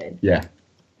 Very thin. Yeah.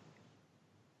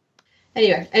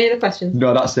 Anyway, any other questions?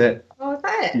 No, that's it. Oh, is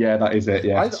that it? Yeah, that is it.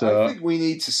 Yeah. I think we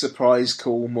need to surprise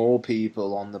call more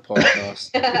people on the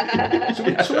podcast.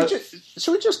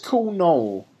 Should we just call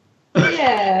Noel?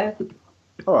 Yeah.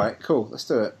 All right, cool. Let's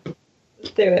do it.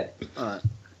 Let's do it. All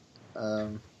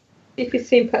right. If you've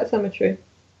seen Pet Sematary.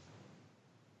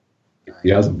 He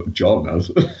hasn't, but John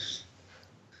has.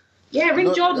 Yeah,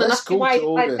 ring Jordan and let's ask him call why he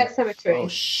likes Jordan. Pet Sematary. Oh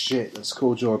shit! Let's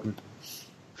call Jordan.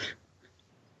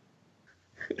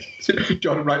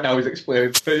 John right now is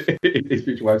explaining to his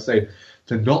future wife saying,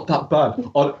 they're not that bad.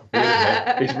 Oh,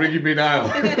 really? It's ringing me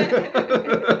now.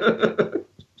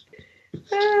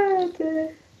 Oh,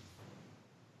 dear.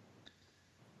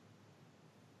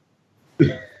 I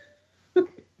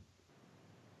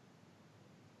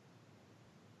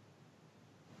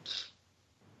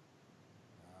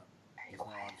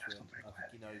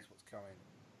think he knows what's coming.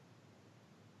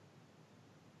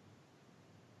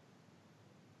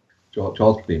 George's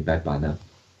probably in bed by now.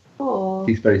 Oh,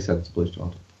 He's very sensible, is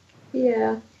George.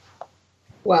 yeah.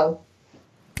 Well,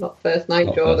 not first night,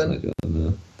 Not Jordan. personally, Jordan,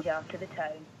 no. Down to the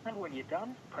tone. And when you're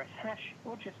done, press hash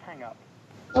or just hang up.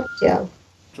 Up to you.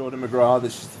 Jordan McGrath,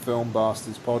 this is the Film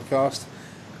Bastards podcast.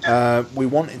 We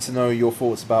wanted to know your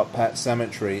thoughts about Pet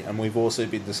Sematary, and we've also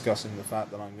been discussing the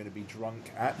fact that I'm going to be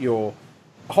drunk at your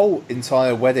whole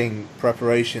entire wedding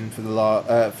preparation for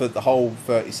the whole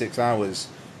 36 hours.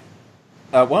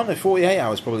 Well, no, 48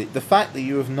 hours probably. The fact that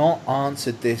you have not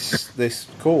answered this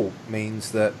call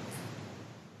means that,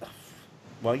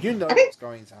 well, you know what's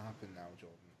going to happen now,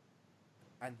 Jordan.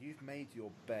 And you've made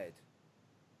your bed.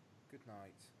 Good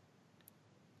night.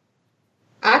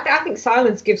 I think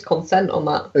silence gives consent on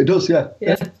that. It does, yeah.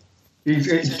 Yeah.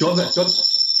 Jordan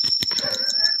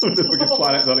the fucking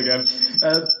Twilight Zone again.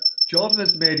 Jordan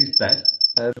has made his bed,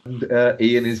 and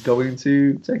Ian is going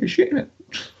to take a shit in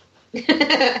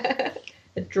it.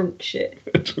 A drunk shit.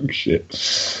 Drunk shit.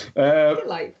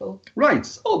 Delightful. Right,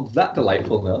 on that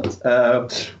delightful note,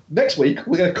 next week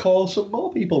we're going to call some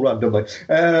more people randomly.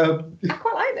 I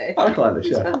quite like this. I quite like this,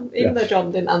 It's yeah. fun, even though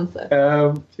John didn't answer.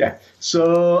 Yeah.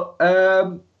 So,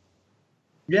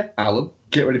 yeah, Alan,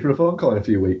 get ready for a phone call in a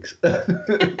few weeks.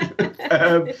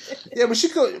 Yeah,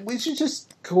 we should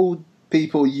just call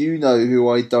people you know who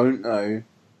I don't know.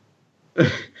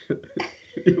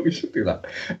 We should do that.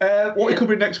 What are we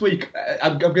covering next week?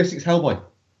 I'm guessing it's Hellboy.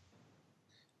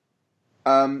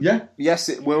 Yeah? Yes,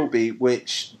 it will be,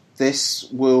 which this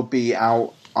will be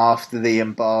out after the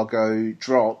embargo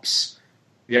drops.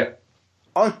 Yeah.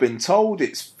 I've been told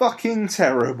it's fucking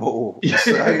terrible.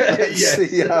 So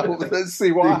let's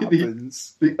see what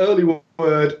happens. The early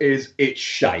word is it's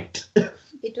shite.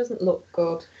 It doesn't look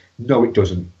good. No, it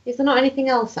doesn't. Is there not anything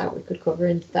else out we could cover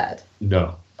instead?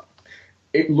 No.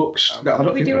 It looks... I don't Could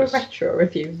we think do a there's- retro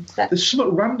review instead? There's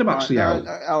something random actually out.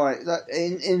 All right.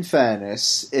 In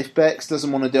fairness, if Bex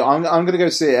doesn't want to do it, I'm going to go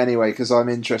see it anyway because I'm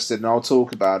interested and I'll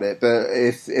talk about it. But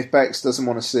if Bex doesn't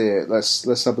want to see it,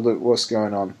 let's have a look. What's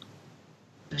going on?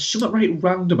 There's something right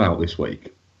random out this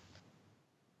week.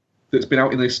 That's been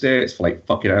out in the States for like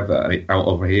fucking ever, and it's out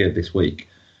over here this week.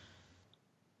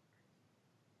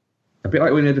 A bit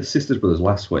like when we had the Sisters Brothers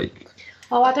last week.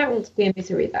 Oh, I don't want to be in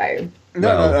misery though.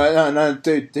 No,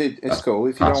 dude, it's cool.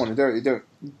 If you don't want to do it, you don't.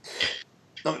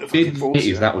 Not gonna fucking force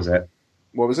you. Mid-90s, that was it.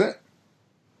 What was it?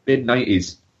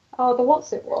 Mid-90s. Oh, the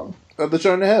what's it one? The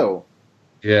Jonah Hill.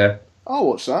 Yeah. I'll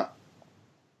watch that.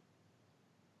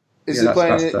 Is Yeah, it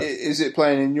playing? that's Is it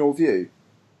playing in your view?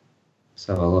 Let's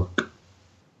have a look.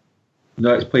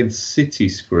 No, it's playing city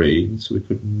screen, so we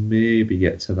could maybe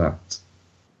get to that.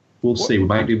 We'll see. We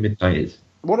might do mid-90s.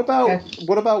 What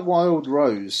about Wild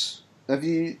Rose? Have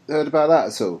you heard about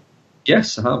that at all?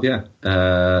 Yes, I have. Yeah,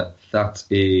 that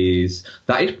is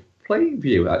playing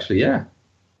view actually. Yeah.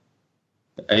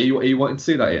 Are you wanting to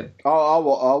see that, Ian?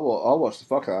 I'll watch the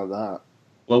fuck out of that.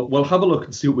 Well, we'll have a look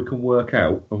and see what we can work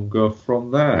out and go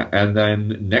from there. And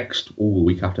then the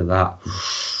week after that,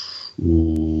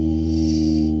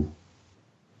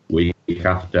 week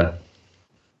after.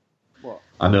 What?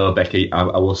 I know, Becky. I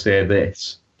will say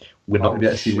this: we're not going to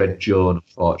get to see Red Joan,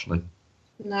 unfortunately.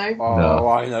 No. Oh, No.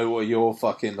 I know what you're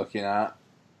fucking looking at.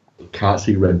 Can't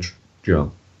see Red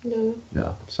Joan. No.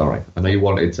 No, sorry. I know you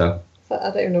wanted to, I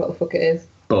don't even know what the fuck it is.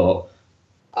 but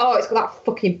Oh, it's got that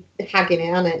fucking hag in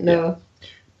it, hasn't it? No.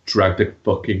 drag the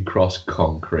fucking cross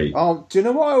concrete. Oh, do you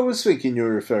know what I was thinking you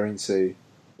were referring to?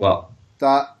 What?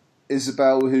 That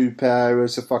Isabelle Huppert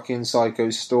as a fucking psycho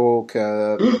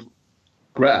stalker.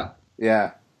 Greta.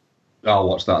 Yeah. I'll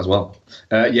watch that as well.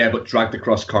 But Drag the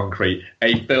Cross Concrete,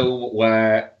 a film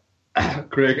where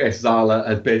Craig Esala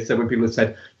has basically said, when people have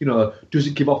said, does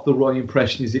it give off the wrong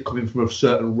impression? Is it coming from a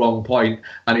certain wrong point?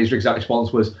 And his exact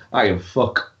response was, I give a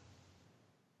fuck.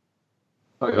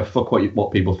 I give a fuck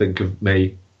what people think of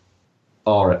me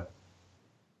or it.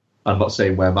 I'm not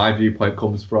saying where my viewpoint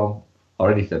comes from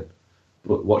or anything.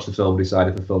 But watch the film and decide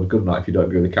if the film is good or not. If you don't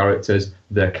agree with the characters,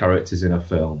 they're characters in a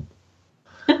film.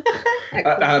 And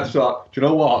I thought, do you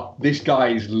know what? This guy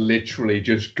is literally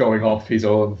just going off his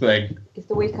own thing. It's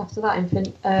the week after that,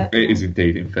 It is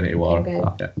indeed Infinity War.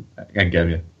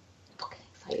 Endgame, yeah. Fucking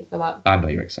excited for that. I know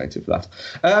you're excited for that.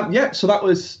 So that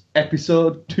was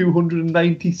episode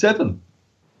 297.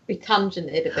 We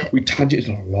tangented a bit. We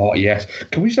tangented a lot, yes.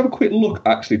 Can we just have a quick look,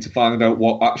 actually, to find out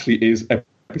what actually is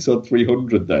episode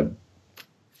 300 then?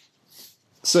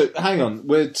 So, hang on.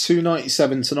 We're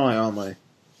 297 tonight, aren't we?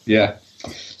 Yeah.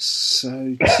 So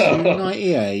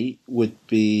 298 would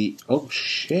be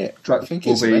shit. I think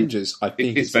it's Avengers. I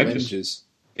think it's Avengers.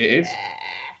 It is.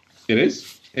 It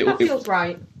is. That feels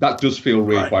right. That does feel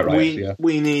really quite right. Yeah.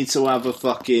 We need to have a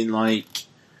fucking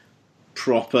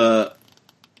proper.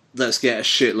 Let's get a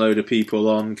shitload of people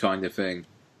on kind of thing.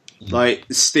 Like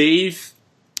Steve,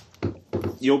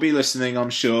 you'll be listening,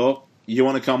 I'm sure. You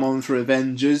want to come on for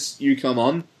Avengers? You come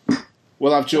on.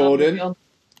 We'll have Jordan.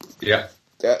 Yeah.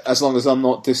 As long as I'm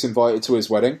not disinvited to his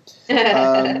wedding.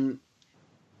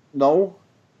 Noel?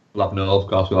 We'll have Noel, of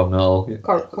course, we'll have Noel. Yeah.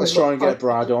 Let's try and get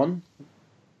Brad on.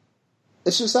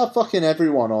 Let's just have fucking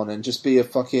everyone on and just be a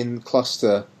fucking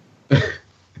cluster.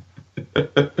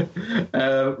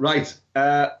 Right.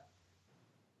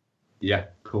 Yeah,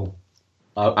 cool.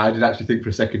 I did actually think for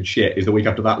a second, shit, is the week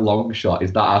after that long shot,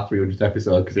 is that our 300th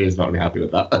episode? Because Ian's not going to be happy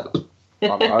with that.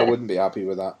 I wouldn't be happy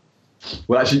with that.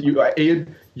 Well, actually,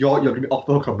 Ian, you're going to be off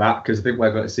the hook on that because I think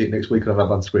we're going to see it next week on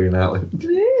our on screen, aren't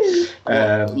we?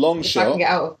 Long shot. I can get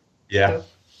out. Yeah.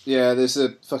 Yeah, there's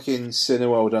a fucking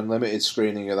Cineworld Unlimited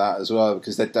screening of that as well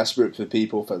because they're desperate for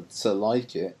people to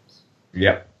like it.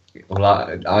 Yeah. Well,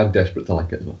 I'm desperate to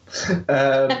like it as well.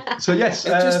 So yes,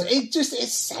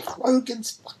 it's Seth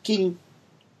Rogen's fucking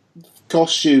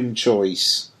costume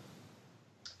choice.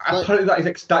 Apparently that is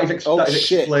explained.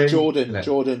 Jordan.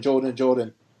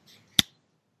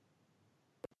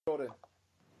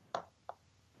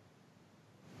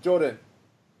 Jordan.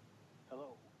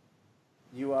 Hello.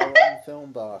 You are on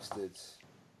Film Bastards.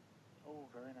 Oh,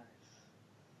 very nice.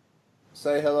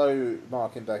 Say hello,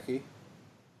 Mark and Becky.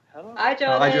 Hello. Hi,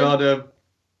 Jordan. Hi, Jordan.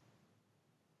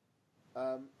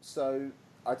 So,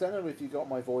 I don't know if you got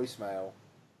my voicemail,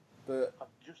 but... I'm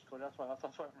just going, that's why I'm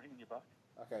ringing you back.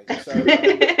 Okay,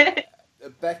 so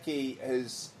Becky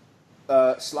has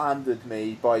slandered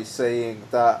me by saying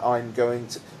that I'm going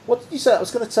to... What did you say? I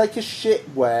was going to take a shit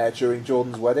where during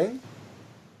Jordan's wedding?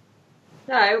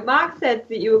 No, Mark said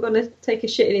that you were going to take a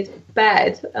shit in his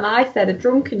bed, and I said a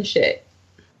drunken shit.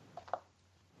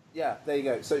 Yeah, there you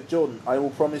go. So, Jordan, I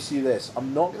will promise you this.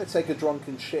 I'm not going to take a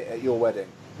drunken shit at your wedding.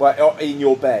 Well, in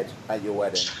your bed at your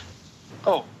wedding.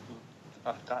 Oh,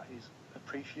 that is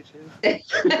appreciative.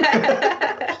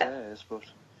 Upstairs, but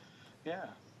yeah.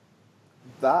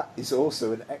 That is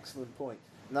also an excellent point.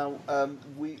 Now,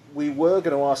 we were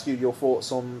going to ask you your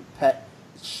thoughts on Pet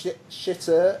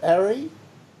Shitter Harry.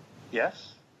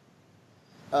 Yes.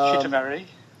 Shitterberry.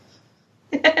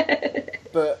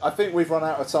 But I think we've run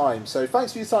out of time. So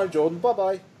thanks for your time, Jordan.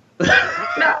 Bye-bye.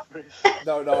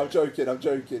 No, I'm joking.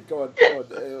 Go on.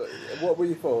 What were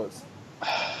your thoughts?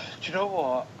 Do you know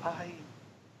what? I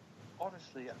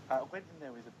went in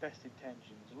there with the best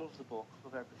intentions. I love the book,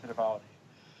 love everything about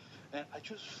it. And I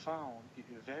just found it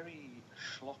very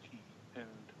schlocky and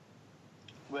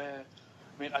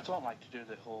I don't like to do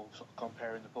the whole sort of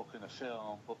comparing the book and the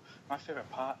film, but my favourite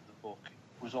part of the book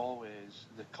was always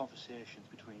the conversations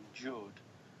between Judd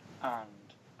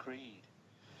and Creed.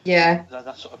 Yeah.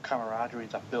 That sort of camaraderie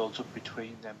that builds up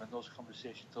between them, and those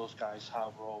conversations those guys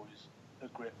have were always a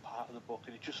great part of the book,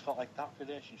 and it just felt like that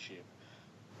relationship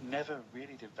never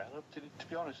really developed. And to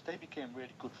be honest, they became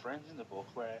really good friends in the book,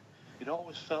 where it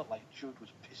always felt like Judd was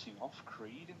pissing off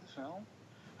Creed in the film,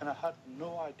 and I had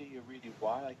no idea really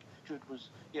why. Like, Judd was,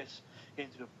 yes, he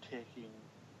ended up taking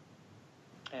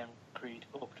Creed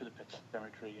up to the Pet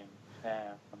Cemetery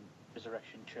and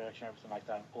Resurrection Church and everything like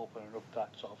that, and opening up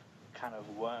that sort of can of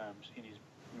worms in his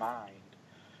mind.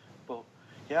 But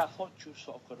yeah, I thought Judd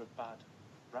sort of got a bad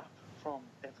rap from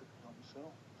everything on the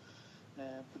film.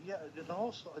 But yeah, and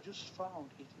also I just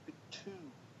found it a bit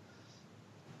too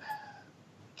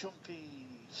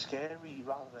jumpy, scary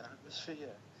rather than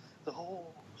atmosphere. The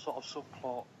whole sort of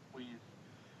subplot with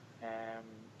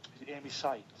Amy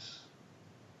Sykes,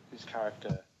 his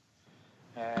character,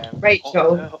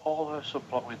 Rachel. all her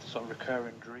subplot with sort of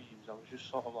recurring dreams. I was just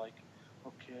sort of like,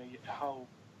 okay, how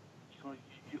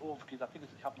you overkill. I think it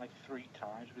happened like 3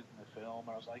 times within the film,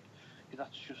 and I was like, yeah,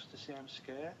 that's just the same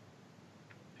scare,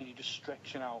 and you're just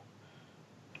stretching out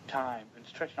time in a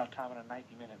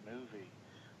 90-minute movie,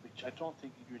 which I don't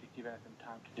think you really give anything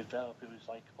time to develop. It was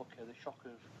like, okay, the shock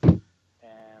of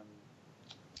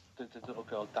the little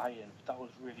girl dying, that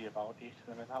was really about it.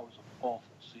 I mean, that was an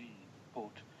awful scene, but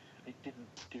it didn't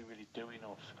really do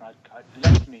enough. It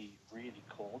left me really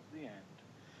cold at the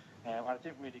end. I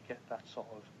didn't really get that sort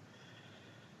of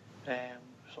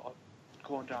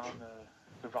going down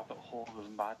the rabbit hole of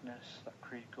madness that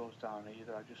Creed goes down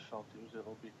either. I just felt it was a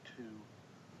little bit too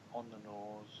on the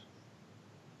nose.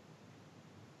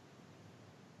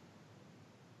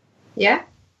 Yeah.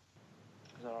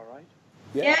 Is that alright?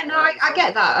 Yeah, no, I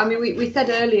get that. I mean, we said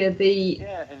earlier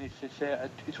Yeah, and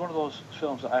it's one of those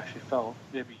films that I actually felt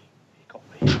maybe it got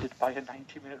hated by a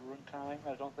 90-minute runtime.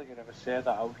 I don't think I'd ever say that.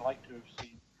 I would like to have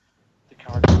seen the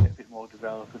characters get a bit more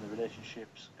developed and the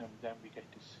relationships, and then we get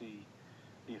to see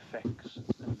the effects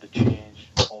and the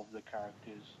change of the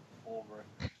characters over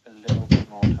a little bit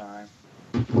more time.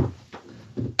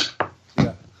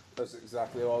 Yeah, that's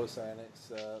exactly what I was saying.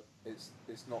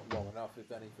 It's not long enough,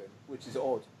 if anything, which is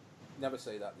odd. Never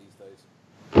say that these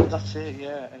days. That's it,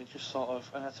 yeah, and it just sort of,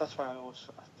 and that's why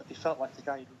it felt like the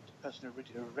person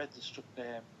who read the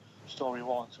story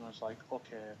once and was like,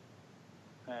 okay,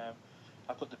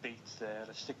 I've got the beats there,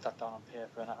 let's stick that down on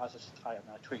paper, and as I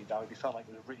tweeted out, it felt like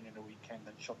it was written in a weekend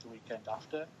and shot the weekend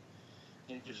after,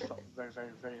 and it just felt very,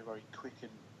 very, very, very quick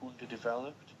and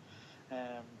underdeveloped,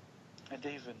 and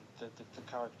even the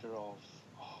character of,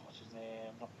 what's his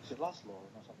name, is it Laszlo? No,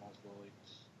 it's not Laszlo,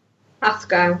 it's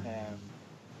Pascal.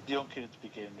 The young kid at the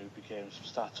beginning who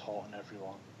starts haunting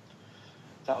everyone.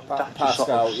 Pascal, sort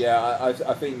of, yeah,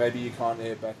 I think maybe you can't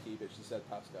hear Becky, but she said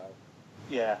Pascal.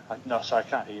 Yeah, I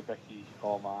can't hear Becky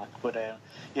or Mark, but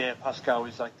yeah, Pascal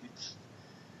is like,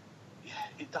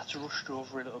 that's rushed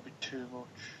over a little bit too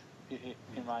much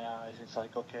in my eyes. It's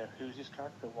like, okay, who's this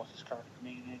character, what's this character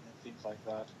meaning, and things like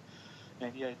that.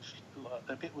 And yeah,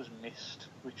 a bit was missed,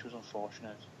 which was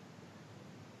unfortunate.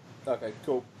 Okay,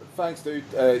 cool. Thanks, dude.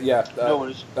 No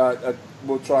worries.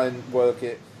 We'll try and work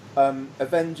it.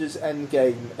 Avengers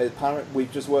Endgame, apparently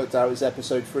we've just worked out is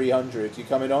episode 300. You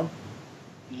coming on?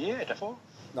 Yeah, definitely.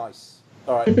 Nice.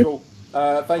 Alright, cool.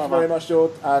 Thank you very much,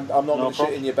 George, and I'm not going to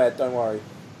shit in your bed, don't worry.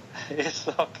 It's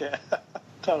okay.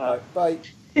 Alright, bye.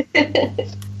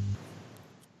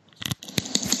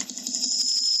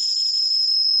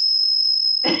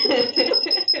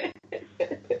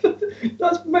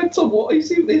 That's mental. What is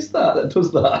that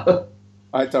does that?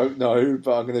 I don't know,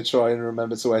 but I'm going to try and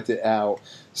remember to edit it out.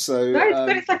 So no,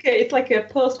 it's like a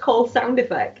post-call sound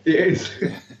effect. It is.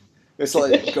 It's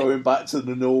like going back to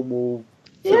the normal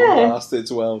film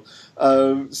bastards world.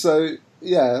 So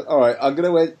yeah, all right. I'm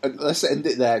going to let's end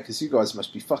it there because you guys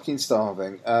must be fucking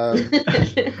starving.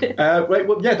 Right.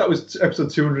 Well, yeah, that was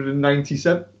episode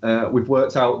 297. We've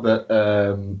worked out that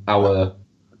our.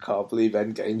 I can't believe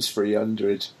Endgame's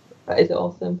 300. That is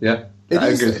awesome. Yeah. It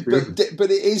is,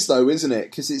 but it is though, isn't it?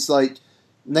 Because it's like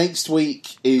next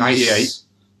week is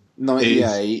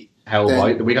 98.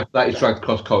 Hellboy. The week after that is Dragged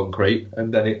Across Concrete,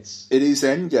 and then it is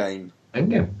Endgame.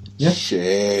 Endgame. Yeah.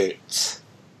 Shit.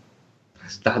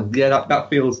 that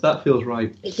feels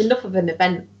right. It's enough of an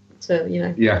event to,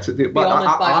 Yeah, but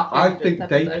honoured by I the think 300th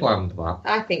they episode. planned that.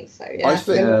 I think so,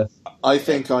 yeah. I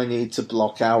think I need to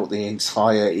block out the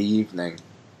entire evening.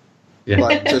 Yeah.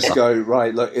 Like, just go,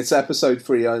 right, look, it's episode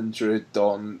 300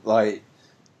 on, like,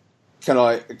 can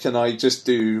I just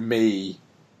do me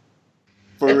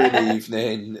for an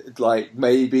evening? Like,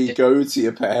 maybe go to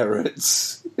your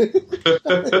parents.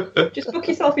 Just book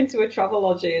yourself into a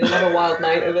Travelodgy and have a wild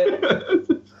night of it.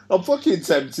 I'm fucking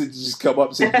tempted to just come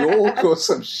up to York or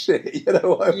some shit, you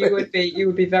know what I mean? You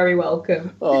would be very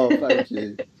welcome. Oh, thank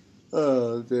you.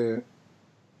 Oh, dear.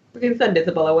 We can send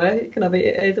Isabel away. You can have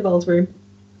it at Isabel's room.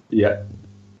 Yeah.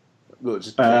 We'll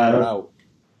just kick her out.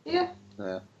 Yeah.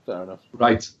 Yeah, fair enough.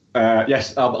 Right.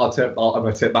 Yes, I'm going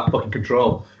to take back fucking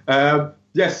control.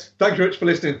 Yes, thank you very much for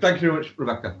listening. Thank you very much,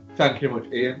 Rebecca. Thank you very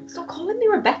much, Ian. Stop calling me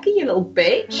Rebecca, you little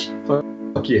bitch.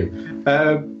 Fuck you.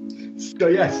 So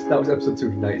yes, that was episode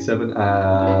 287,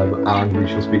 and we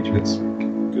shall speak to you next week.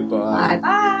 Goodbye.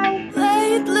 Bye-bye.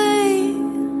 Lately,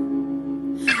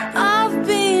 I've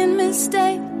been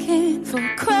mistaken for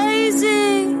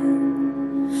crazy.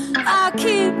 I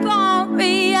keep on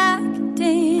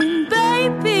reacting,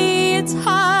 baby, it's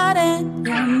hard and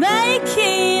you're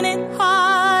making it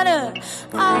harder.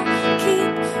 I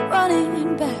keep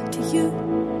running back to you.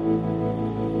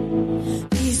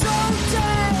 These old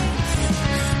days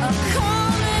are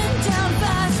coming down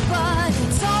fast, but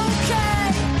it's okay.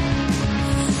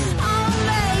 I'll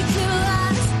make it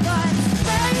last, but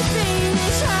baby,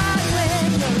 it's hard when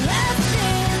you're left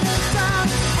in the dark,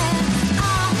 and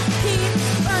I'll keep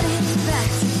running back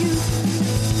to you.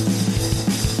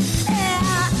 Yeah,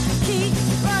 I keep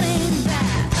running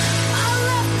back. I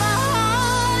left my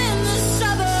heart in the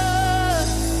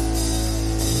suburbs.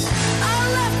 I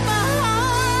left my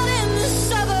heart in the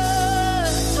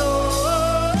suburbs.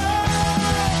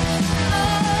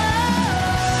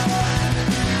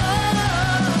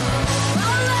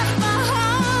 I left my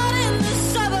heart in the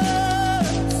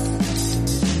suburbs.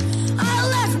 I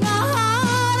left my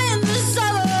heart in the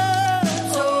suburbs.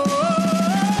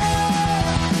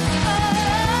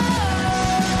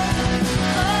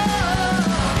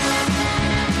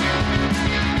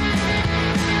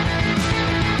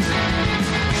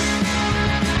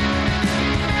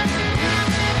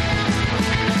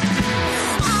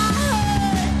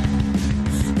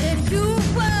 If you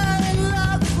were in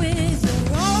love with your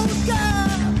old girl,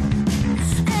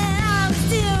 and I'm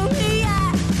still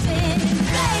reacting,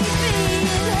 baby,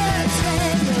 it hurts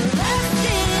when you're left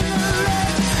in the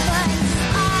lurch, but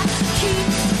I keep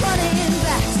running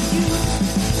back to you.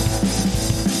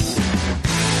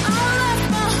 I left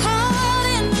my heart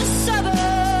in the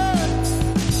suburbs.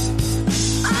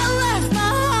 I left my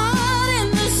heart in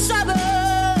the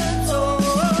suburbs.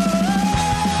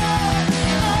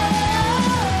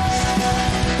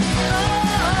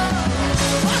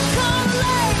 I can't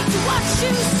relate to what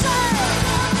you say.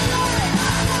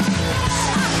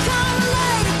 I can't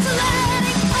relate to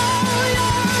letting all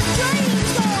your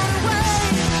dreams go away.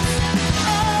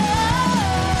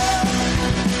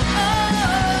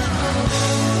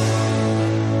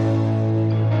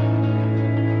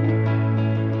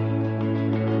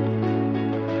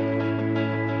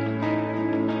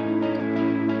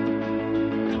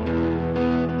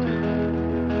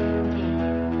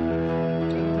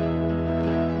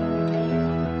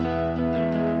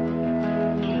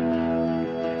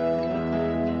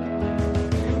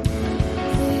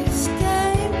 This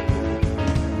game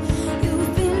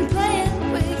you've been playing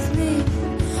with me,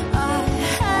 I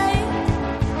hate.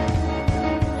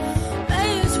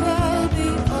 May as well be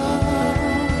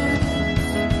honest.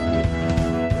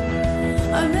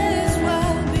 I may as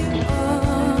well be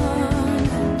honest.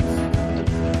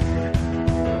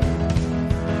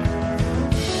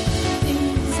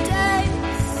 These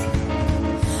days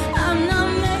I'm not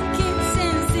making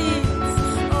sense. It's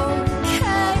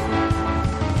okay.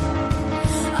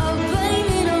 I'll blame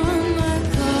it on my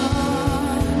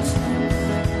conscience.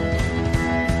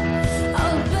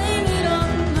 I'll blame it on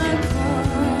my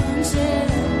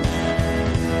conscience.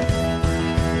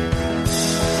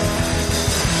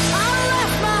 I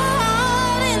left my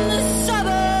heart in the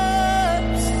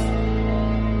suburbs.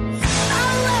 I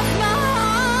left my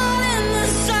heart in the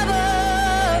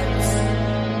suburbs.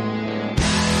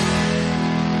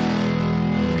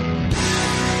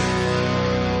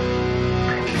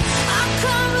 I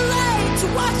can't relate to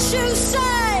what you say.